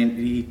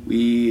Christianity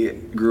we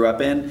grew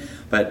up in,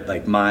 but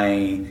like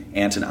my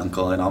aunt and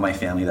uncle and all my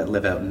family that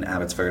live out in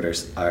Abbotsford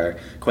are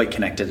quite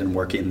connected and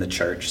work in the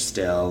church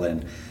still.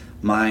 And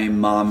my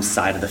mom's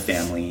side of the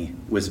family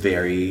was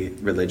very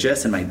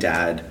religious and my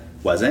dad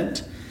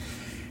wasn't.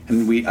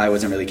 And I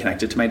wasn't really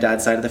connected to my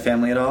dad's side of the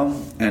family at all.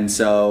 And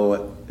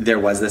so there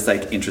was this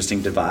like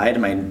interesting divide.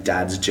 My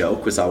dad's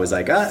joke was always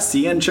like,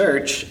 see you in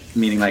church,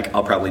 meaning like,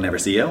 I'll probably never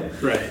see you.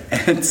 Right.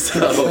 And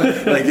so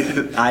like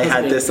I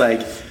had this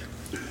like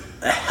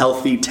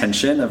healthy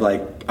tension of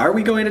like, are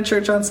we going to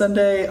church on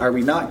Sunday? Are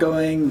we not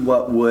going?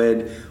 What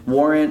would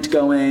warrant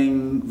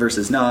going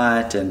versus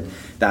not? And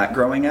that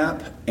growing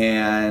up.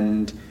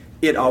 And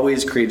it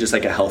always created just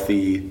like a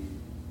healthy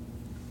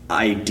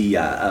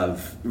idea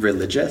of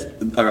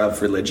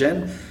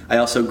religion. I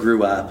also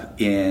grew up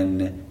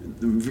in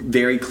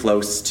very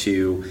close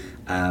to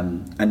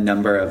a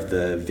number of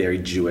the very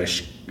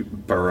Jewish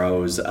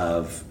boroughs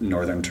of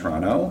northern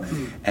Toronto,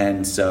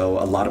 and so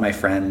a lot of my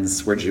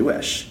friends were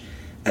Jewish,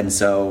 and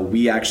so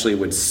we actually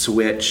would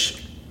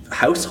switch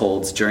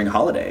households during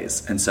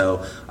holidays, and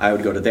so I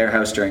would go to their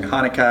house during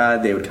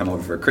Hanukkah, they would come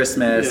over for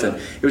Christmas, and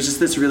it was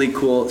just this really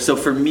cool. So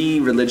for me,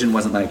 religion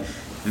wasn't like,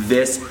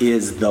 this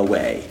is the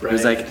way. Right. It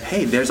was like,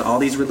 hey, there's all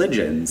these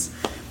religions.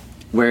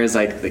 Whereas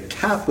like the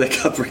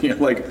Catholic upbringing,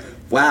 I'm like,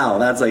 wow,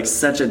 that's like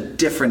such a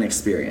different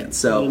experience.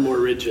 So a little more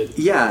rigid.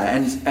 Yeah,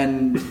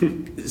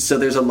 and so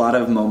there's a lot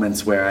of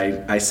moments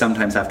where I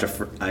sometimes have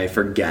to I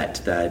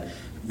forget that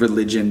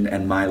religion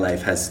and my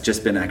life has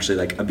just been actually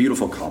like a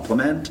beautiful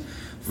complement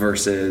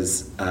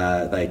versus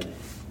like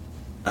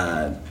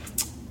a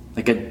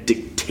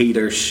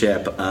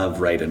dictatorship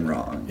of right and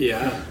wrong.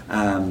 Yeah.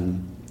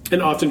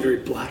 And often very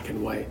black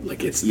and white.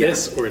 Like it's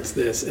this or it's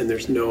this, and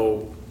there's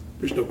no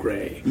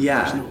gray.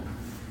 Yeah.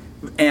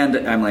 And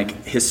I'm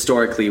like,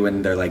 historically,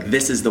 when they're like,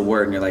 this is the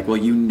word, and you're like, well,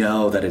 you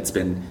know that it's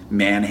been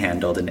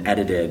manhandled and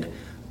edited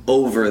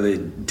over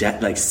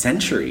the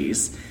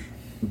centuries,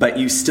 but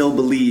you still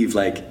believe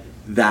like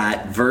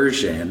that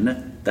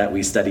version that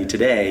we study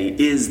today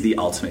is the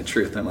ultimate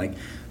truth. And I'm like,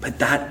 but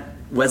that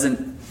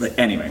wasn't. Like,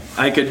 anyway,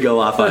 I could go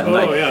off on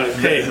like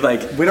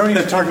we don't need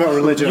to talk about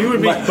religion. You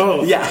would be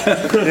both.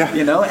 Yeah.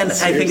 You know, and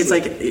seriously. I think it's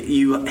like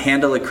you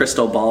handle a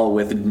crystal ball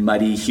with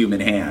muddy human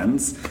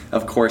hands.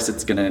 Of course,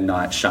 it's gonna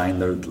not shine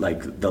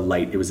the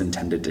light it was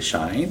intended to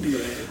shine.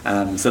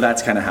 Right. So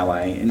that's kind of how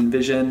I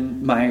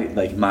envision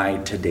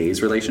my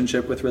today's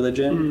relationship with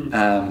religion.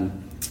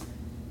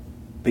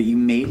 But you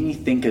made me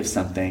think of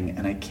something,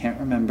 and I can't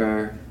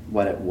remember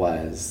what it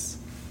was.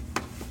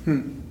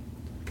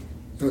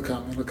 It'll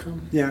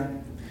come. Yeah.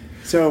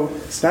 So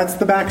that's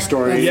the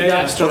backstory.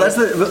 Yeah. So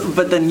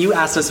but then you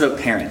asked us about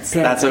parents.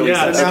 That's what we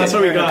said. That's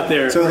what we got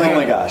there. So oh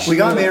my gosh. We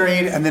got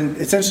married, and then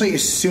essentially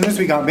as soon as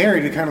we got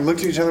married, we kind of looked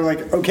at each other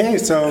like, okay,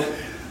 so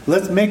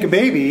let's make a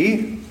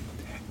baby.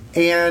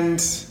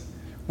 And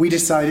we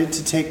decided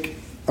to take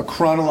a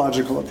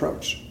chronological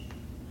approach.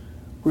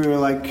 we were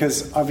like,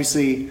 because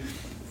obviously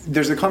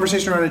there's a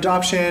conversation around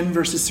adoption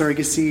versus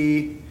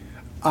surrogacy.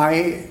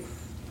 I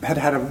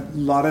had a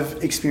lot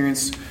of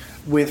experience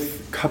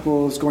with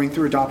couples going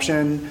through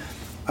adoption.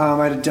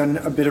 I had done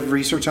a bit of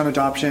research on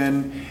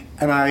adoption,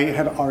 and I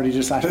had already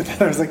decided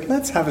that I was like,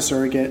 let's have a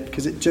surrogate,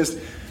 because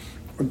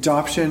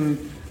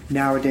adoption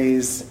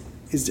nowadays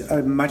is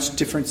a much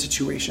different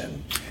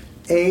situation.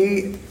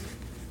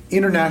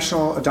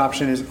 International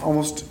adoption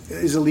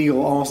is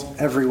illegal almost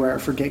everywhere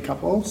for gay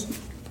couples.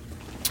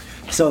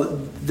 So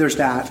there's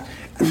that.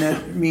 And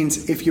that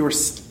means if you're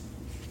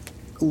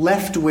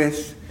left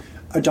with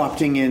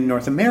adopting in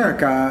North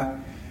America,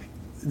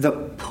 the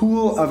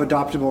pool of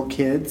adoptable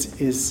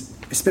kids is,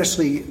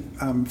 especially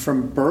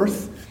from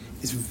birth,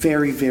 is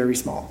very, very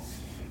small,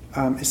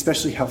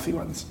 especially healthy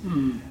ones.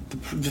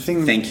 The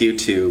thing. Thank you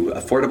to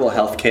affordable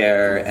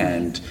healthcare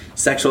and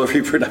sexual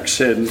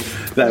reproduction,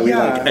 that we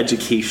like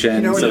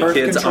education, so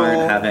kids control,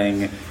 aren't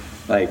having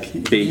like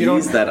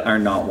babies that are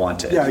not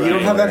wanted. Yeah, you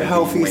don't have that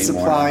healthy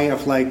supply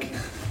of like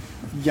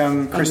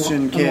young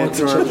Christian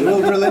kids, or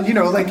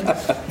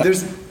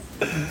there's.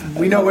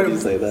 We know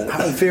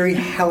a very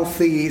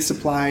healthy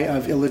supply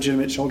of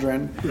illegitimate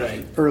children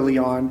early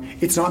on.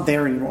 It's not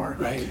there anymore.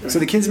 Right. So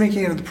the kids making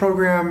it into the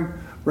program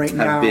now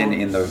have been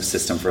in the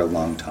system for a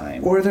long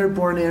time. Or they're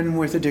born in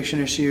with addiction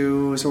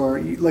issues, or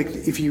like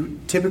if you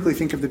typically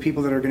think of the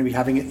people that are going to be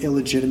having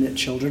illegitimate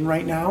children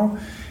right now,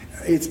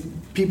 it's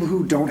people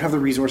who don't have the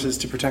resources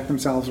to protect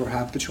themselves or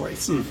have the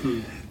choice.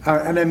 And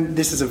then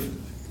this is a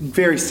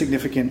very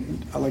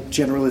significant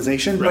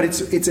generalization, but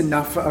it's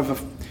enough of a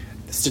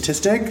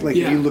statistic. If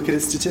you look at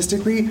it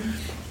statistically,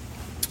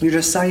 you're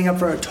just signing up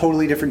for a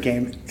totally different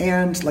game.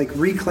 And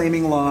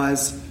reclaiming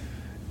laws,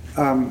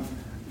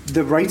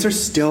 the rights are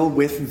still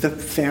with the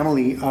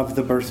family of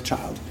the birth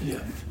child,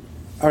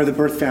 or the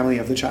birth family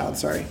of the child.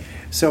 Sorry.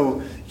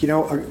 So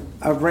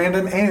a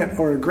random aunt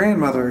or a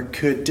grandmother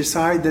could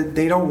decide that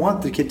they don't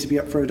want the kid to be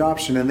up for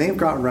adoption, and they've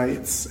got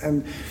rights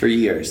and for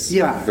years,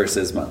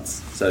 versus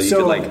months. So you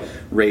could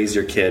raise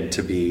your kid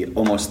to be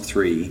almost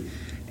 3.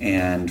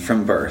 And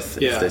from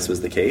birth, if this was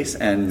the case.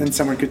 And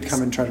someone could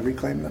come and try to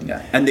reclaim them.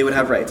 Yeah, and they would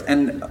have rights.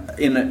 And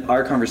in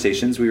our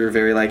conversations, we were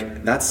very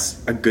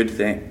that's a good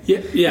thing.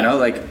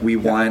 We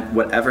want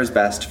whatever's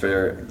best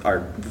for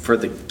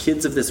the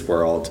kids of this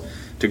world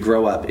to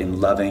grow up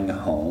in loving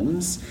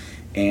homes.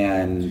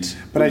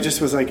 But I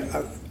just was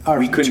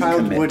our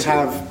child would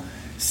have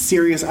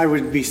serious, I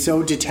would be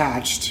so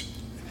detached,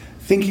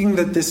 thinking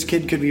that this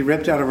kid could be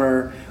ripped out of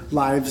our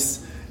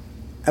lives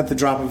at the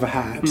drop of a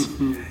hat,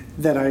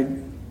 that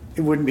it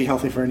wouldn't be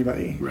healthy for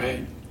anybody.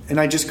 Right. And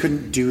I just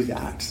couldn't do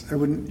that. I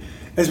wouldn't,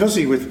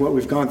 especially with what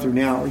we've gone through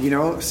now,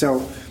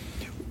 So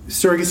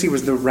surrogacy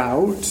was the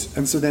route.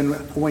 And so then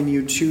when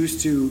you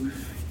choose to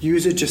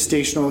use a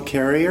gestational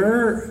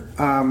carrier,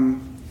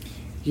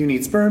 you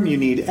need sperm, you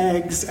need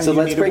eggs, and so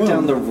let's break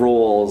down the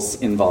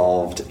roles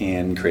involved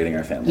in creating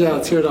our family. Yeah,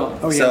 let's hear it all.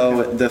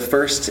 The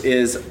first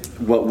is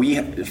what we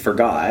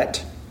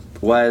forgot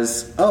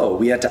was,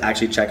 we had to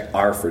actually check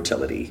our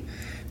fertility.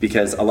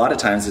 Because a lot of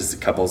times as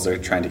couples are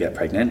trying to get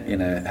pregnant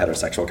in a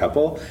heterosexual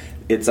couple,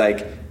 it's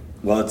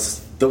it's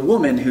the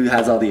woman who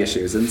has all the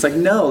issues. And it's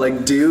no,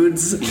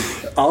 dudes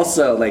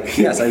also,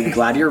 yes, I'm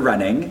glad you're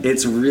running.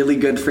 It's really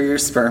good for your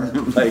sperm,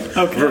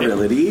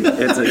 virility.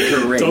 It's a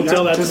great... Don't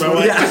tell that to my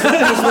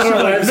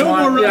wife. No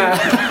more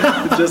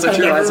running. Just a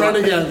never run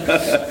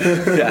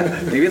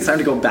again. Maybe it's time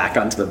to go back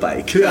onto the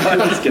bike. I'm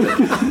just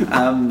kidding.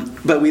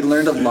 But we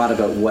learned a lot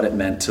about what it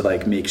meant to,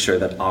 make sure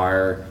that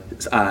our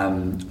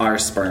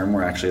sperm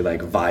were actually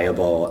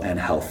viable and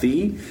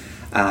healthy.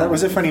 That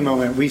was a funny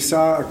moment. We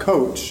saw a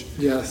coach.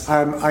 Yes.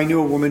 I knew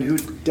a woman who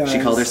does... She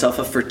called herself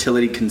a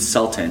fertility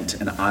consultant,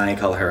 and I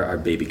call her our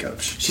baby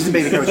coach. She's a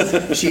baby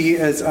coach. She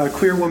is a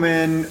queer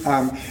woman.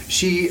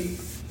 She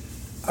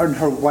and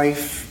her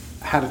wife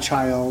had a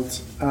child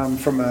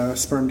from a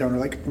sperm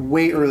donor,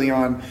 way early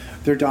on.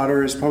 Their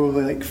daughter is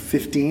probably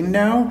 15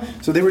 now.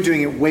 So they were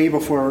doing it way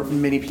before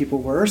many people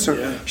were.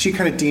 So she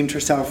kind of deemed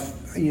herself,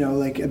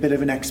 a bit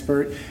of an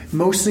expert,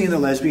 mostly in the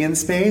lesbian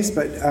space,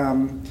 but...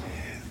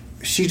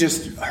 she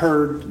just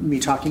heard me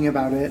talking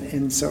about it,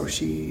 and so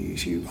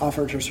she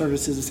offered her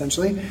services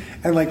essentially.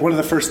 And one of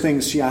the first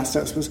things she asked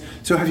us was,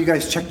 "So have you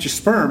guys checked your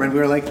sperm?" And we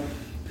were like,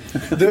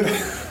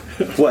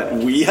 "What?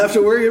 We have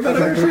to worry about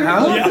it?"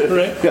 How? Yeah,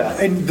 right.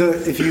 Yeah. And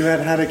if you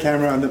had a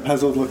camera on the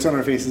puzzled looks on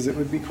our faces, it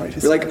would be quite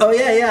hysterical. We're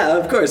yeah,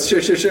 of course,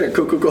 sure,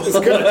 cool. It's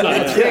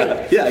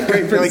good. yeah,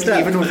 great first step.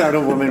 Even without a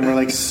woman,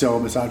 we're so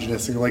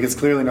misogynistic. It's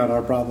clearly not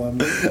our problem.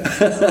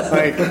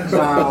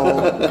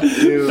 Wow,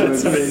 dude,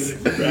 that's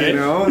amazing,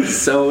 right?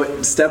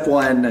 So step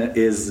 1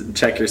 is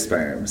check your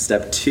sperm.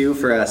 Step 2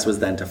 for us was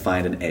then to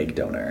find an egg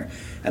donor,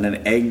 and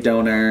an egg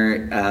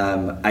donor,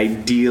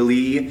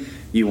 ideally,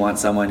 you want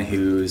someone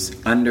who's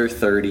under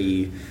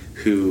 30,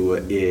 who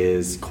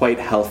is quite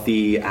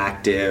healthy,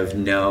 active,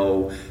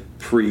 no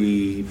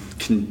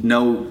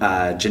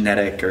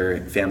genetic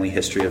or family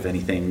history of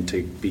anything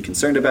to be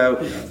concerned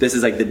about. This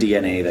is the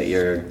DNA that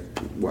you're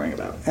worrying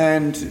about.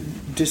 And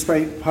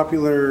despite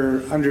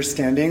popular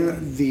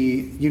understanding,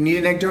 you need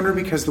an egg donor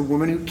because the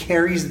woman who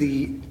carries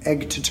the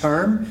egg to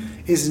term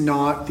is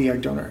not the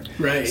egg donor.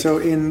 Right. So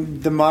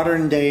in the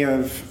modern day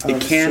of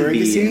it can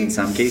surrogacy, be in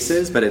some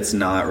cases, but it's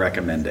not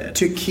recommended.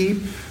 To keep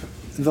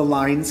the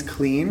lines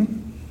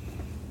clean,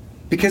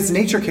 because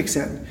nature kicks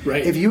in.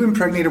 Right. If you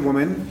impregnate a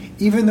woman,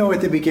 even though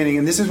at the beginning,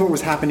 and this is what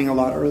was happening a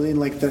lot early in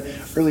like the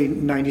early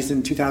 90s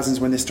and 2000s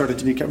when this started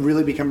to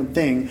become a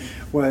thing,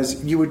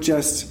 was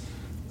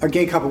a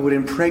gay couple would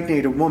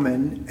impregnate a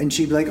woman and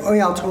she'd be like, oh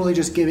yeah, I'll totally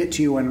just give it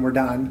to you when we're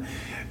done.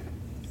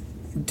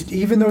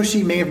 Even though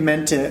she may have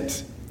meant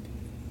it,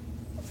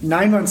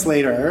 9 months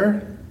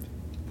later,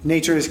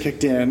 nature has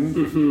kicked in.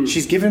 Mm-hmm.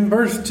 She's given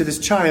birth to this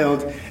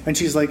child, and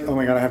she's like, oh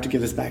my God, I have to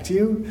give this back to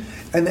you.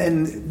 And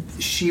then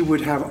she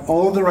would have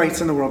all the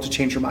rights in the world to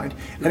change her mind.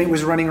 And it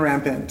was running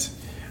rampant.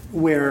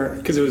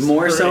 Because it was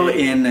more so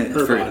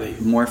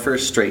more for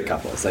straight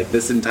couples. Like,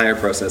 this entire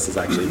process has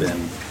actually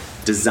been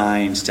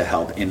designed to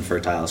help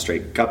infertile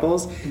straight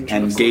couples,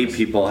 and gay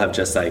people have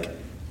just like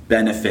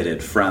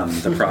benefited from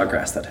the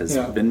progress that has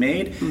been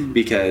made,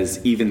 because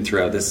even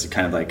throughout this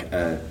kind of like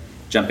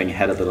jumping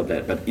ahead a little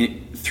bit, but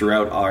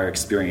throughout our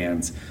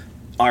experience,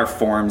 our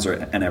forms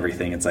and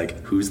everything, it's like,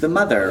 who's the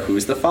mother,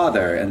 who's the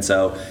father? And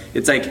so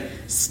it's like,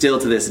 still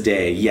to this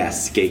day,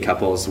 yes, gay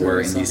couples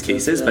were in these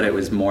cases, but it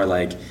was more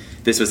like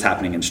this was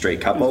happening in straight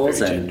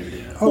couples,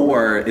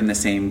 or in the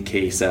same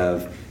case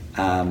of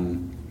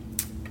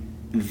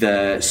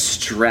the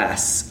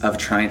stress of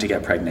trying to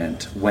get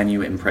pregnant when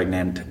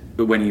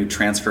you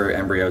transfer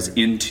embryos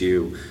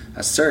into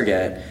a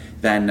surrogate.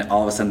 Then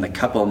all of a sudden the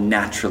couple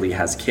naturally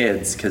has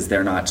kids because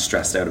they're not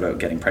stressed out about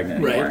getting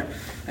pregnant anymore. Right.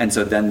 And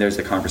so then there's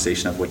the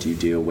conversation of what do you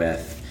do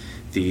with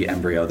the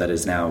embryo that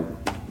is now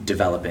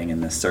developing in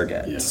this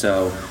surrogate. Yeah.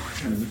 So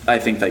I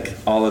think like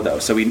all of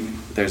those. So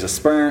there's a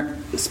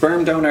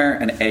sperm donor,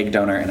 an egg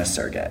donor, and a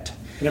surrogate.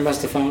 And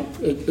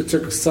it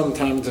took some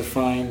time to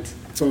find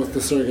both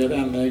the surrogate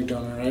and the egg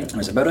donor, right? It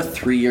was about a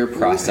 3-year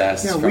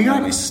process from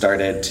when we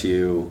started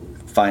to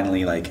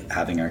finally like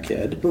having our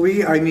kid. But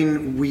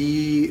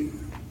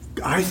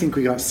I think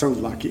we got so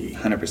lucky.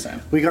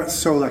 100%. We got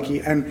so lucky.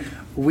 And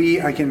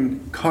I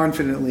can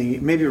confidently,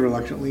 maybe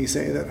reluctantly,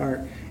 say that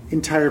our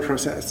entire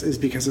process is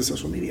because of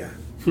social media.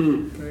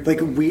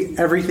 Like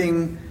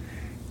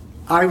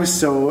I was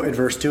so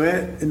adverse to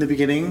it in the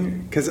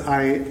beginning because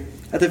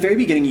at the very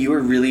beginning, you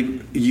were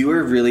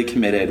really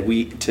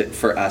committed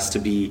for us to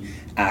be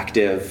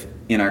active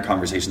in our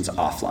conversations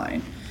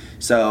offline.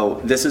 So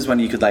this is when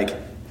you could like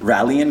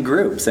rally in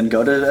groups and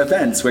go to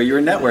events where you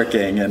were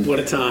networking. And what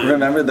a time.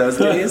 Remember those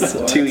days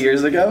 2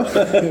 years ago?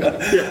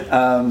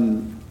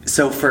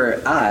 So for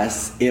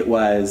us, it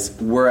was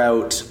we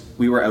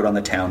were out on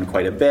the town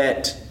quite a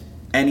bit.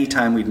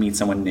 Anytime we'd meet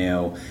someone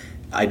new,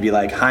 I'd be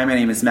like, hi, my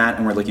name is Matt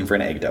and we're looking for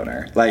an egg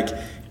donor. Like,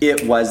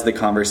 it was the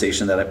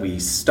conversation that we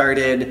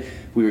started.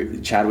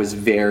 Chad was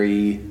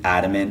very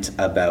adamant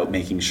about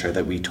making sure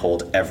that we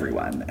told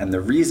everyone. And the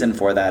reason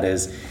for that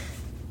is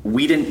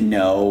we didn't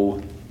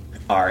know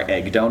our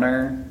egg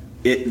donor.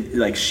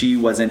 She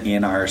wasn't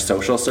in our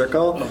social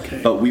circle,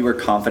 but we were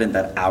confident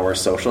that our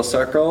social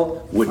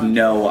circle would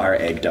know our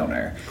egg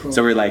donor. Cool.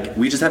 So we're like,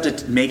 we just have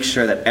to make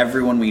sure that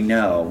everyone we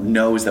know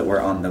knows that we're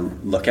on the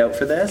lookout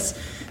for this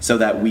so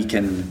that we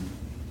can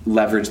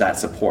leverage that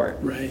support.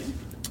 Right.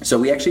 So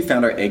we actually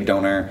found our egg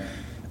donor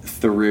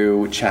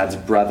through Chad's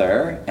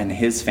brother and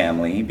his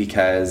family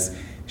because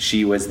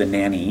she was the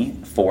nanny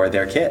for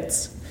their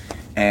kids.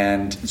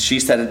 And she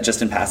said it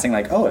just in passing,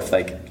 like, oh, if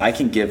I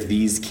can give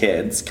these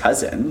kids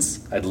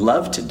cousins, I'd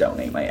love to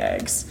donate my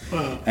eggs.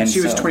 Wow. And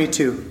she was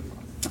 22.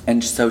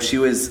 And so she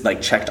was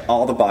checked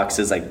all the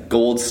boxes,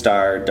 gold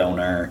star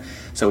donor.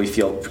 So we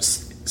feel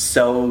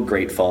so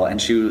grateful. And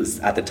she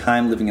was at the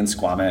time living in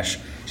Squamish.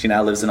 She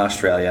now lives in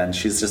Australia, and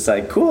she's just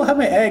like, cool, have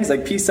my eggs,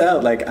 peace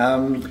out,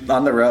 I'm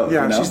on the road.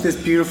 Yeah, she's this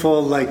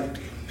beautiful,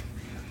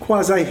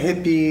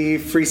 quasi-hippie,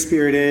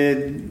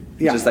 free-spirited,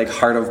 just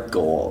heart of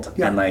gold,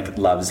 and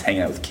loves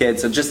hanging out with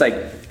kids. So just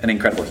an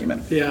incredible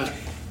human. Yeah.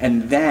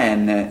 And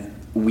then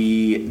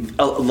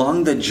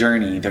along the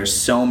journey, there's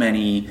so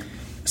many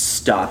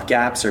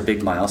stopgaps or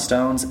big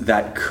milestones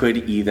that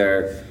could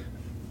either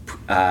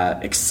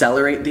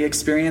accelerate the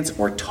experience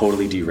or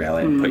totally derail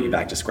it and put you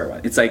back to square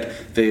one. It's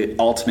like the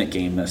ultimate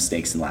game of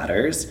snakes and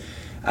ladders.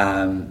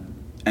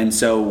 And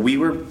so we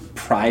were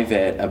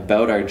private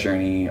about our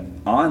journey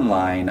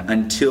online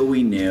until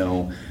we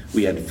knew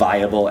we had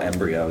viable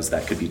embryos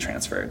that could be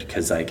transferred.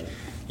 Because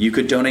you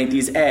could donate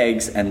these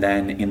eggs, and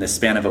then in the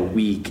span of a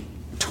week,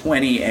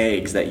 20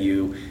 eggs that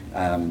you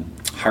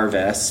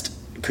harvest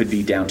could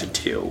be down to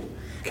 2.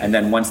 Okay. And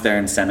then once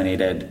they're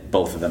inseminated,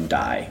 both of them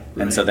die.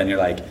 Right. And so then you're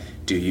like,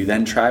 do you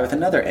then try with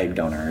another egg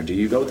donor? Or do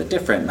you go with a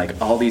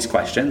different? All these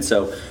questions.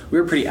 So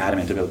we were pretty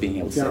adamant about being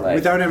able to say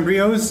without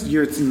embryos,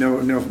 it's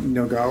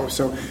no go.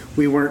 So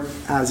we weren't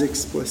as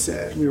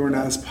explicit. We weren't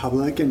as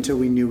public until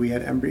we knew we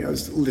had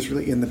embryos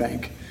literally in the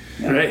bank.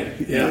 Yeah. Right.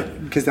 Yeah.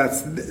 Because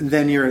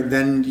then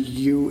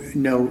you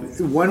know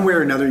one way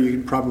or another you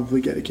can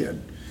probably get a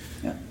kid.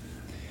 Yeah.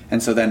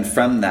 And so then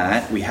from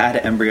that, we had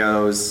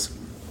embryos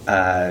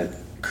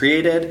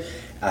created.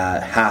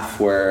 Half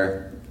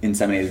were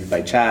inseminated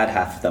by Chad,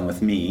 half of them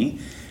with me.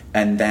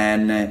 And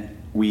then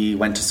we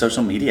went to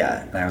social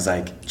media, and I was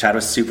like, Chad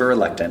was super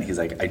reluctant. He's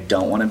like, I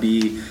don't want to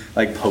be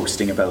like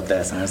posting about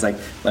this. And I was like,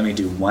 let me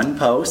do one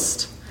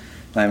post.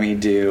 Let me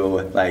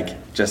do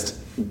like just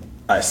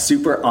a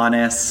super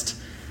honest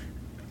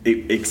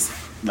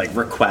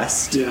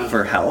request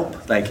for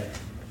help. Like,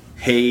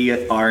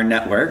 hey, our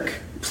network,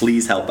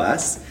 please help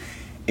us.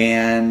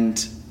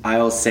 And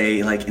I'll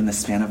say, like, in the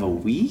span of a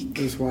week,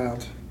 it was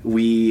wild.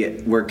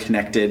 We were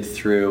connected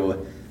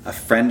through a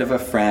friend of a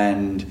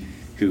friend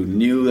who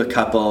knew a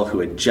couple who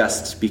had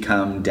just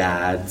become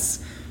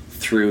dads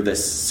through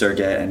this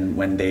surrogate. And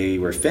when they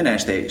were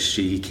finished,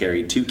 she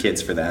carried 2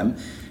 kids for them.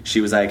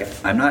 She was like,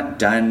 I'm not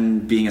done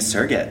being a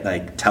surrogate.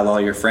 Like, tell all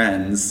your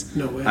friends.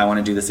 No way. I want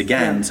to do this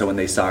again. Yeah. So when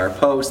they saw our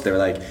post, they were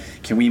like,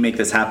 can we make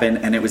this happen?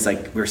 And it was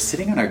like, we were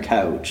sitting on our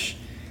couch.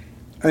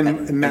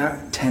 And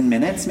Matt, 10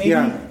 minutes maybe?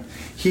 Yeah.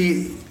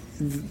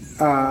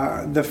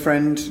 The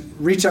friend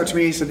reached out to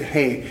me. He said,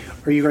 hey,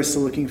 are you guys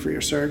still looking for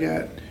your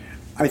surrogate?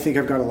 I think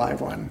I've got a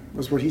live one,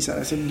 was what he said.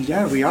 I said,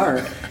 yeah, we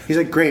are. He's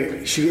like,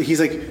 great. She's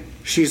like,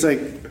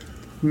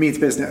 meets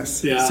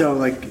business. Yeah. So,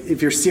 like,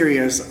 if you're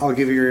serious, I'll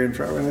give you your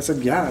info. And I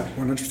said, yeah,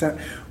 100%.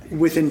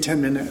 Within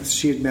 10 minutes,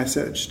 she had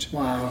messaged.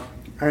 Wow.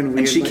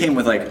 And she came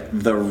with, like,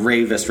 the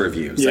ravest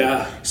reviews.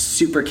 Yeah. Like,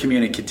 super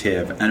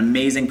communicative, an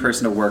amazing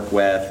person to work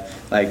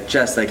with, like,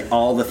 just, like,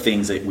 all the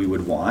things that we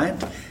would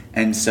want.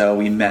 And so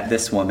we met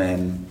this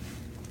woman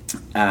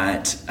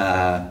at,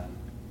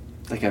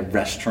 like, a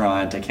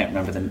restaurant. I can't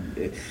remember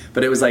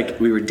but it was, like,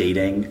 we were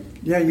dating.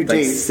 Yeah, you like,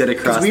 date. Sit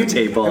across the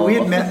table. And we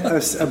had met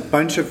a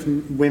bunch of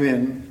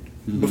women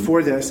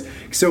before this.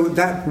 So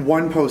that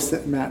one post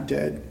that Matt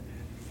did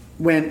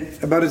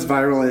went about as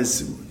viral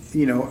as,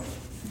 you know,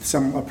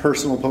 a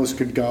personal post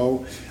could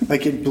go.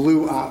 Like, it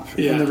blew up.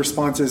 Yeah. And the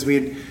responses, we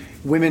had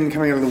women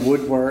coming out of the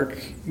woodwork,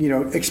 you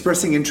know,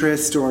 expressing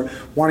interest or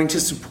wanting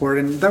to support.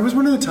 And that was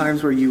one of the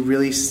times where you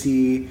really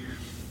see...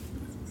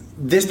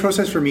 This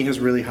process for me has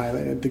really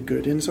highlighted the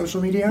good in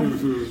social media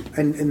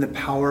and the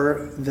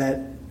power that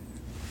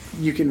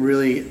you can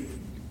really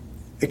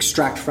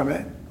extract from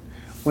it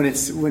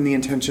when the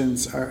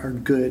intentions are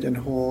good and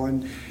whole,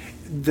 and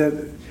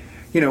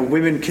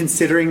women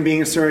considering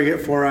being a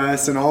surrogate for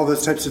us and all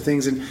those types of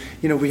things. And,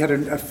 you know, we had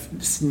a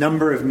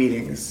number of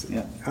meetings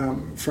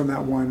from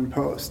that one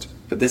post.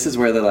 But this is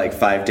where the, like,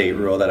 5-date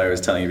rule that I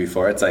was telling you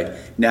before, it's like,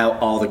 now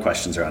all the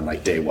questions are on,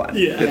 like, day 1.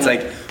 Yeah. It's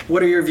like,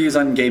 what are your views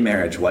on gay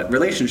marriage? What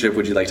relationship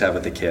would you like to have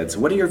with the kids?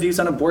 What are your views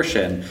on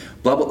abortion?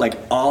 Blah, blah, like,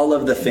 all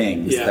of the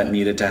things that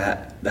needed to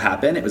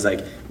happen. It was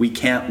like, we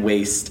can't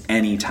waste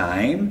any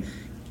time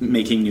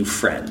making new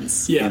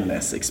friends in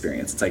this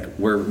experience. It's like,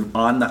 we're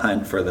on the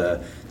hunt for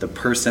the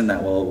person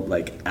that will,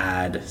 like,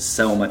 add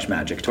so much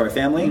magic to our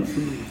family.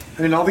 And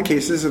in all the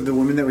cases of the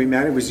women that we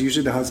met, it was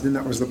usually the husband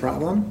that was the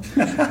problem.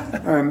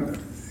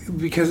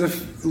 Because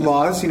of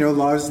laws,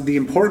 the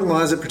important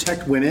laws that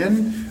protect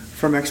women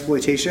from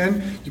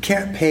exploitation. You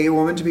can't pay a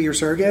woman to be your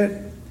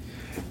surrogate.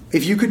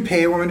 If you could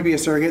pay a woman to be a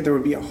surrogate, there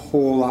would be a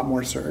whole lot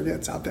more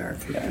surrogates out there.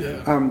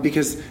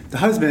 Because the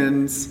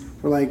husbands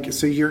were like,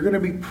 so you're going to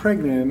be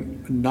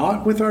pregnant,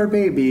 not with our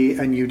baby,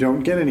 and you don't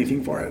get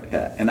anything for it.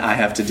 Yeah, and I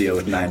have to deal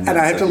with 9 months. And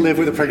I have to live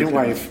with a pregnant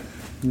wife.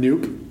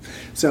 Nope.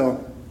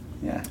 So,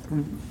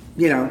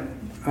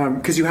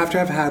 because you have to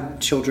have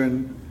had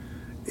children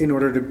in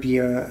order to be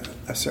a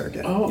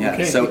surrogate. Oh, okay.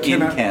 Yeah, so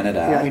in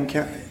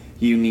Canada,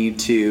 you need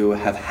to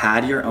have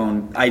had your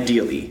own,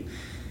 ideally,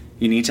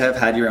 you need to have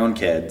had your own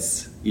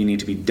kids. You need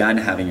to be done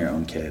having your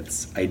own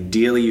kids.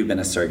 Ideally, you've been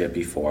a surrogate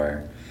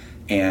before,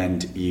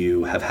 and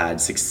you have had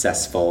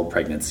successful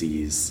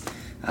pregnancies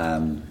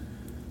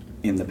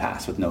in the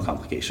past with no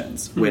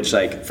complications, which,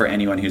 like, for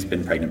anyone who's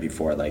been pregnant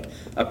before, like,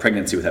 a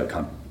pregnancy without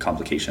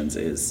complications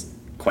is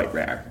quite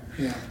rare.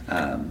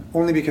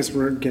 Only because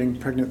we're getting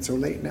pregnant so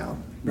late now.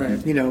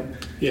 Right. You know,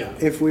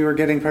 if we were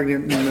getting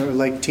pregnant in the,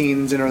 like,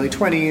 teens and early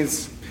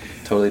 20s,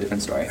 totally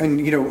different story.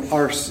 And, you know,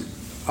 our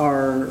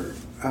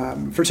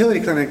fertility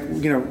clinic,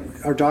 you know,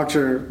 our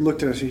doctor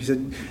looked at us and he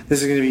said,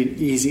 this is going to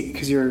be easy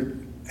because your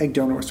egg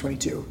donor was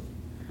 22.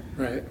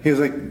 Right. He was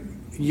like,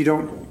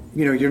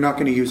 you're not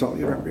going to use all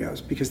your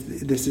embryos because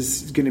this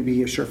is going to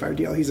be a surefire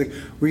deal. He's like,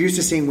 we're used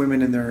to seeing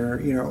women in their,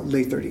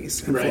 late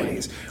 30s and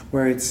 40s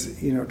where it's,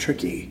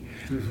 tricky.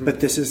 But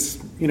this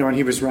is, and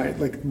he was right.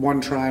 Like,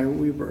 one try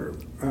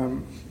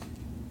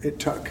it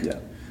took. Yeah.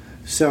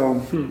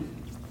 So.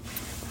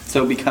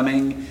 So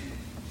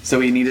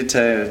we needed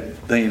to,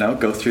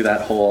 go through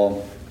that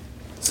whole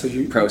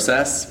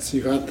process. So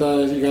you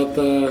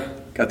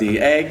got the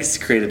eggs,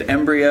 created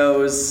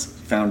embryos,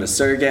 found a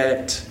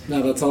surrogate.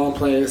 Now that's all in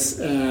place,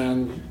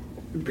 and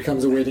it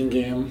becomes a waiting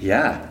game.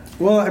 Yeah.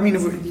 Well, I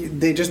mean,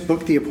 they just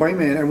booked the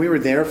appointment, and we were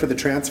there for the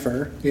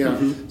transfer. Yeah.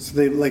 So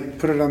they like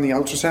put it on the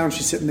ultrasound.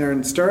 She's sitting there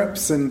in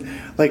stirrups, and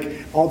like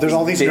there's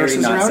all these Very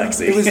nurses not around.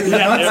 sexy. It was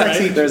not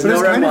sexy. There's but no it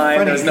was red kind of wine.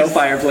 funny There's no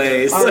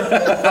fireplace.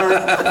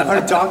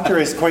 Our doctor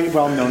is quite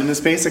well known in the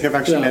space. Like I've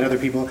actually met other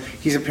people.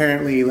 He's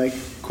apparently like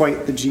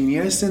quite the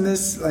genius in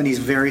this, and he's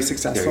very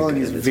successful, and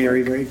he's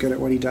very, very good at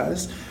what he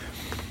does.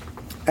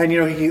 And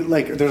he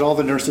like there's all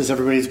the nurses,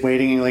 everybody's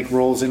waiting, and he like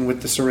rolls in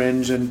with the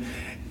syringe, and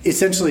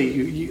essentially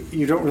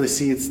you don't really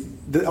see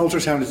the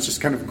ultrasound is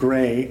just kind of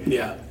gray.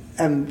 Yeah.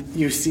 And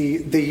you see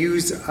they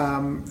use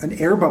an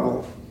air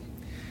bubble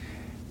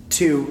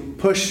to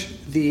push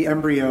the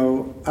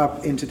embryo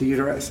up into the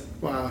uterus.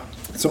 Wow.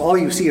 So all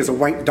you see is a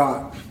white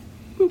dot.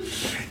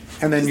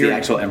 And then the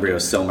actual embryo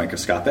is so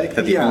microscopic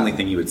that the only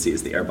thing you would see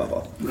is the air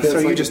bubble. So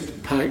you like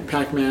just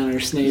Pac-Man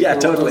or Snake. Yeah,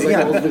 totally.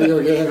 Like old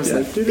video games. Yeah.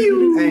 Like,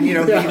 and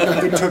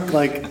it took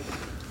like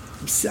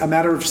a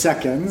matter of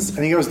seconds,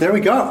 and he goes, "There we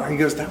go." He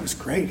goes, "That was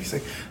great." He's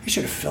like, "I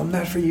should have filmed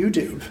that for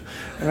YouTube."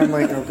 And I'm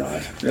like, "Oh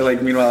God." You're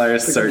like, meanwhile, our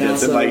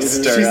surgeons and like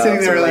stir She's up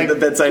sitting there like the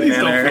bedside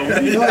manner.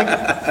 You're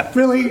like,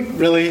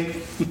 really?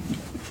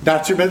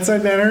 That's your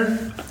bedside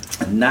manner?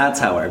 And that's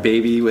how our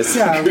baby was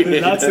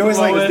created. There was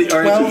like the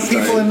 12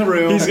 people in the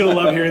room. He's gonna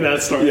love hearing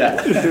that story.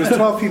 Yeah. There was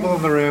 12 people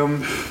in the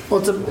room.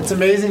 Well, it's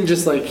amazing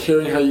just like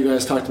hearing how you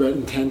guys talked about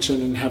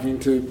intention and having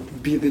to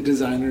be the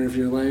designer of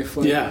your life.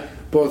 Like,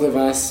 both of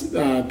us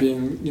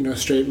being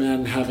straight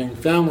men having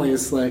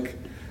families, like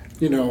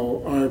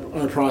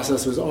our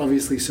process was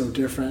obviously so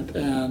different,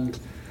 and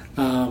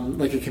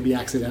like it can be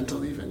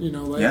accidental even,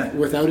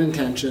 without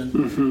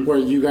intention, where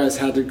you guys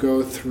had to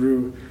go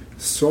through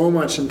so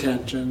much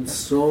intention,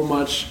 so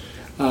much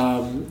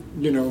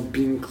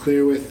being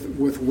clear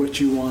with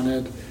what you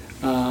wanted,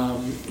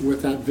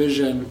 with that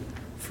vision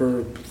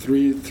for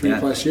three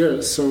plus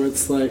years. So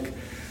it's like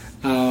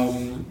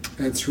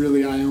it's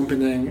really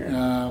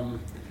eye-opening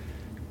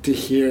to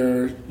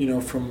hear,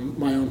 from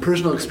my own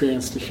personal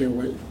experience, to hear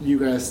what you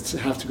guys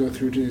have to go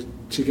through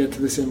to get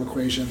to the same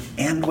equation.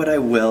 And what I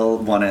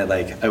would want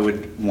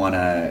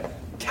to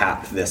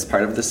cap this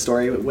part of the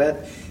story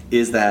with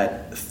is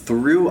that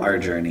through our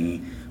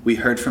journey, we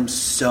heard from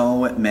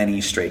so many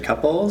straight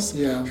couples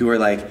who were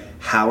like,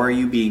 how are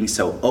you being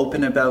so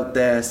open about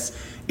this?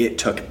 It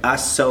took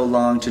us so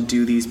long to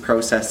do these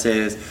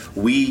processes.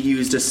 We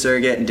used a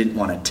surrogate and didn't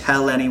want to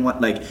tell anyone.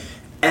 Like,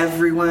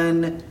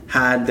 everyone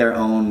had their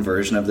own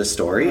version of the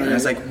story, and I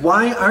was like,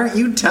 why aren't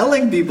you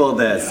telling people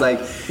this? Like,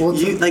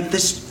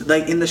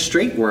 in the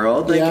straight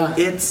world,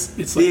 it's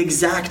the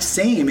exact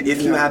same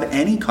if you have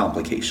any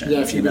complications. Yeah,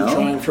 if you've been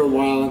trying for a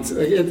while.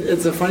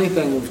 It's a funny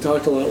thing. We've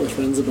talked a lot with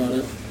friends about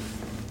it.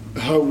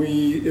 How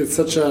it's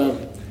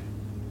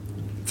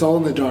all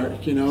in the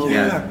dark,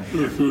 Yeah.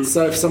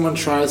 So if someone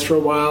tries for a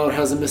while or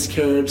has a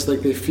miscarriage, like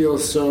they feel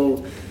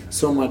so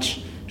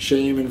much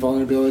shame and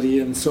vulnerability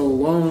and so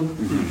alone,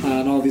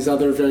 and all these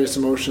other various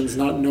emotions,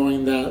 not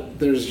knowing that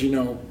there's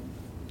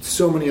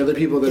so many other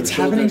people that it's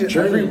happening to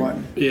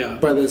everyone. Yeah,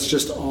 but it's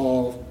just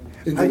all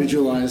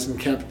individualized and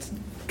kept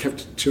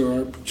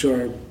to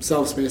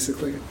ourselves,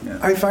 basically. Yeah.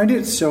 I find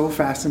it so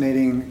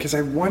fascinating because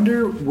I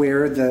wonder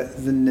where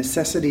the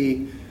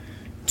necessity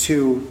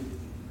to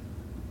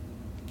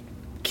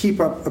keep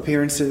up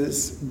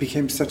appearances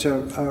became such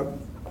an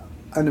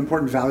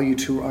important value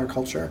to our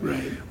culture.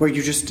 Right. Where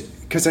you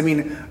because I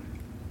mean,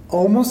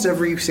 almost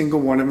every single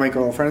one of my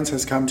girlfriends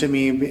has come to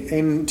me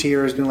in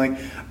tears, been like,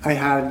 I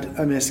had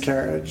a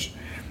miscarriage.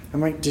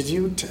 I'm like, have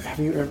you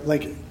ever,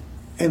 like,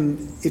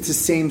 and it's the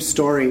same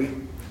story.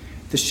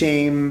 The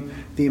shame,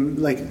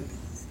 the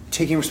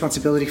taking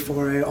responsibility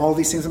for it, all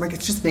these things. I'm like,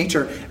 it's just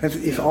nature.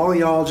 If all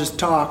y'all just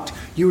talked,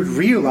 you would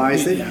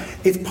realize that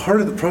it's part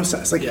of the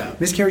process. Like,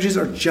 miscarriages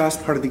are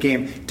just part of the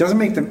game. It doesn't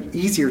make them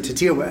easier to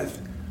deal with,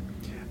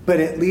 but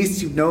at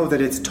least you know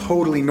that it's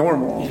totally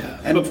normal. Yeah.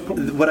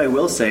 And what I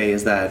will say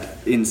is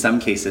that in some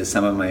cases,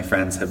 some of my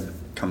friends have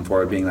come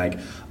forward being like,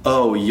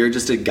 oh, you're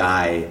just a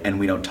guy and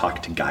we don't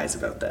talk to guys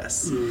about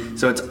this.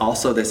 So it's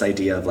also this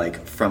idea of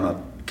like, from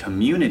a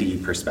community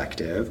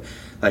perspective,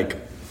 like,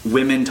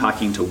 women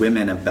talking to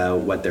women about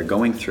what they're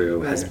going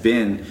through has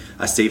been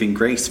a saving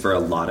grace for a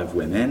lot of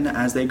women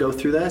as they go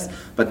through this.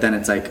 But then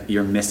it's like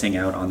you're missing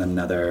out on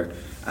another,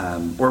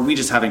 or we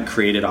just haven't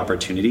created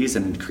opportunities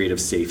and creative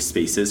safe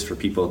spaces for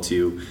people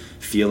to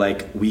feel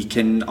like we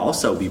can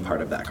also be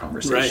part of that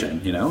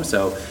conversation,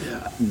 So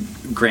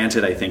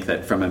granted, I think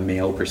that from a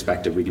male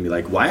perspective, we can be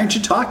like, why aren't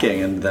you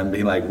talking? And then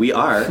be like, we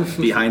are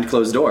behind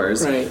closed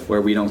doors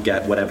where we don't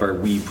get whatever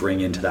we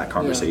bring into that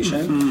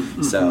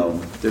conversation. So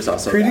there's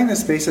also creating the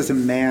space as a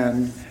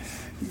man,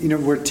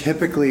 we're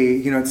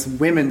typically, it's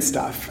women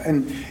stuff.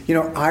 And,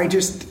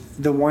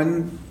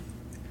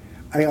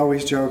 I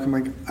always joke, I'm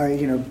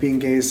like, being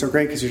gay is so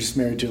great because you're just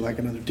married to like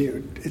another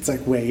dude. It's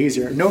like way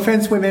easier. No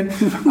offense, women,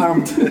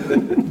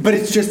 but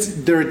it's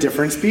just they're a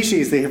different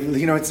species. They have,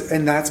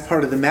 and that's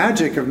part of the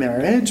magic of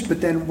marriage.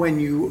 But then when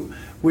you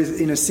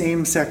in a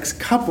same-sex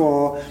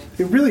couple,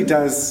 it really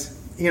does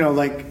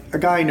like a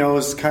guy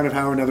knows kind of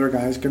how another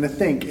guy's going to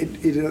think.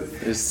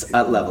 There's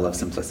a level of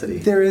simplicity.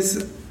 There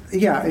is,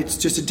 it's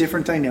just a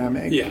different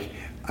dynamic. Yeah.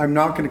 I'm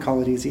not going to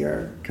call it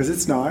easier because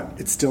it's not.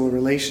 It's still a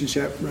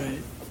relationship. Right.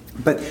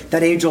 But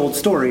that age-old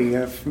story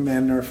of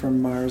men are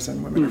from Mars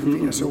and women are from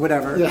Venus or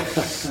whatever.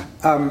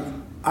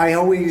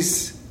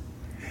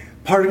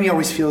 Part of me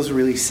always feels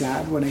really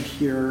sad when I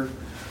hear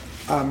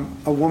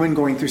a woman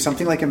going through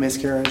something like a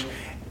miscarriage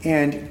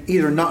and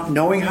either not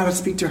knowing how to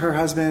speak to her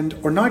husband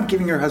or not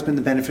giving her husband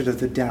the benefit of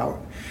the doubt.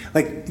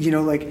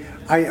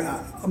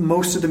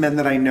 Most of the men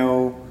that I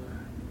know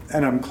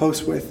and I'm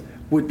close with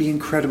would be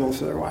incredible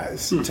to their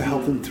wives to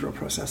help them through a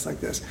process like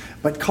this.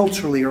 But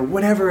culturally or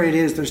whatever it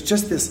is, there's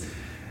just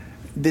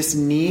this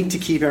need to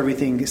keep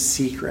everything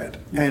secret.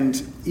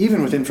 And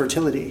even with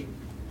infertility,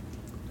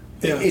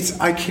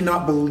 I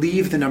cannot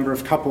believe the number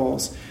of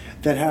couples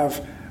that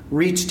have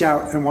reached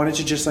out and wanted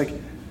to just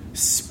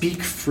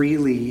speak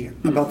freely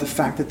about the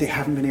fact that they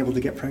haven't been able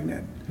to get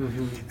pregnant,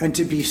 and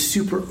to be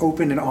super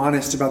open and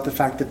honest about the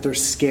fact that they're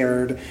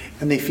scared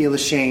and they feel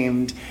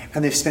ashamed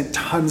and they've spent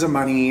tons of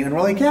money, and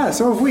we're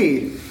so have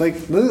we.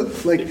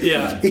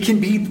 It can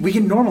be, we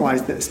can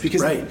normalize this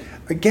because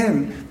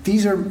again,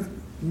 these are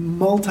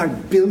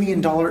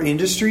multi-billion-dollar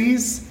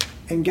industries,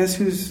 and guess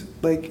who's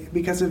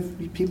because of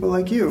people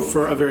like you,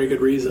 for a very good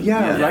reason.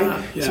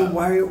 Right. So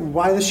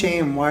why the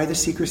shame? Why the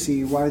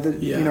secrecy? Why the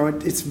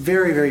it's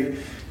very, very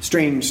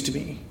strange to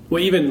me.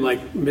 Well, even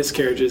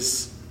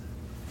miscarriages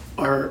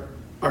are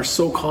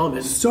so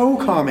common. So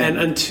common. And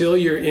until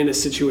you're in a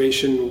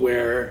situation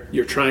where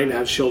you're trying to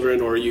have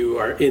children, or you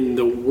are in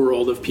the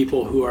world of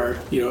people who are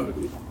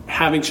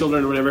having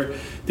children or whatever,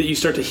 that you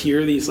start to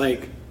hear these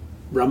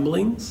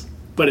rumblings,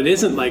 but it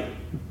isn't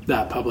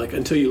that public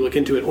until you look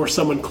into it, or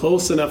someone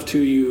close enough to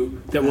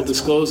you that will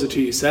disclose it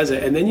to you says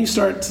it, and then you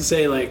start to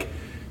say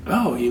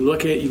you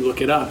look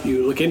it up,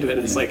 you look into it,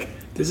 and it's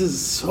this is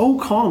so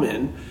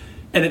common,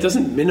 and it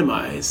doesn't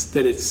minimize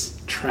that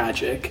it's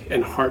tragic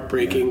and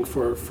heartbreaking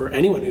for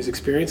anyone who's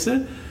experienced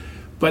it,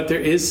 but there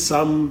is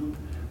some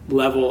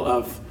level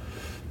of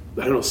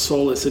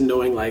solace in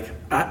knowing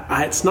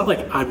it's not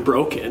I'm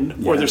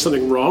broken or there's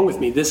something wrong with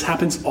me. This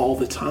happens all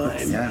the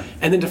time.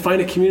 And then to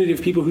find a community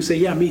of people who say,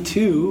 me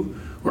too,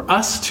 or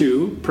us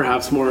too,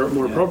 perhaps more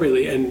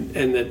appropriately,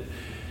 and that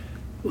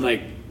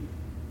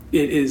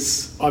it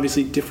is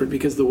obviously different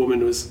because the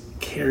woman was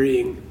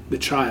carrying the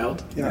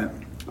child.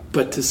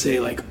 But to say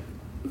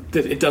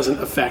that it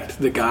doesn't affect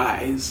the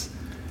guys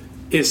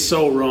is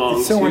so wrong.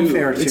 It's so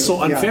unfair. It's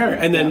so unfair.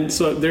 And then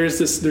so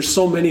there's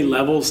so many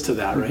levels to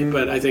that, right?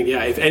 But I think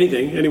if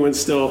anything, anyone's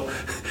still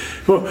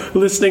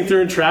listening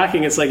through and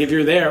tracking, it's if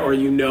you're there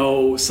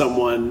or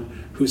someone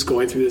who's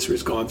going through this or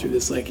who's gone through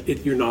this,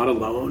 you're not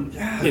alone.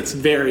 It's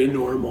very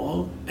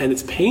normal and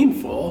it's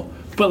painful.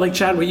 But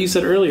Chad, what you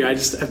said earlier,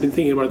 I've been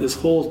thinking about this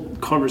whole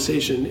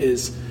conversation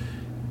is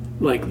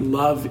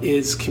love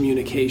is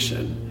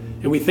communication.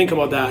 And we think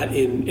about that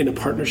in a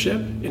partnership,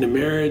 in a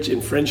marriage,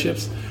 in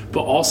friendships,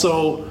 but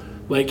also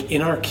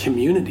in our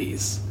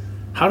communities.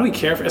 How do we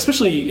care for,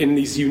 especially in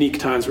these unique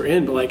times we're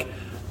in, but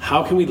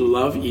how can we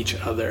love each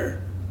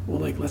other? Well,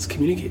 let's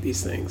communicate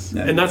these things.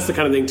 And that's the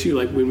kind of thing too,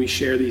 when we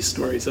share these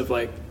stories of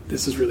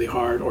this is really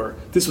hard, or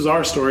this was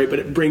our story, but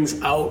it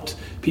brings out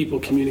people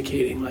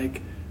communicating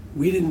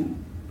we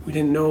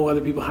didn't know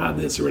other people had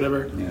this or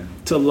whatever.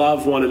 To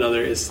love one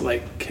another is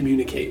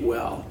communicate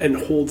well and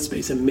hold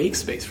space and make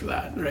space for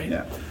that,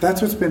 right?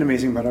 That's what's been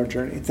amazing about our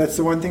journey. That's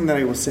the one thing that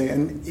I will say,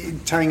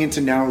 and tying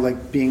into now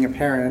being a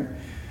parent,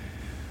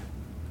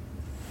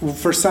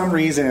 for some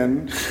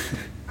reason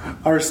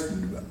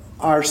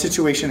our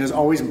situation has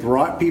always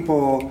brought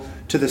people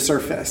to the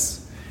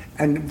surface,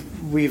 and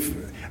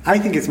I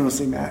think it's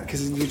mostly Matt,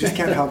 because you just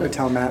can't help but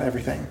tell Matt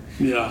everything.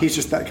 He's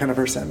just that kind of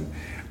person.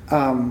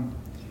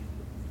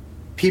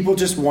 People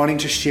just wanting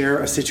to share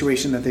a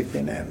situation that they've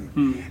been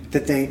in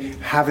that they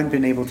haven't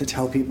been able to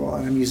tell people,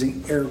 and I'm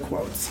using air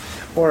quotes.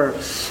 Or,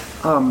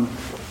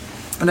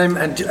 and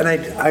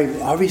I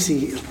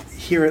obviously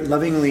hear it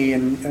lovingly,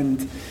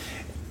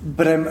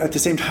 but I'm at the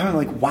same time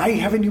I'm why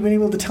haven't you been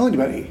able to tell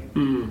anybody?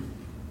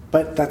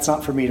 But that's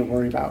not for me to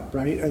worry about,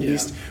 right? At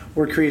least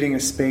we're creating a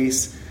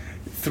space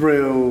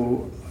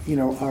through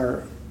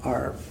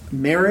our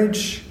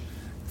marriage,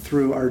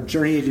 through our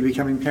journey to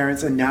becoming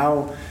parents, and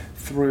now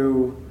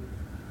through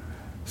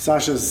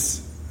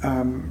Sasha's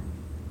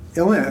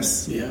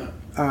illness,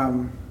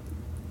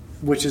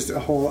 which is a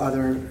whole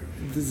other.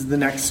 This is the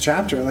next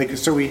chapter.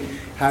 So we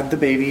had the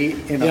baby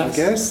in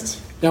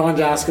August. I wanted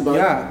to ask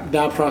about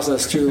that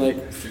process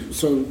too.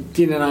 So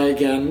Dean and I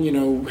again,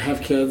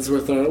 have kids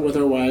with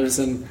our wives,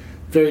 and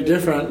very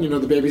different.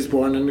 The baby's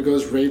born and it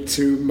goes right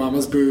to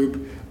mama's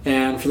boob,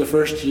 and for the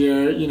first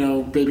year,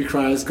 baby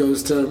cries,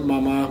 goes to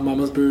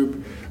mama's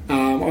boob.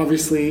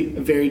 Obviously,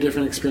 a very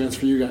different experience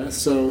for you guys.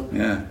 So,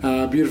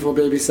 beautiful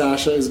baby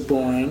Sasha is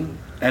born.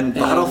 And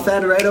bottle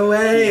fed right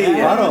away.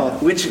 Yeah. Bottle.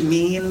 Which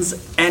means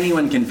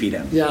anyone can feed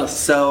him. Yes.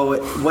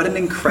 So what an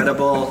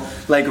incredible,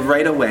 like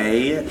right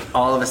away,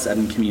 all of a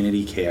sudden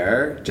community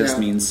care just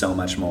means so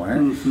much more.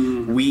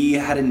 Mm-hmm. We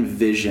had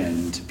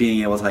envisioned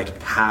being able to like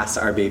pass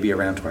our baby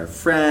around to our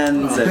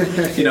friends.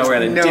 And, you know, we're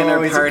at a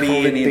dinner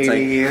party and he's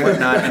like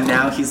whatnot. And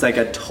now he's like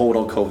a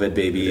total COVID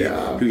baby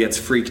who gets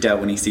freaked out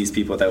when he sees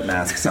people without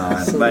masks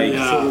on.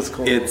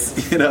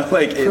 It's, you know,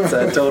 like it's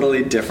a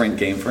totally different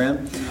game for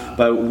him.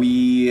 But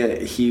he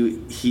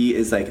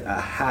is like a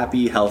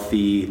happy,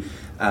 healthy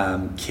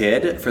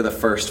kid for the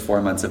first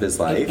 4 months of his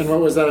life. And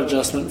what was that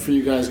adjustment for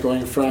you guys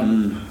going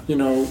from, you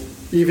know,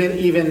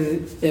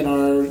 even in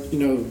our, you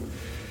know,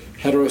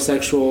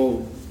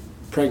 heterosexual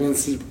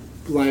pregnancy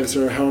lives,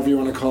 or however you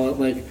want to call it,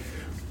 like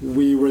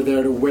we were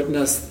there to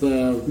witness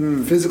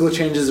the physical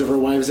changes of our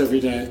wives every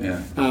day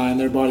and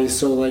their bodies.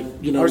 So, like,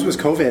 you know, ours was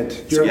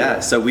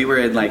COVID. So we were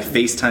in like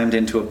FaceTimed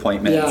into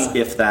appointments,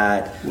 if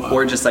that,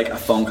 or just like a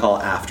phone call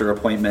after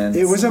appointments.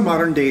 It was a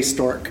modern day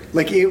stork.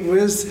 Like it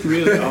was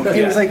really.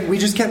 It was like we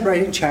just kept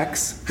writing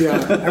checks.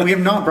 And we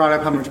have not brought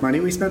up how much money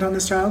we spent on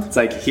this child. It's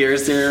like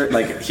here's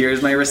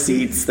my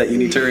receipts that you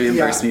need to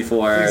reimburse me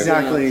for.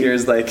 Exactly.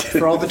 Here's like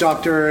for all the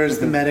doctors,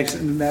 the medics,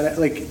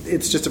 like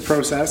it's just a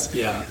process.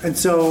 And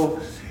so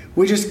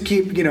we just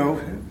keep, you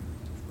know,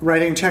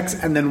 writing checks,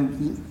 and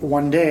then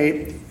one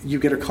day you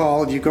get a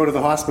call, you go to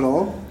the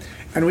hospital,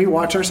 and we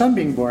watch our son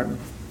being born.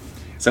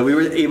 So we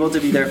were able to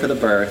be there for the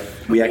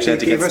birth. We actually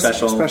had to get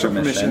special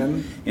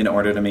permission in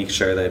order to make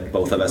sure that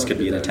both of us could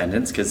be in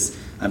attendance, because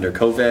under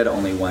COVID,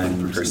 only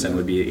one person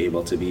would be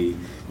able to be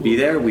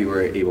there. We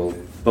were able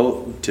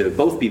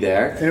both be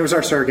there. And it was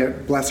our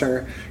surrogate, bless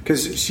her,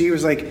 because she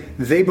was like,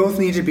 they both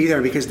need to be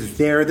there because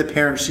they're the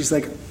parents. She's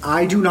like,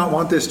 I do not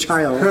want this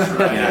child.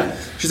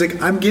 She's like,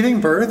 I'm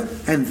giving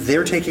birth and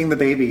they're taking the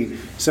baby.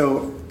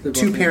 So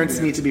two parents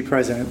need to be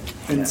present.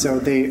 And so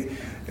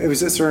it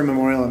was a Surrey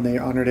Memorial, and they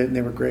honored it, and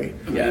they were great.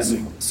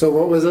 Amazing. So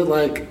what was it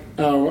like?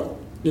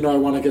 You know, I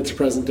want to get to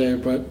present day,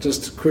 but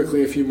just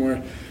quickly a few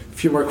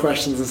more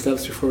questions and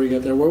steps before we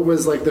get there. What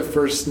was like the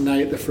first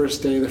night, the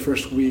first day, the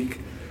first week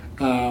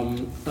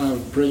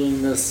of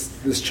bringing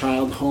this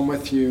child home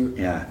with you?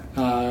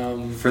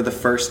 For the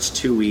first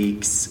 2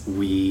 weeks,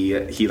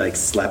 he like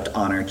slept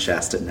on our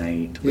chest at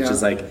night, which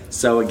is like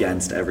so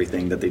against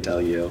everything that they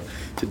tell you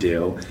to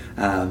do.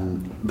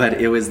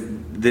 But it was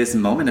this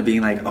moment of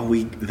being like,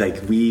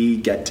 we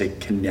get to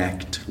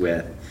connect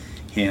with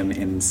him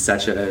in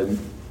such a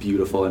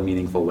beautiful and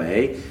meaningful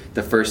way.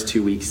 The first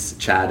 2 weeks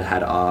Chad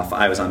had off.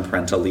 I was on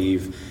parental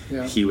leave.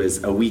 He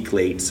was a week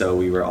late, so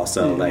we were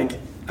also like,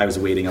 I was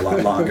waiting a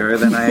lot longer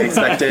than I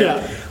expected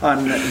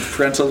on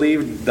parental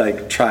leave,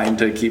 like trying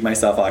to keep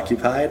myself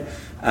occupied.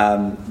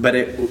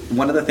 But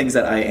one of the things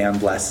that I am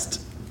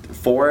blessed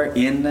for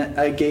in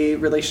a gay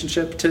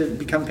relationship to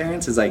become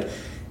parents is like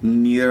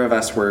neither of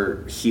us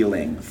were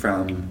healing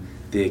from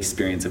the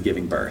experience of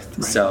giving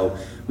birth. So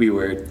we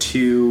were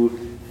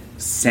two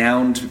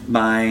sound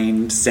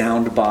mind,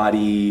 sound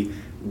body,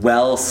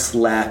 well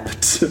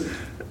slept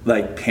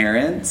like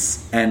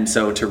parents, and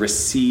so to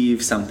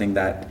receive something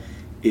that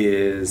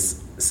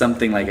is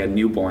something like a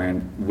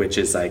newborn, which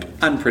is like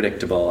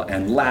unpredictable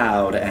and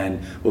loud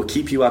and will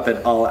keep you up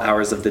at all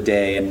hours of the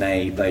day and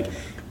night, like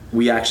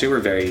we actually were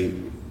very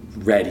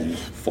ready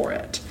for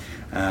it.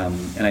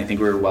 And I think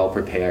we were well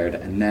prepared.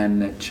 And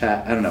then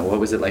Chad, I don't know, what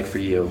was it like for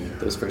you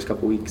those first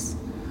couple weeks?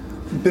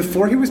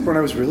 Before he was born,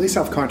 I was really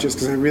self-conscious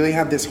because I really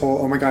had this whole,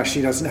 oh my gosh,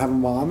 she doesn't have a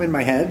mom in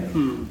my head.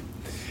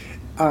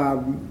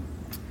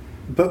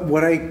 But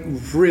what I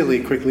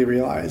really quickly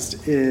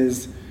realized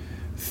is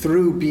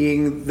through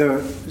being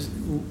the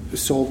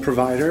sole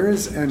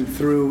providers and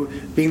through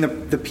being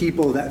the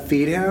people that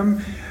feed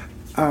him,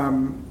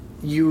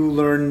 you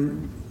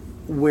learn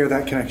where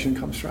that connection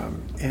comes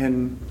from.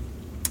 And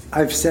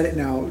I've said it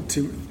now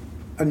to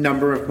a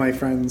number of my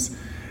friends,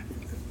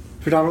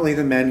 predominantly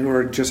the men who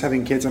are just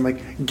having kids. I'm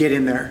like, get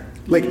in there.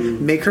 Like,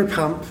 make her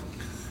pump.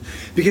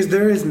 Because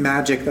there is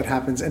magic that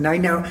happens. And I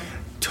now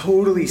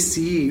totally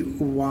see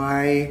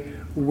why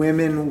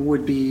women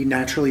would be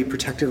naturally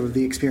protective of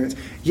the experience.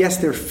 Yes,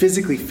 they're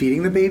physically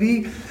feeding the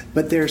baby,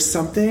 but there's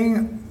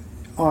something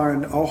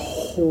on a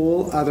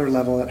whole other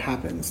level that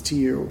happens to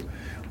you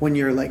when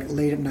you're like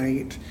late at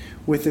night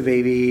with the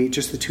baby,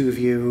 just the two of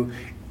you.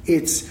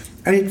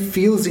 And it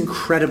feels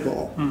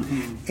incredible.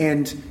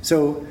 And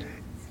so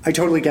I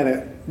totally get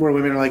it. Where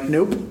women are like,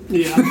 nope.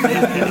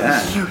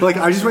 Like,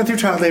 I just went through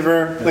child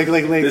labor, like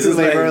this through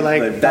labor,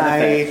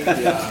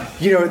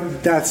 you know,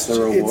 that's the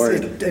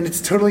reward. And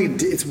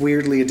it's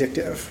weirdly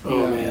addictive.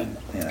 Oh man.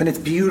 And it's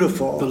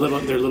beautiful.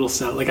 Their little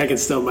sound, like I can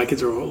still, my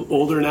kids are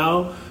older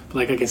now, but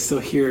like I can still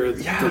hear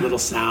the little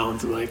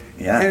sounds. I'm like,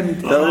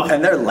 and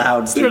they're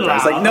loud sleepers.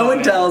 Like no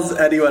one tells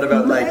anyone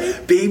about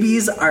like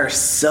babies are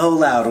so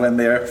loud when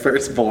they're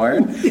first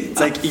born. It's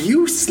like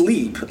you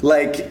sleep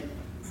like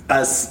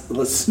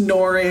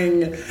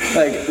snoring,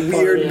 like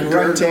weird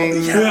grunting.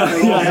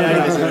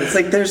 It's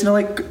like there's no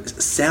like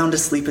sound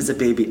asleep as a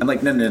baby. I'm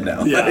like, no.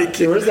 Yeah. Like,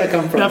 where does that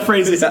come from? That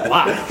phrase is a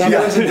lie. That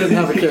person didn't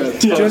have a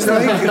kid. Just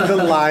like the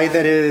lie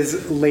that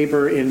is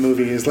labor in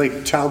movies,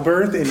 like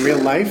childbirth in real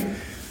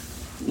life.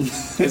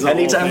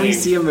 Anytime we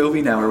see a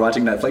movie now, we're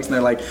watching Netflix, and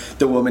they're like,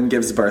 the woman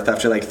gives birth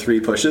after like 3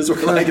 pushes.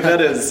 We're like, that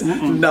is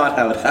not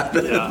how it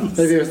happens. Yeah.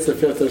 Maybe it's the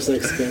 5th or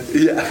 6th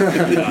kid.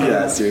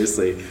 Yeah,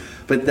 seriously.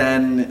 But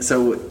then,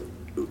 so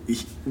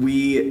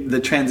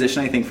the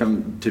transition, I think,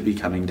 to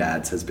becoming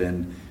dads has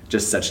been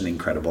just such an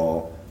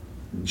incredible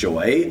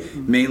joy,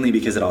 mainly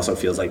because it also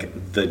feels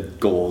like the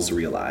goals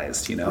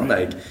realized, you know,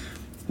 like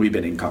we've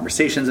been in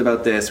conversations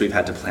about this, we've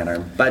had to plan our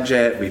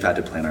budget, we've had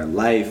to plan our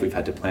life, we've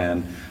had to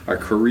plan our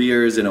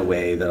careers in a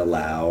way that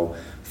allow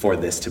for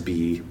this to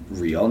be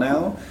real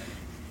now.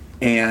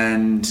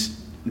 And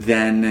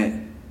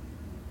then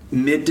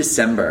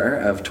mid-December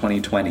of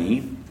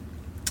 2020,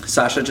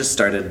 Sasha just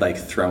started like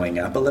throwing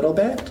up a little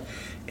bit,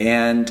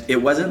 and it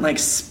wasn't like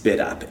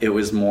spit up, it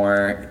was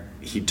more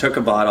he took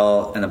a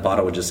bottle and the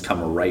bottle would just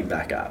come right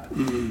back up.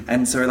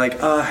 And so we're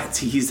like,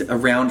 he's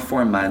around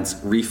 4 months,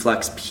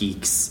 reflux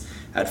peaks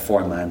at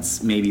 4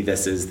 months, maybe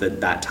this is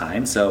that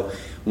time. So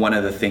one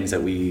of the things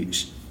that we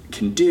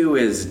can do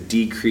is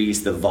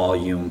decrease the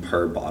volume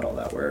per bottle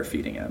that we're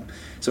feeding him.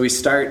 So we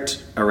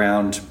start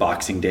around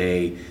Boxing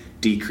Day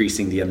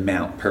decreasing the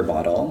amount per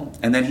bottle,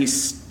 and then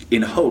he's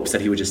in hopes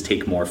that he would just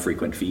take more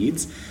frequent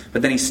feeds,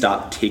 but then he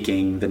stopped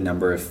taking the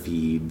number of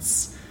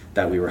feeds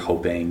that we were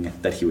hoping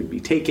that he would be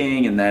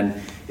taking. And then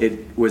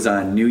it was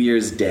on New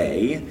Year's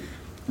Day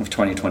of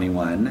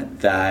 2021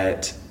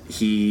 that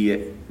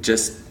he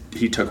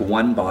took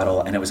 1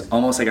 bottle, and it was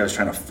almost like I was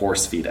trying to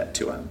force feed it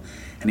to him.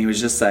 And he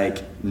was just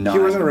like, not... He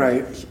wasn't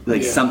right.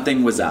 Like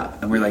something was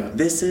up. And we're like,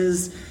 this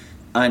is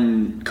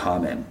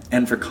uncommon.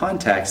 And for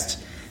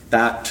context,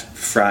 that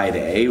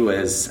Friday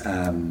was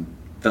January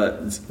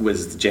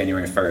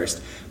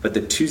 1st. But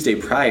the Tuesday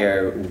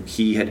prior,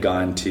 he had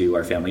gone to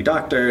our family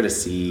doctor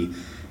to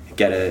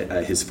get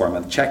his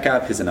 4-month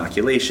checkup, his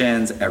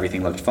inoculations,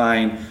 everything looked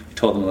fine. I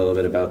told them a little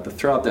bit about the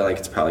throw up. They're like,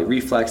 it's probably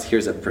reflux.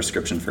 Here's a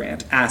prescription for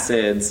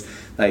antacids.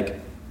 Like,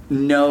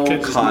 no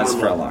cause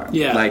for alarm.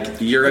 Yeah.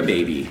 Like, you're a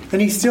baby.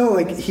 And he still,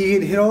 like, he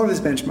had hit all of his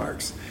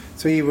benchmarks.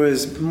 So he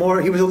was a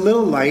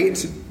little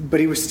light, but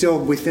he was still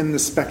within the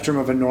spectrum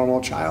of a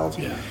normal child.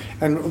 Yeah.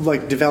 And,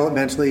 like,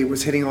 developmentally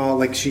was hitting all,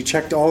 like, she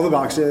checked all the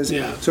boxes.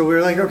 Yeah. So we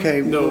were like,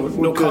 okay,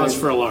 no cause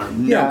for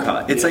alarm. No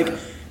cause. It's like...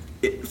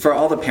 For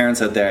all the parents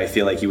out there, I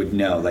feel like you would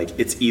know, like,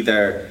 it's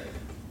either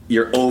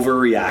you're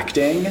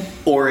overreacting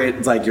or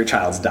it's like your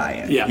child's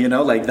dying. Yeah. You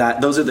know, like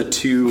that. Those are the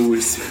 2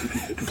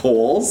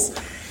 poles.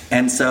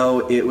 And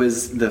so it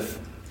was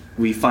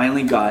we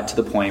finally got to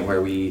the point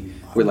where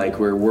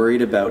we're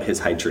worried about his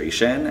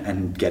hydration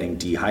and getting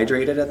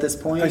dehydrated at this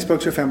point. I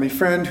spoke to a family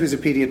friend who's a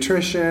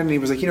pediatrician. He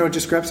was like,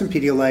 just grab some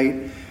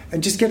Pedialyte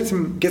and just get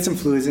some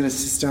fluids in his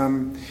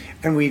system.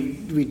 And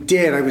we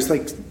did. I was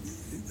like,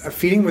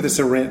 feeding with a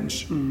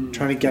syringe,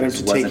 trying to get him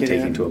to take it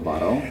in to a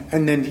bottle,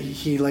 and then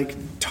he like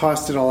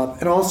tossed it all up,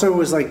 and also it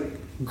was like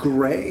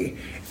gray,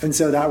 and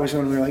so that was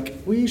when we were like,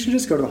 we should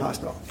just go to the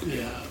hospital.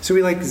 So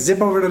we like zip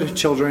over to the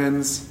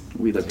children's.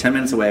 We live 10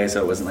 minutes away,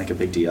 so it wasn't like a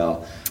big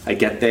deal. I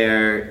get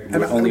there,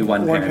 and only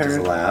one parent is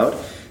allowed,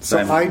 so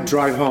I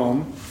drive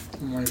home.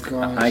 Oh my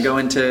gosh. I go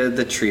into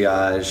the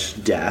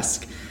triage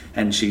desk,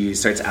 and she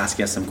starts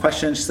asking us some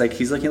questions. She's like,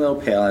 he's looking a little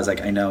pale. I was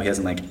like, I know, he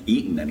hasn't like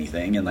eaten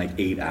anything in like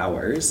 8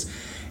 hours.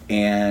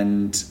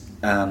 And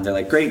they're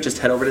like, great, just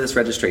head over to this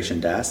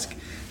registration desk.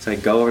 So I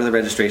go over to the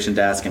registration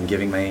desk, I'm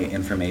giving my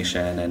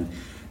information, and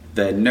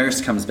the nurse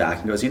comes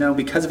back and goes,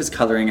 because of his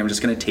coloring, I'm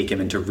just going to take him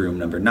into room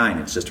number 9.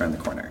 It's just around the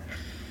corner.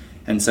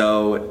 And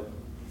so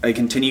I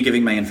continue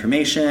giving my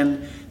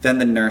information. Then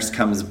the nurse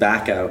comes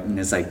back out and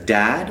is like,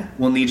 Dad,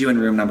 we'll need you in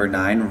room number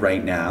 9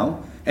 right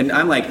now. And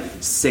I'm like,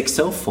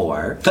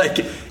 604,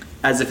 like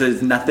as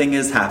if nothing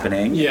is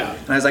happening. Yeah.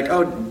 And I was like,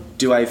 oh,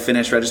 do I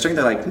finish registering?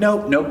 They're like,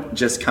 nope,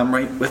 just come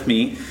right with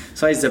me.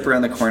 So I zip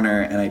around the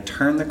corner, and I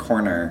turn the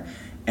corner,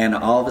 and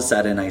all of a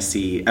sudden I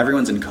see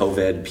everyone's in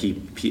COVID,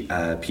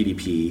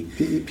 PDP.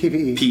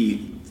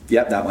 PPE.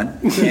 Yep, that one.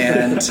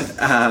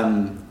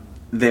 And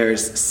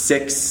there's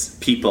 6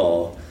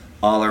 people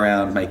all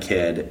around my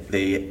kid.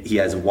 He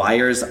has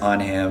wires on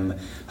him,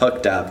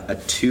 hooked up, a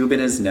tube in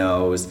his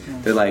nose.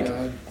 They're like,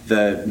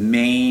 the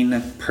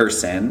main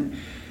person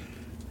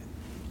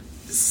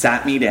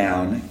sat me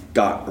down,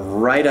 got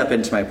right up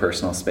into my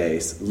personal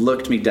space,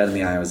 looked me dead in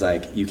the eye. I was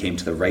like, you came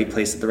to the right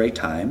place at the right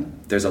time.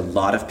 There's a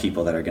lot of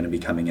people that are going to be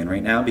coming in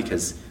right now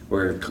because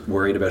we're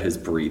worried about his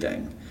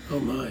breathing.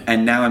 Oh my.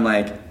 And now I'm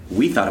like,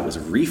 we thought it was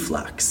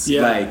reflux.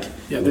 Yeah. Like,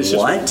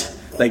 what?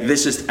 Like,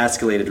 this just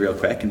escalated real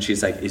quick. And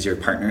she's like, is your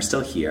partner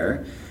still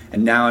here?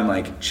 And now I'm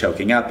like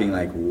choking up, being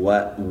like,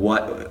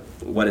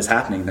 what is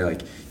happening? They're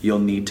like, you'll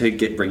need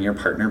to bring your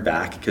partner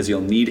back because you'll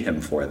need him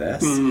for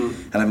this.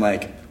 And I'm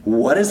like,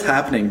 what is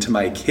happening to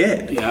my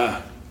kid?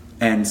 Yeah.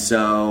 And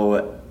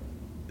so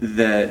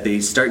they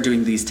start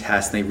doing these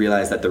tests and they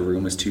realize that the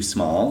room is too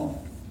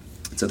small.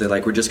 So they're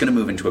like, we're just going to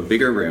move into a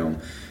bigger room.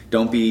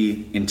 Don't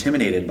be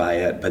intimidated by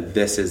it, but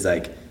this is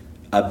like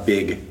a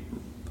big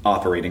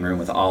operating room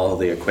with all of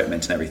the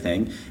equipment and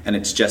everything. And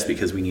it's just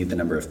because we need the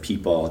number of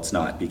people. It's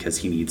not because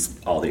he needs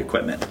all the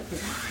equipment.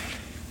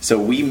 So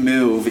we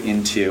move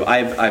into,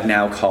 I've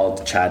now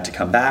called Chad to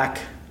come back.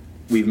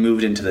 We've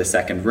moved into the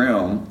second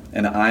room,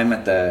 and I'm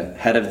at the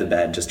head of the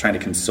bed just trying to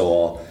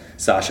console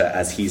Sasha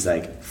as he's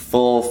like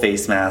full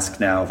face mask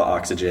now of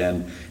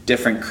oxygen,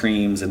 different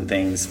creams and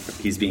things.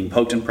 He's being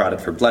poked and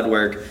prodded for blood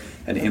work,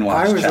 and in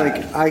walks I was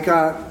Chad. like,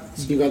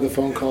 You got the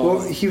phone call.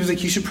 Well, he was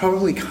like, you should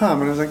probably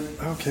come. And I was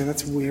like, okay,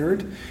 that's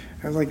weird.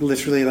 I was like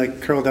literally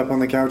like curled up on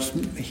the couch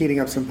heating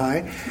up some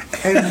pie.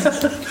 And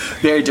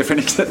very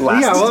different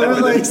last yeah, well, I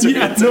was like,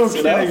 yeah, no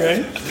kidding,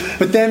 right?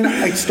 But then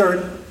I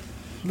start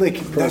like,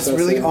 that's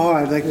really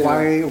odd. Like,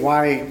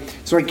 why?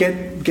 So I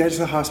get to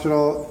the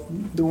hospital.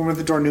 The woman at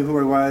the door knew who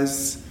I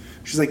was.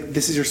 She's like,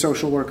 this is your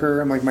social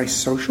worker. I'm like, my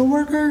social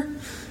worker?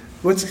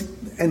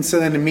 And so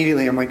then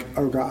immediately I'm like,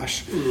 oh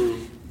gosh.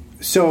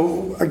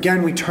 So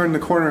again, we turned the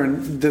corner,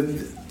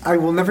 and I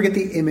will never get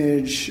the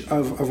image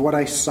of what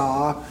I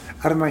saw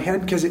out of my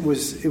head, because it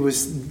was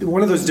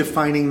one of those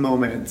defining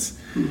moments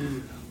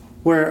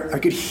where I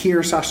could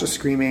hear Sasha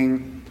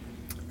screaming.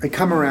 I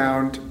come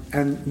around,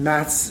 and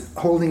Matt's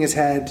holding his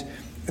head,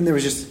 and there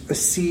was just a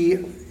sea.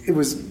 It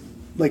was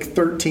like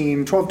 12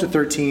 to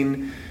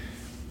 13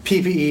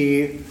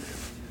 PPE,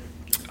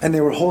 and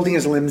they were holding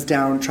his limbs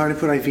down, trying to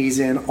put IVs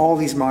in, all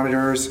these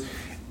monitors.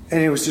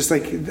 And it was just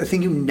like a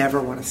thing you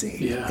never want to see.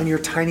 Yeah. And you're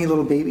a tiny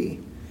little baby.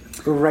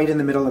 We're right in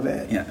the middle of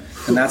it. Yeah.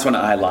 And that's when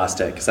I lost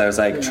it, because I was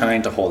like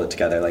trying to hold it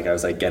together. Like I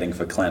was like getting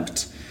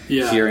verklempt,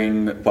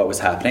 hearing what was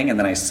happening. And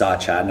then I saw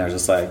Chad, and I was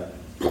just like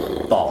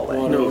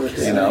bawling.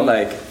 You know,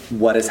 like,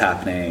 what is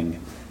happening?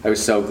 I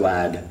was so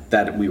glad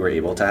that we were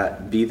able to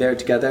be there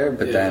together.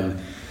 But then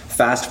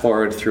fast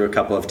forward through a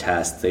couple of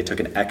tests, they took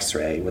an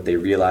x-ray. What they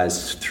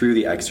realized through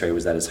the x-ray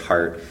was that his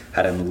heart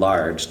had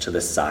enlarged to the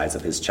size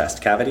of his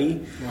chest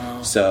cavity.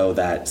 Wow. So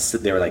that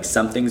they were like,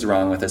 something's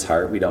wrong with his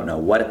heart. We don't know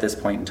what at this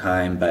point in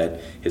time,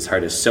 but his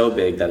heart is so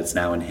big that it's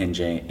now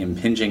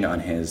impinging on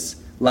his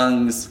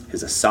lungs,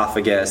 his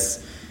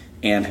esophagus,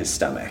 and his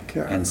stomach.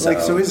 Yeah. And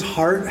so his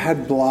heart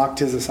had blocked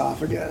his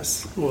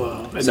esophagus.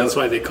 Wow. And that's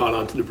why they caught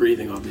on to the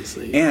breathing,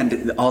 obviously.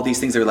 And all these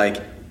things are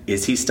like,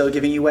 is he still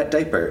giving you wet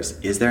diapers?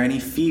 Is there any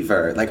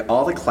fever? Like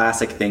all the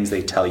classic things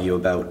they tell you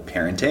about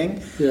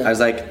parenting. Yeah. I was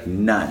like,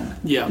 none.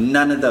 Yeah.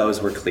 None of those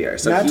were clear.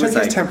 So Matt he was took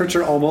like, his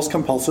temperature almost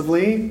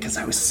compulsively. Because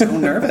I was so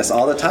nervous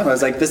all the time. I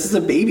was like, this is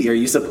a baby. Are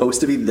you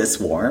supposed to be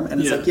this warm?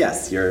 And it's like,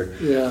 yes, you're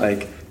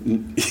like,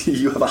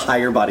 you have a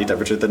higher body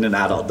temperature than an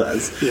adult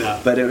does. Yeah.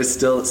 But it was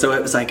still, so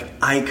it was like,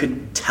 I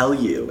could tell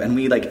you. And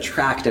we like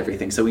tracked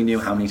everything. So we knew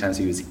how many times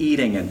he was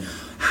eating and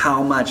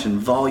how much in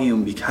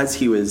volume, because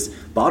he was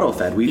bottle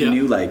fed. We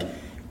knew like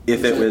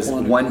if it was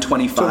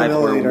 125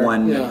 or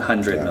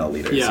 100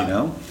 milliliters, you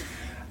know?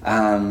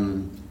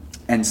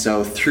 And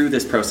so through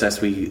this process,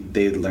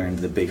 they learned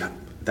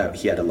that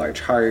he had a large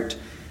heart.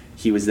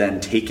 He was then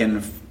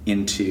taken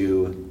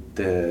into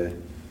the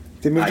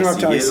They moved him ICU. up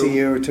to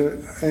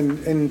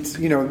ICU and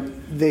you know,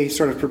 they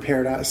sort of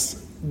prepared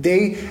us.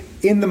 They,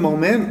 in the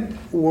moment,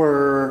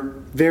 were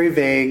very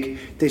vague.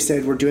 They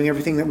said, we're doing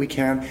everything that we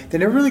can. They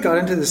never really got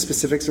into the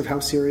specifics of how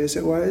serious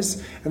it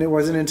was. And it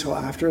wasn't until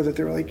after that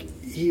they were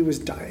like, he was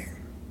dying.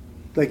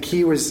 Like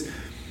he was,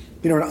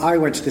 you know, and I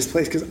went to this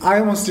place because I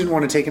almost didn't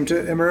want to take him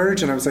to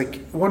Emerge. And I was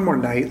like, one more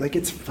night, like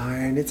it's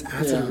fine. It's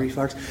acid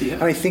reflux. Yeah.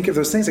 And I think of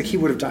those things, like he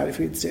would have died if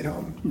he had stayed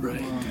home.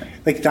 Right.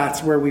 Like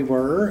that's where we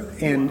were.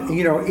 And,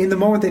 you know, in the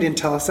moment they didn't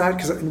tell us that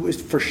because it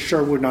was for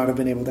sure would not have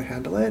been able to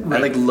handle it. I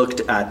like looked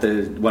at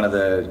one of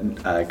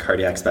the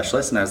cardiac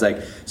specialists and I was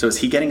like, so is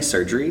he getting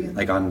surgery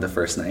like on the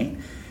first night?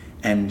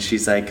 And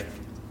she's like,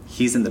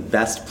 he's in the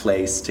best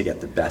place to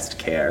get the best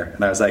care.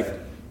 And I was like,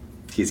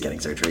 he's getting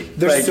surgery.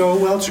 They're like, so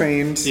well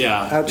trained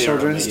at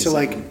Children's to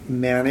like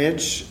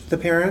manage the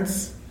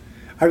parents.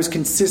 I was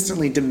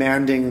consistently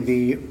demanding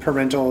the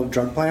parental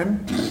drug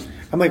plan.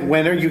 I'm like,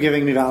 when are you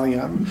giving me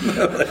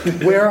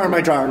Valium? Where are my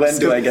drugs? When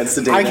do I get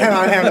sedated? I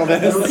cannot handle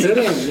this. No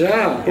kidding,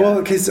 yeah.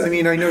 Well, because I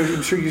mean,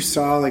 I'm sure you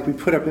saw, like, we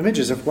put up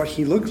images of what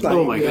he looked like.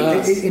 Oh my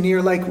goodness. And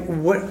you're like,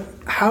 what?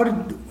 How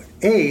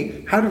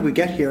did we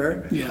get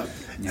here? Yeah.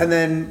 And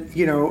then,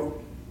 you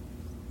know,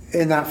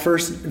 in that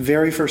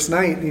very first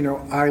night, you know,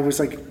 I was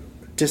like,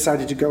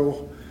 decided to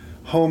go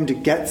home to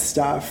get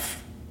stuff.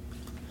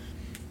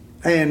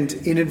 And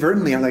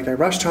inadvertently, I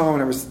rushed home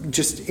and I was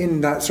just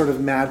in that sort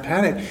of mad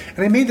panic.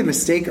 And I made the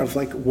mistake of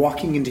like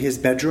walking into his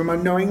bedroom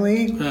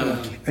unknowingly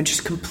and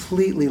just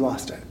completely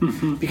lost it.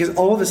 Mm-hmm. Because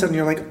all of a sudden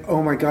you're like,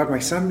 oh my God, my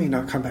son may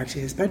not come back to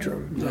his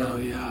bedroom. Oh,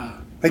 yeah.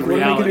 Like, what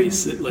am I going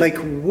to, like,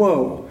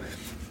 whoa.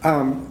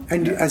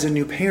 And as a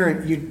new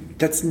parent,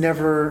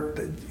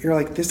 you're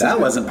like, that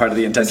wasn't part of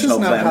the intentional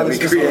plan that we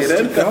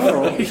created.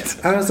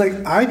 Right. I was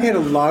like, I paid a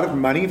lot of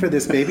money for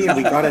this baby and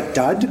we got a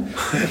dud.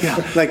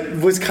 Like,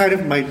 was kind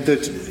of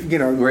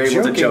we're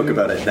able to joke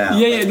about it now.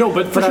 Yeah, no,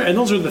 but for sure. And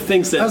those are the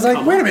things that I was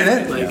like, wait a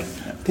minute. Like,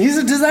 he's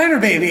a designer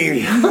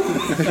baby.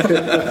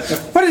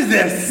 What is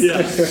this?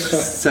 Yeah.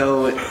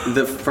 So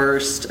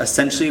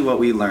essentially what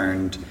we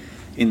learned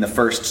in the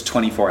first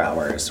 24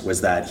 hours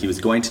was that he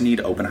was going to need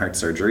open heart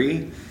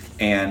surgery,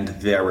 and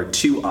there were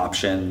two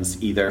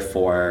options, either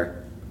for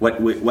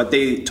what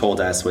they told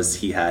us was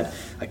he had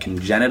a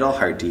congenital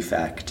heart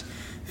defect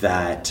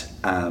that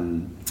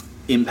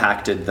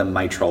impacted the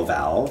mitral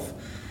valve.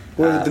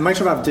 Well, the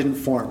mitral valve didn't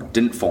form.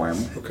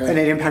 Okay. And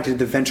it impacted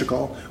the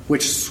ventricle,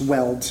 which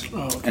swelled.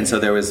 Oh, okay. And so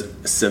there was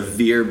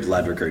severe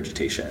blood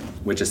regurgitation,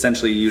 which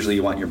essentially usually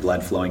you want your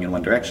blood flowing in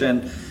one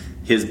direction.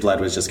 His blood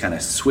was just kind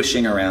of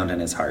swishing around in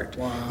his heart,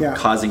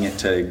 causing it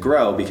to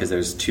grow because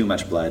there's too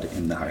much blood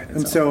in the heart.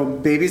 And so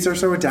babies are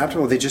so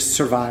adaptable, they just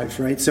survive,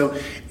 right? So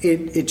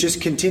it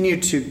just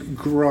continued to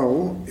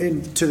grow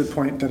to the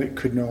point that it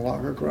could no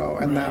longer grow.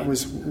 And that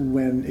was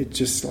when it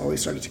just slowly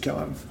started to kill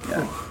him.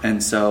 Yeah.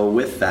 And so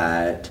with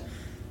that,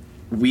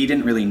 we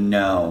didn't really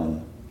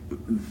know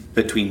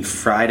between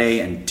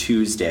Friday and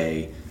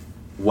Tuesday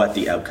what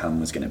the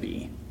outcome was going to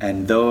be.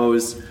 And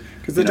those...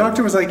 Because the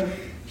doctor was like,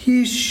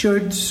 he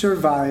should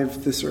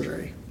survive the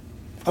surgery.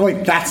 I'm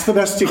like, that's the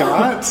best you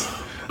got?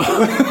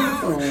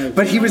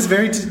 But he was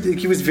very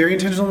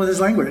intentional with his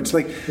language.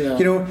 Like,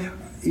 you know,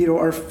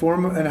 our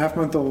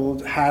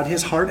 4.5-month-old had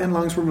his heart and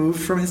lungs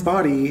removed from his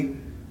body,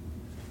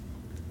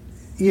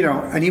 you know,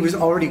 and he was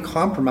already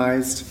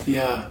compromised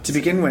to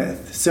begin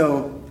with.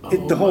 So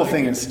the whole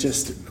thing is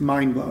just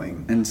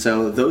mind-blowing. And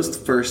so those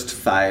first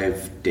 4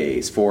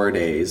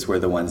 days were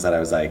the ones that I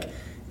was like,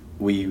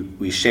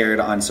 we shared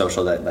on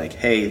social that like,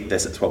 hey,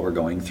 this is what we're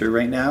going through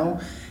right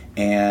now.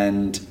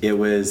 And it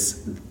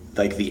was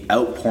like the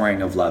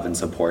outpouring of love and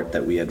support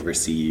that we had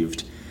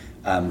received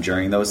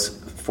during those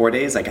 4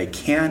 days. Like I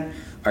can't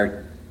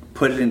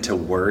put it into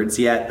words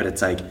yet, but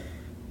it's like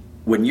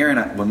when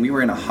we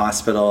were in a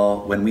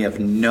hospital, when we have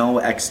no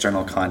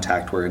external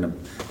contact, we're in a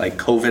like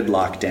COVID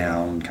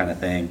lockdown kind of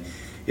thing.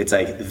 It's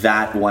like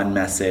that one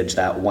message,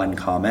 that one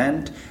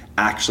comment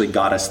actually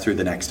got us through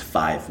the next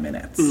 5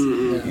 minutes,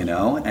 you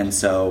know? And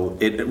so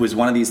it was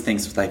one of these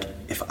things like,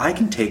 if I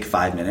can take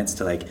 5 minutes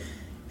to like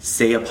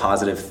say a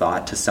positive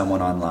thought to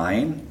someone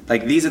online,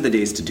 like these are the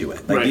days to do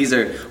it. Like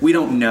we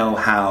don't know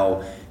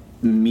how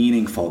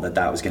meaningful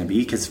that was going to be,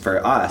 because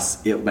for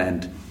us, it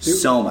meant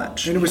so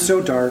much. And it was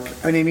so dark.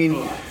 And I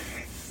mean,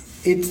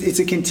 it's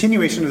a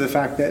continuation of the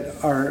fact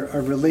that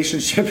our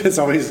relationship has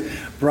always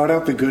brought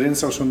out the good in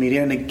social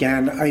media. And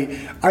again,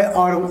 I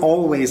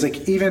always,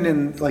 like, even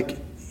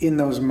in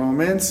those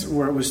moments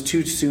where it was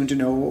too soon to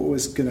know what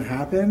was going to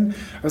happen,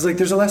 I was like,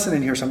 there's a lesson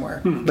in here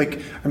somewhere.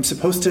 Like, I'm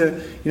supposed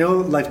to, you know,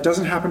 life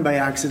doesn't happen by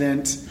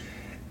accident.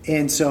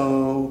 And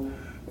so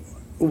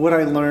what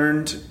I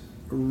learned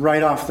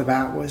right off the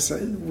bat was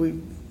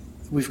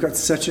we've got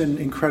such an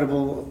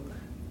incredible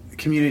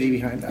community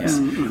behind us,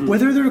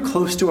 whether they're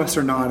close to us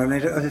or not. And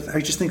I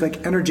just think,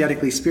 like,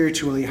 energetically,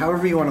 spiritually,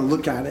 however you want to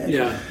look at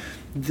it,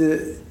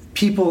 the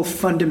people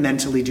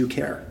fundamentally do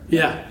care.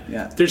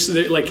 There's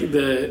like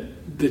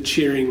the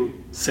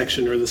cheering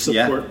section or the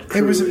support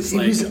crew. It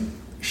was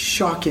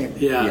shocking.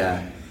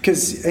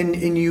 Because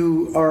and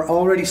you are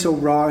already so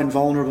raw and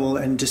vulnerable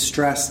and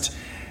distressed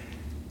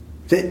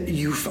that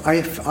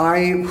I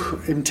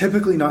am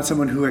typically not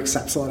someone who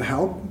accepts a lot of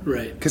help,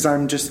 right? Because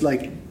I'm just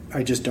like,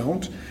 I just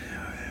don't.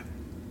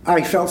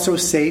 I felt so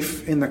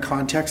safe in the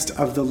context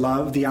of the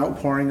love, the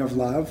outpouring of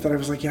love, that I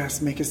was like,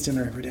 yes, make us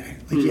dinner every day.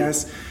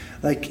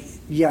 Like,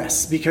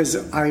 yes,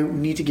 because I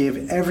need to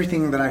give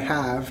everything that I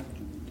have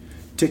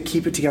to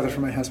keep it together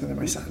for my husband and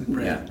my son.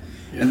 Yeah.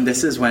 And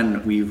this is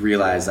when we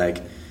realized,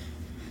 like,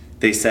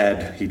 they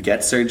said he'd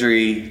get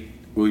surgery,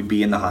 we'd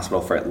be in the hospital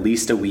for at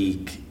least a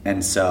week.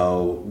 And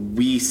so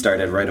we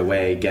started right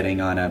away getting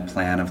on a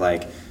plan of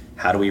like,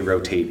 how do we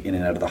rotate in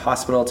and out of the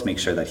hospital to make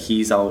sure that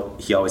he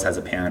always has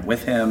a parent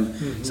with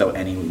him. So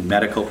any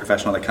medical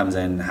professional that comes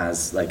in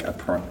has like a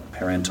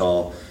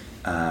parental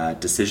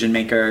decision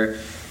maker.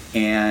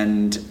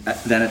 And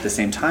then at the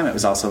same time, it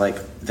was also like,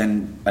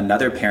 then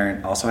another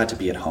parent also had to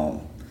be at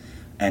home.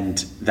 And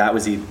that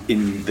was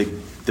in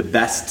the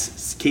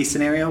best case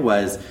scenario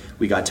was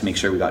we got to make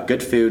sure we got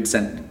good food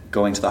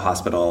going to the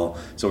hospital,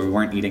 so we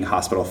weren't eating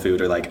hospital food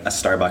or like a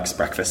Starbucks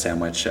breakfast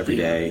sandwich every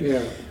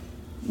day.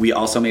 We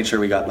also made sure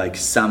we got like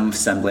some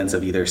semblance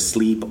of either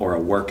sleep or a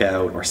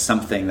workout or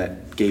something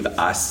that gave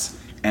us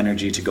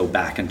energy to go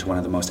back into one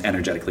of the most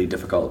energetically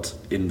difficult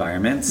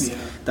environments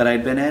that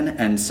I'd been in.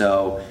 And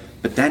so,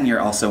 but then you're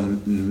also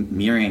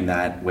mirroring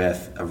that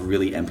with a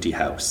really empty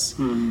house.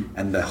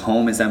 And the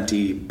home is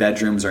empty,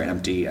 bedrooms are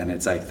empty, and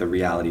it's like the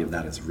reality of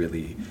that is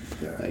really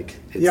like...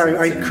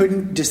 I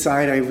couldn't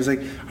decide. I was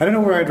like, I don't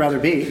know where I'd rather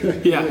be.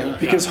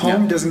 Because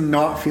home does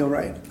not feel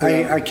right.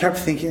 I kept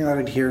thinking that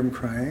I'd hear him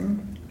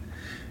crying.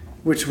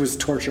 which was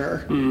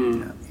torture.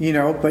 You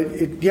know, but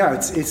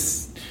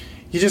it's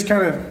you just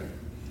kind of.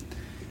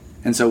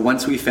 And so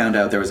once we found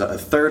out there was a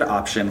third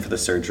option for the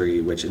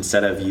surgery, which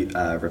instead of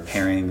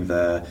repairing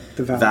the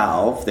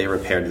valve, they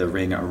repaired the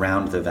ring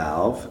around the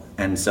valve.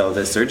 And so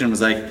the surgeon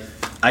was like,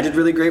 I did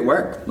really great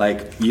work.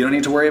 Like, you don't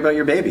need to worry about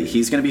your baby.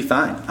 He's going to be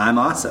fine. I'm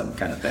awesome,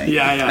 kind of thing.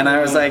 And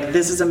I was like,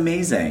 this is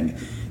amazing.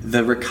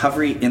 The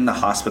recovery in the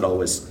hospital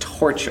was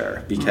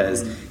torture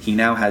because he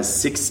now has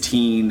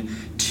 16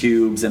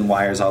 tubes and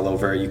wires all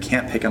over. You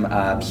can't pick him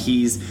up.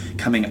 He's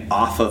coming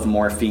off of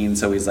morphine,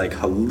 so he's like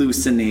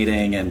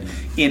hallucinating and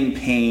in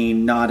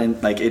pain, not in,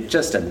 like, it's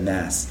just a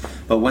mess.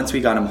 But once we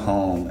got him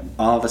home,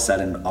 all of a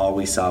sudden, all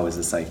we saw was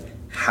this like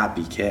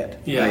happy kid.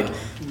 Like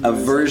a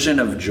version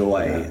of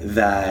joy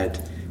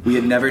that we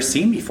had never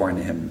seen before in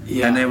him.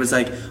 And it was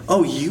like,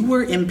 oh, you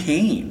were in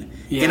pain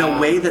in a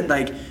way that,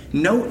 like,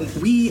 no,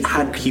 we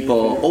had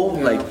people,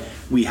 like,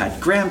 we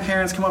had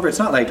grandparents come over. It's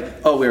not like,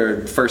 oh, we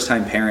were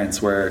first-time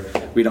parents where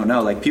we don't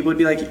know. Like, people would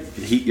be like,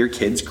 your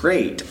kid's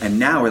great. And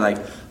now we're like,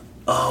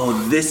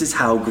 oh, this is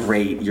how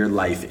great your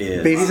life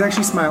is. Babies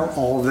actually smile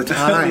all the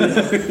time.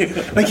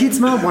 Like, he'd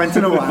smile once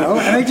in a while.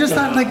 And I just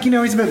thought, like, you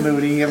know, he's a bit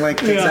moody and, like,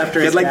 kicks after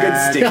his like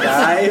dad. Good stick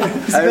eye.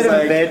 He's a bit of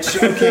a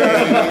bitch.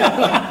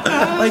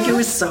 Okay. Like, it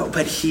was so,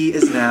 but he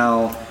is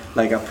now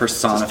like a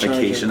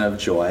personification of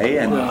joy.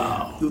 And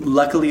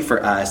luckily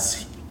for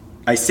us,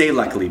 I say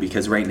luckily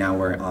because right now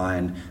we're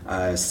on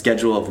a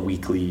schedule of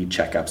weekly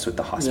checkups with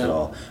the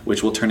hospital,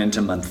 which will turn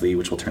into monthly,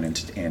 which will turn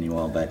into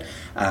annual. But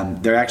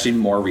they're actually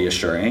more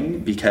reassuring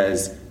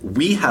because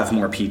we have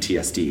more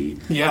PTSD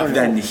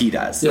than he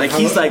does. Like,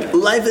 he's like,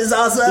 life is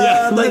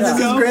awesome. Like, this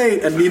is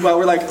great. And meanwhile,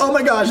 we're like, oh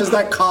my gosh, is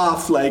that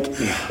cough like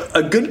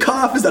a good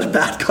cough? Is that a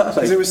bad cough?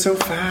 Because it was so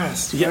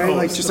fast, right?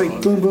 Like, just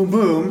like boom, boom,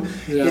 boom.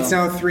 It's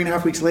now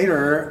 3.5 weeks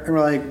later, and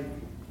we're like,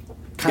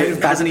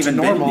 it hasn't even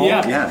normal.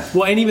 been.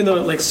 Well, and even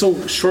though, like,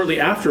 so shortly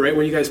after, right,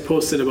 when you guys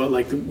posted about,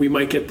 like, we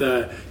might get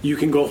the you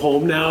can go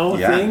home now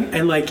thing,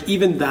 and, like,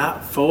 even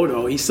that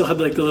photo, he still had,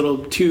 like, the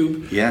little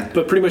tube,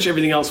 but pretty much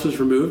everything else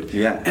was removed.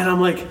 And I'm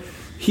like,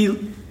 he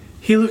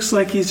looks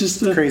like he's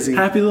just a crazy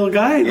happy little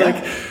guy,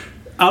 like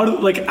out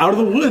of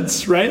the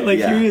woods, right? Like,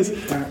 here he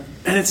is.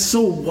 And it's so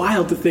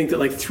wild to think that,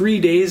 like, 3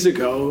 days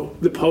ago,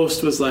 the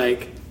post was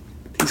like,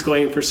 he's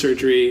going in for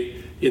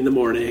surgery in the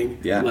morning.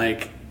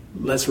 Like,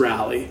 let's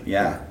rally.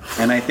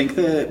 And I think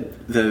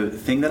the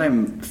thing that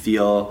I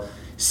feel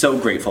so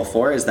grateful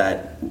for is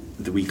that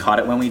we caught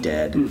it when we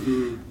did.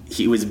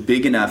 He was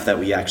big enough that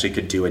we actually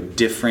could do a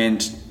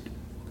different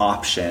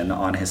option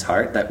on his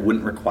heart that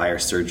wouldn't require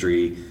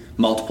surgery,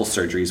 multiple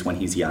surgeries when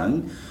he's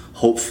young.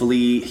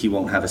 Hopefully he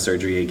won't have a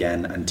surgery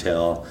again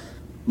until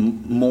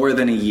more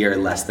than a year,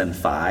 less than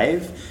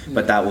 5,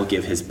 but that will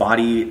give his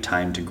body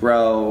time to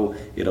grow.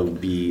 It'll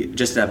be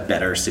just a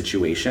better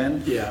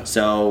situation.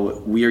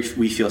 So we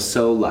feel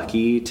so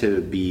lucky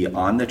to be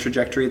on the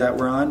trajectory that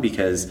we're on,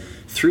 because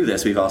through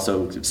this we've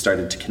also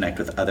started to connect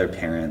with other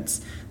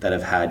parents that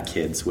have had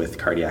kids with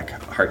cardiac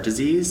heart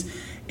disease,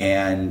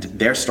 and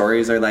their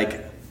stories are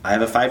like, I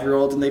have a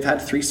 5-year-old and they've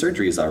had 3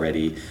 surgeries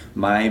already.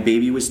 My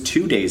baby was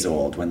 2 days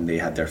old when they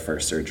had their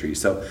first surgery.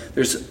 So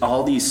there's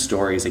all these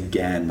stories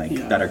again, like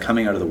that are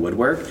coming out of the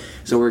woodwork.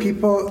 So we're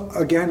people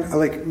again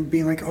like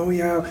being like, oh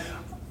yeah,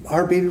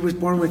 our baby was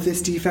born with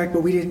this defect,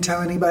 but we didn't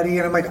tell anybody.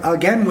 And I'm like,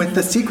 again with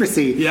the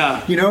secrecy.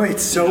 You know,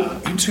 it's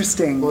so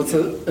interesting. Well, it's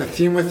a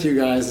theme with you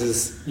guys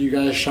is you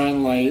guys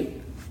shine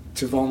light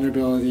to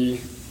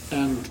vulnerability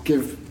and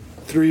give,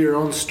 through your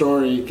own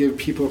story, give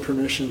people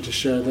permission to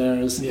share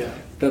theirs.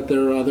 That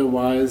they're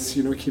otherwise,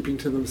 you know, keeping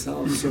to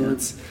themselves. So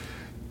it's,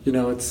 you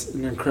know, it's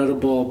an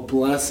incredible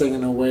blessing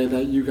in a way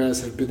that you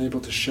guys have been able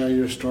to share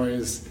your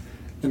stories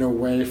in a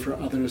way for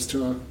others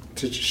to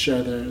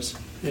share theirs.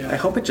 I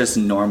hope it just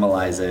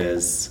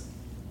normalizes,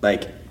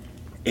 like,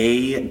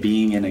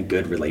 being in a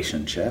good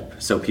relationship,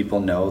 so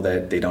people know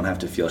that they don't have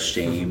to feel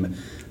shame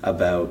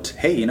about,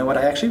 hey, you know what,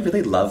 I actually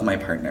really love my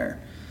partner.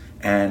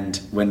 And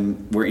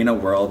when we're in a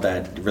world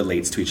that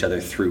relates to each other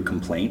through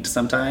complaint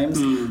sometimes,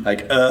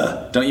 like,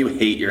 don't you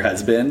hate your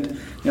husband?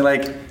 You're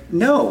like,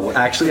 no,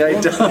 actually I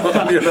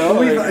don't. You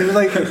know?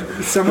 Like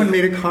someone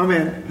made a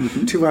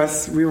comment to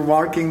us. We were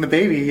walking the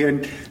baby,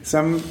 and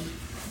some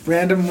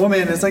random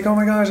woman is like, oh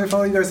my gosh, I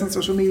follow you guys on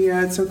social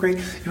media. It's so great.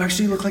 You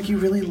actually look like you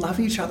really love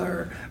each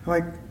other. I'm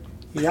like,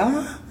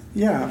 yeah.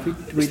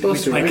 We do.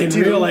 Like in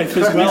real life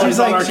as well as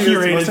on our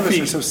curated most of us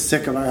are so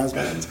sick of our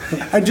husbands.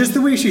 And just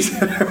the way she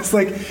said it, I was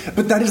like,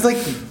 but that is like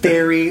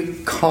very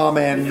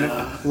common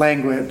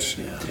language.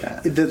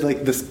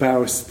 Like the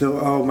spouse,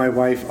 oh my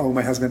wife, oh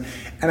my husband.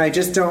 And I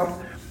just don't,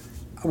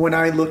 when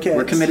I look at...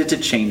 We're committed to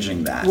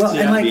changing that. Well,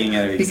 and like, being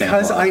an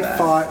because I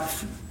fought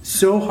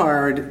so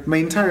hard my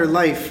entire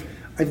life,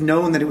 I've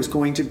known that it was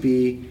going to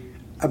be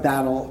a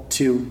battle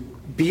to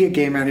be a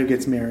gay man who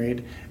gets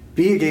married,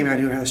 be a gay man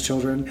who has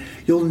children.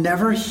 You'll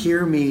never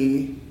hear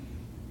me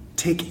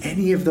take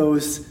any of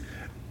those,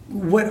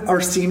 what are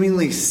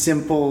seemingly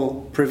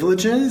simple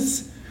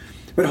privileges,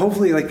 but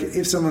hopefully, like,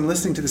 if someone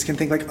listening to this can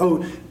think like,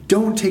 oh,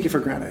 don't take it for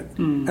granted.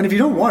 And if you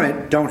don't want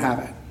it, don't have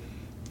it.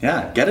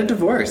 Yeah, get a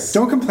divorce.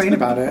 Don't complain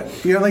about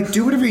it. Like,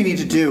 do whatever you need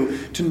to do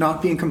to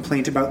not be in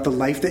complaint about the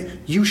life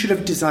that you should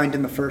have designed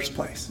in the first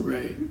place.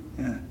 Right.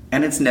 Yeah.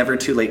 And it's never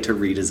too late to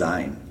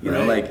redesign. You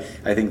know, like,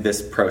 I think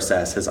this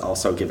process has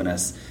also given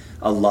us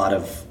a lot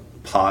of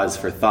pause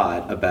for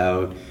thought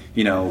about,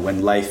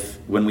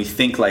 when we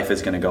think life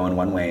is going to go in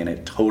one way and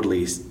it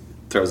totally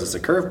throws us a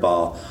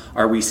curveball,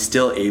 are we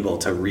still able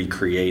to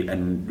recreate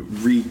and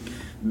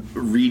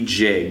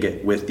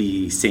rejig with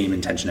the same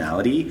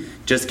intentionality,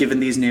 just given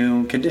these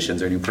new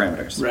conditions or new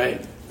parameters?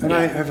 Right. And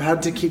I have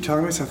had to keep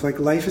telling myself, like,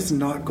 life is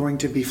not going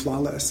to be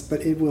flawless,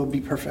 but it will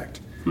be perfect.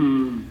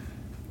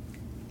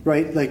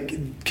 Right?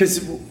 Like,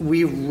 because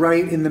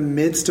right in the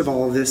midst of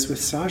all of this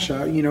with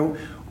Sasha,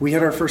 we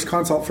had our first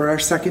consult for our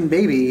second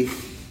baby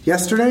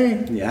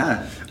yesterday.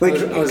 Yeah. Like,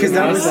 because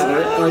that was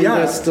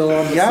still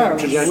on the same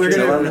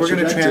trajectory? We're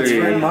gonna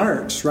transfer in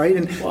March, right?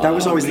 And that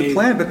was always the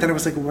plan. But then it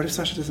was like, what if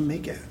Sasha doesn't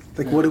make it?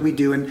 Like, what do we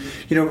do? And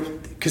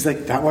because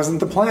like that wasn't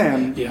the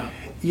plan. Yeah.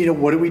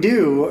 What do we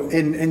do?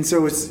 And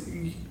so it's.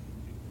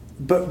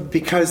 But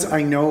because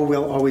I know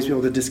we'll always be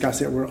able to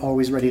discuss it, we're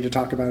always ready to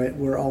talk about it.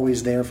 We're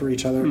always there for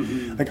each other.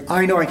 Like,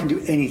 I know I can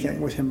do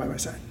anything with him by my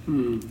side.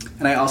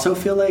 And I also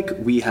feel like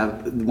we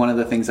have, one of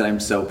the things that I'm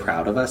so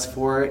proud of us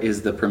for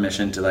is the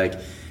permission to, like,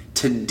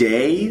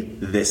 today,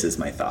 this is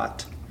my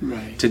thought.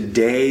 Right.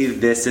 Today,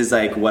 this is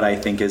like what I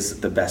think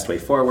is the best way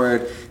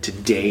forward.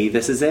 Today,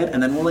 this is it.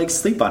 And then we'll like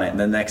sleep on it. And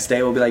then the next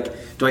day we'll be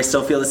like, do I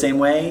still feel the same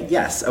way?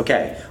 Yes.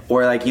 Okay.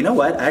 Or like, you know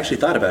what? I actually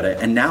thought about it.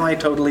 And now I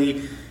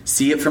totally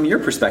see it from your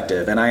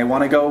perspective. And I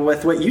want to go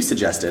with what you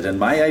suggested. And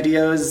my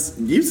idea is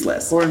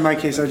useless. Or in my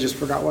case, I just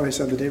forgot what I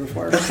said the day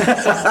before.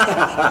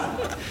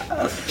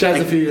 Chad's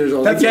a few years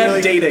old. That's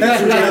really dating.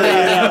 That's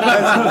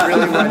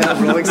really why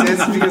that rule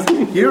exists. Because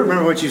you don't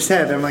remember what you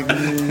said. I'm like,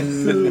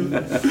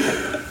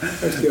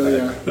 I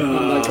feel,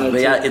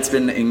 but yeah, it's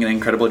been an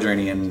incredible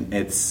journey, and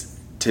it's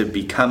to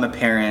become a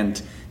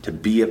parent, to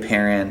be a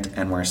parent,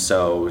 and we're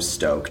so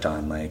stoked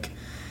on like,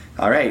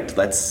 all right,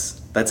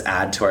 let's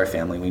add to our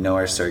family. We know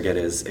our surrogate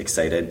is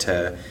excited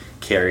to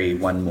carry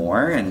one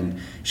more,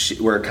 and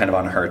we're kind of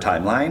on her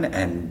timeline,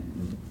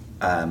 and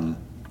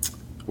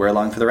we're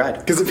along for the ride.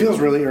 Because it feels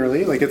really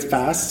early, like it's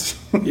fast.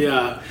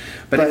 Yeah.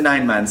 But in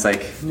 9 months,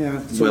 like,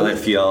 will it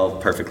feel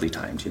perfectly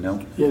timed,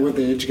 What would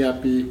the age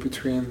gap be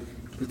between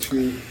the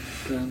two?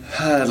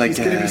 He's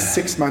going to be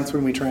 6 months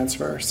when we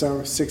transfer,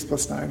 so 6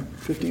 plus 9,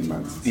 15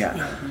 months. Yeah.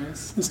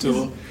 Nice. It's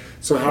doable.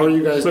 So how are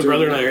you guys doing? My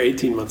brother and I are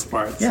 18 months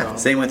apart. Yeah,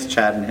 same with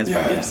Chad and his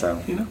brother,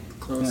 so.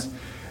 Close.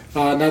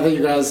 Now that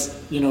you guys,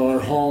 are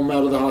home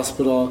out of the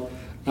hospital,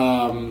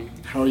 how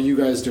are you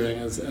guys doing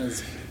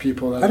as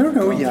people that I don't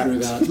know have gone yet. through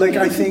that? Like,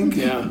 I think,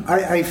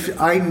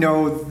 I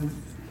know,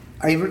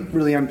 I haven't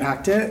really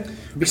unpacked it.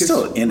 Because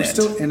we're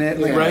still in it.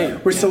 Like,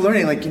 right. We're still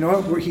learning. Like,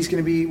 he's going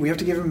to be, we have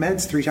to give him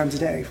meds 3 times a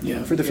day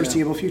for the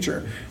foreseeable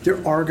future. There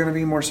are going to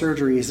be more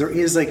surgeries. There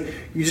is, like,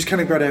 you just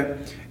kind of got to,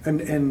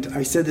 and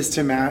I said this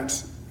to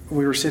Matt,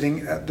 we were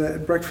sitting at the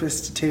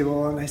breakfast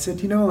table, and I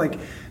said, like,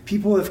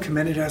 people have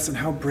commended us on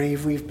how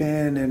brave we've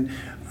been and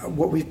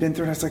what we've been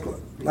through. And I was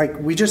like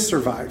we just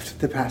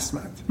survived the past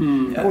month.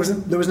 There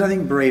was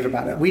nothing brave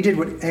about it. We did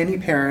what any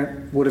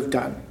parent would have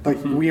done.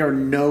 Like, we are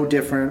no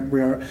different.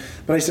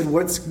 But I said,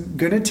 what's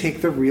going to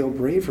take the real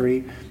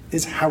bravery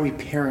is how we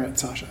parent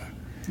Sasha.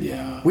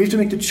 Yeah. We have to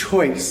make the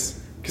choice.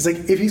 Because,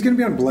 like, if he's going to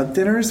be on blood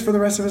thinners for the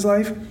rest of his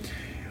life,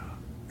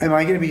 am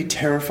I going to be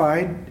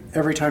terrified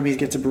every time he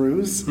gets a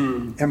bruise?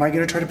 Am I going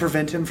to try to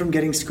prevent him from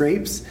getting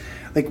scrapes?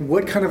 Like,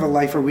 what kind of a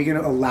life are we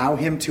going to allow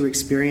him to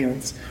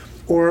experience?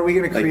 Or are we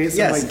going to create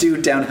some, do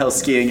downhill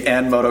skiing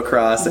and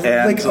motocross and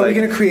are we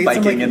going to create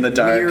biking some, in the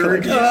dark?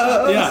 Weird,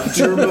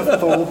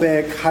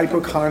 germophobic,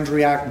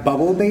 hypochondriac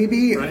bubble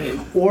baby? Right.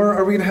 Or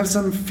are we going to have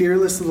some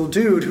fearless little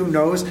dude who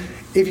knows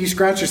if you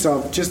scratch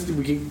yourself,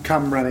 we can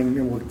come running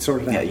and we'll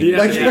sort it out.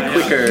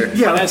 Quicker.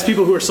 Yeah, that's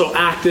people who are so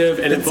active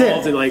and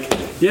involved in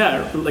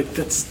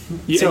that's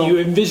you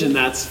envision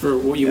that's for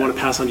what you want to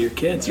pass on to your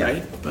kids,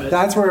 right? But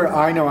that's where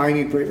I know I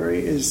need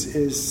bravery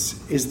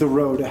is the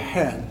road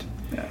ahead.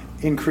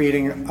 In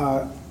creating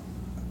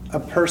a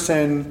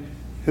person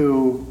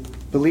who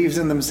believes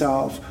in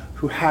themselves,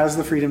 who has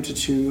the freedom to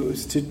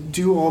choose, to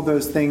do all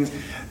those things,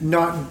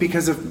 not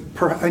because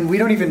of... and we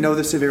don't even know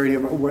the severity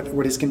of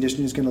what his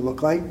condition is going to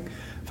look like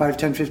 5,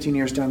 10, 15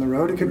 years down the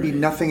road. It could be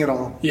nothing at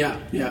all. Yeah.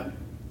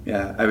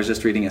 I was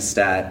just reading a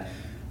stat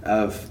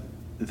of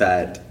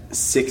that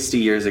 60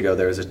 years ago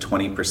there was a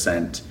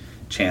 20%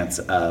 chance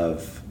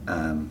of...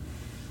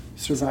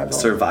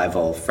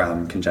 survival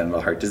from congenital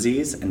heart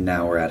disease, and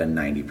now we're at a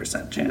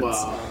 90% chance.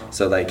 Wow.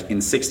 So like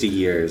in 60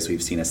 years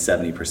we've seen a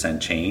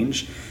 70%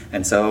 change,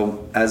 and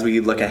so as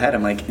we look ahead,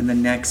 I'm like, in the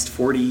next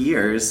 40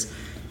 years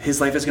his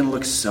life is going to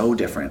look so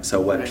different.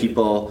 So what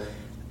people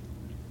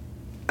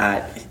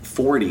at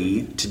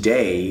 40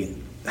 today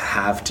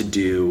have to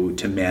do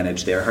to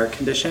manage their heart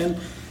condition,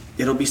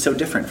 it'll be so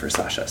different for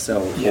Sasha.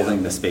 So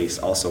holding the space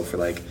also for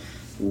like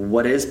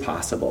what is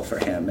possible for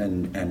him,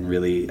 and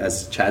really,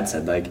 as Chad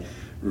said, like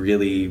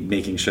really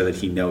making sure that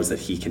he knows that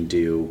he can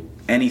do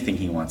anything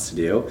he wants to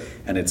do,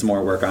 and it's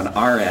more work on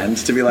our end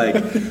to be like,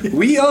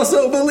 we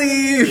also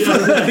believe.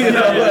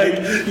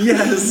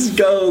 Yes,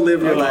 go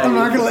live your life. I'm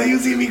not gonna let you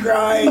see me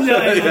cry.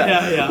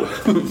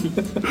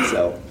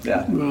 So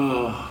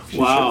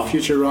Wow.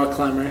 Future rock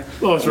climber.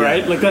 Oh, that's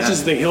right. Like that's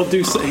just the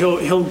thing.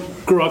 He'll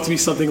grow up to be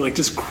something like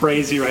just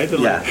crazy, right? That,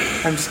 yeah.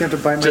 like, I'm just going to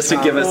bite my Just to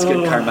tongue. give us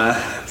good karma.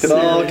 It'll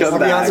all come I'll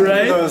be back.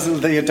 asking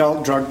for the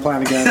adult drug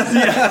plan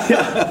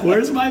again.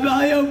 Where's my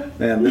Valium?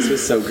 Man, this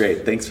was so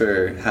great. Thanks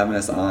for having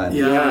us on.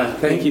 Yeah,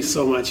 thank you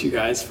so much, you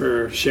guys,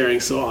 for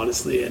sharing so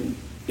honestly and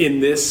in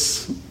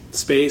this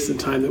space and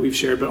time that we've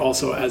shared, but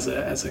also as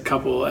a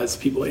couple, as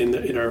people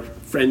in our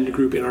friend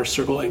group, in our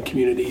circle and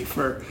community,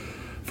 for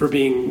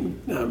being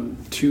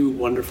two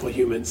wonderful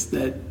humans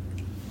that,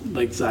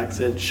 like Zach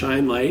said,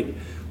 shine light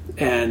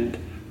and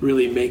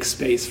really make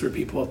space for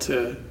people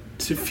to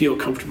feel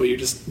comfortable.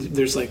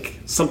 There's like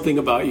something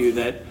about you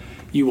that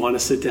you want to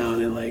sit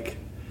down and like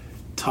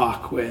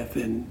talk with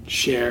and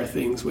share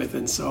things with.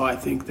 And so I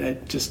think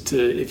that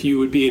if you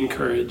would be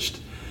encouraged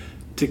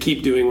to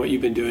keep doing what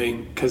you've been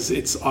doing, because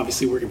it's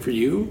obviously working for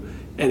you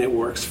and it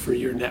works for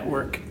your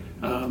network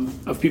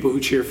of people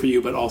who cheer for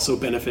you, but also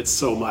benefits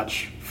so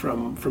much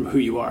from who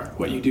you are,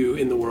 what you do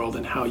in the world,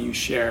 and how you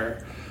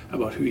share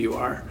about who you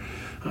are.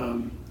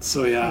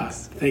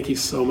 Thanks. Thank you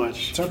so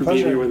much for being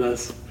here with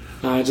us.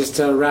 Just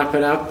to wrap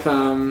it up,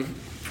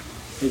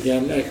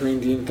 again, echoing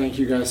Dean, thank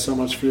you guys so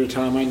much for your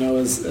time. I know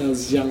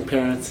as young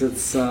parents,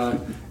 it's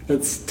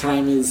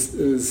time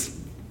is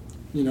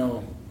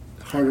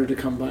harder to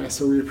come by.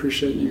 So we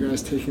appreciate you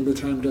guys taking the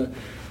time to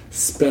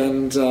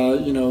spend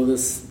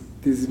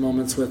these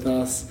moments with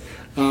us.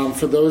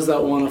 For those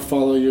that want to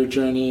follow your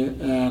journey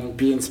and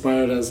be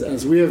inspired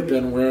as we have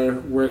been,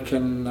 where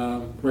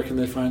can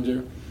they find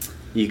you?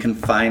 You can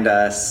find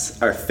us,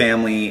 our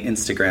family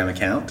Instagram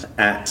account,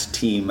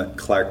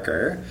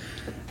 @TeamClarker.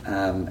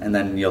 And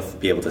then you'll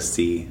be able to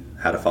see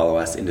how to follow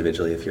us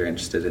individually if you're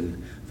interested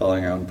in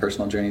following our own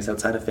personal journeys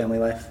outside of family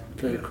life.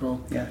 Very cool.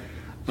 Yeah.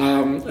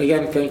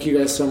 Again, thank you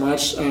guys so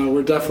much.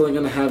 We're definitely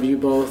going to have you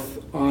both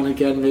on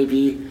again,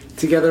 maybe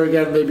together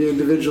again, maybe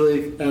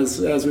individually,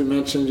 as we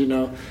mentioned,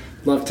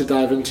 love to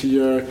dive into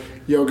your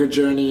yoga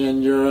journey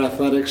and your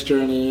athletics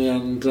journey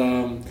and,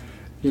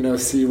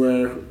 see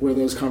where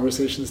those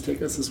conversations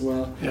take us as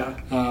well. Yeah.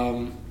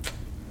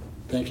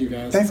 Thank you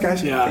guys. Thanks,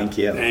 guys. Yeah. Thank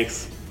you.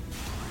 Thanks.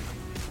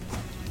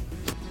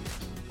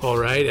 All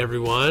right,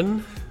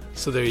 everyone.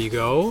 So there you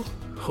go.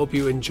 Hope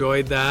you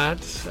enjoyed that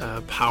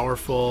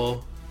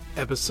powerful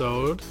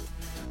episode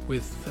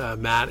with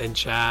Matt and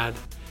Chad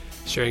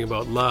sharing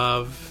about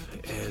love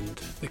and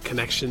the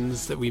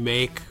connections that we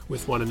make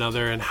with one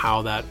another and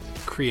how that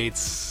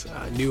creates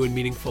new and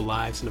meaningful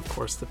lives, and of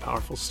course the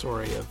powerful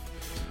story of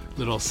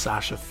little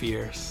Sasha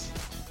Fierce.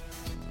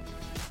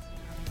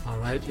 All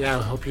right, yeah,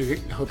 I hope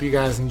you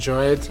guys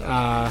enjoyed,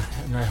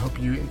 and I hope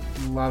you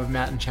love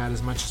Matt and Chad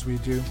as much as we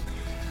do.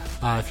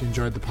 If you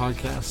enjoyed the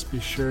podcast,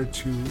 be sure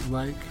to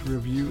like,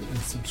 review, and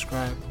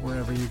subscribe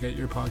wherever you get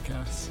your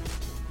podcasts.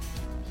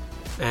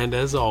 And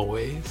as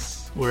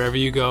always, wherever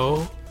you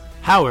go,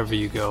 however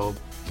you go,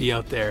 be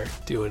out there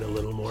doing a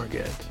little more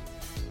good.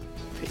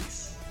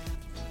 Peace.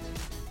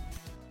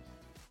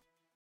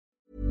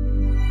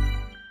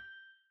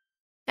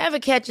 Ever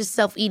catch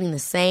yourself eating the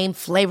same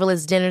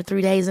flavorless dinner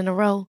 3 days in a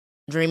row?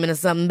 Dreaming of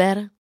something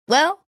better?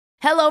 Well,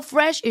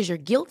 HelloFresh is your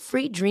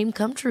guilt-free dream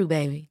come true,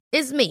 baby.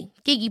 It's me,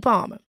 Keke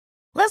Palmer.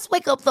 Let's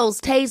wake up those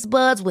taste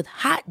buds with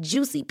hot,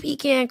 juicy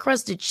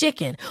pecan-crusted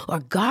chicken or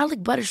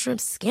garlic butter shrimp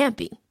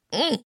scampi.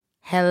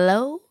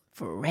 Hello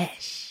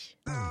Fresh.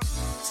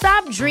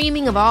 Stop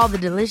dreaming of all the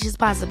delicious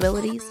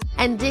possibilities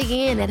and dig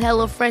in at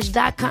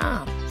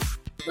HelloFresh.com.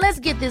 Let's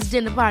get this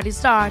dinner party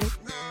started.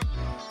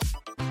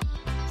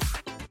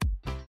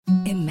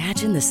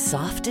 Imagine the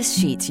softest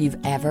sheets you've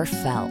ever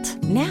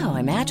felt. Now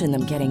imagine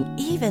them getting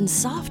even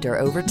softer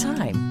over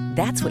time.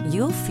 That's what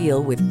you'll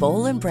feel with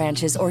Boll &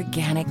 Branch's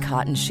organic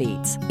cotton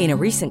sheets. In a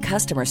recent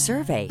customer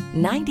survey,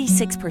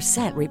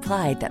 96%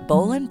 replied that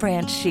Boll &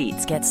 Branch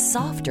sheets get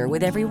softer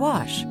with every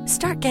wash.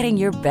 Start getting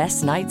your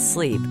best night's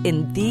sleep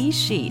in these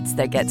sheets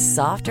that get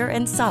softer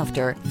and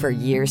softer for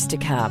years to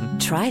come.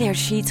 Try their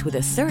sheets with a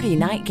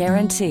 30-night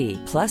guarantee.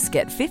 Plus,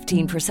 get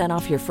 15%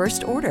 off your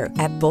first order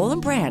at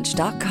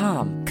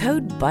bollandbranch.com.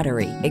 Code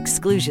BUTTERY.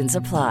 Exclusions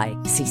apply.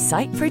 See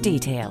site for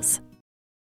details.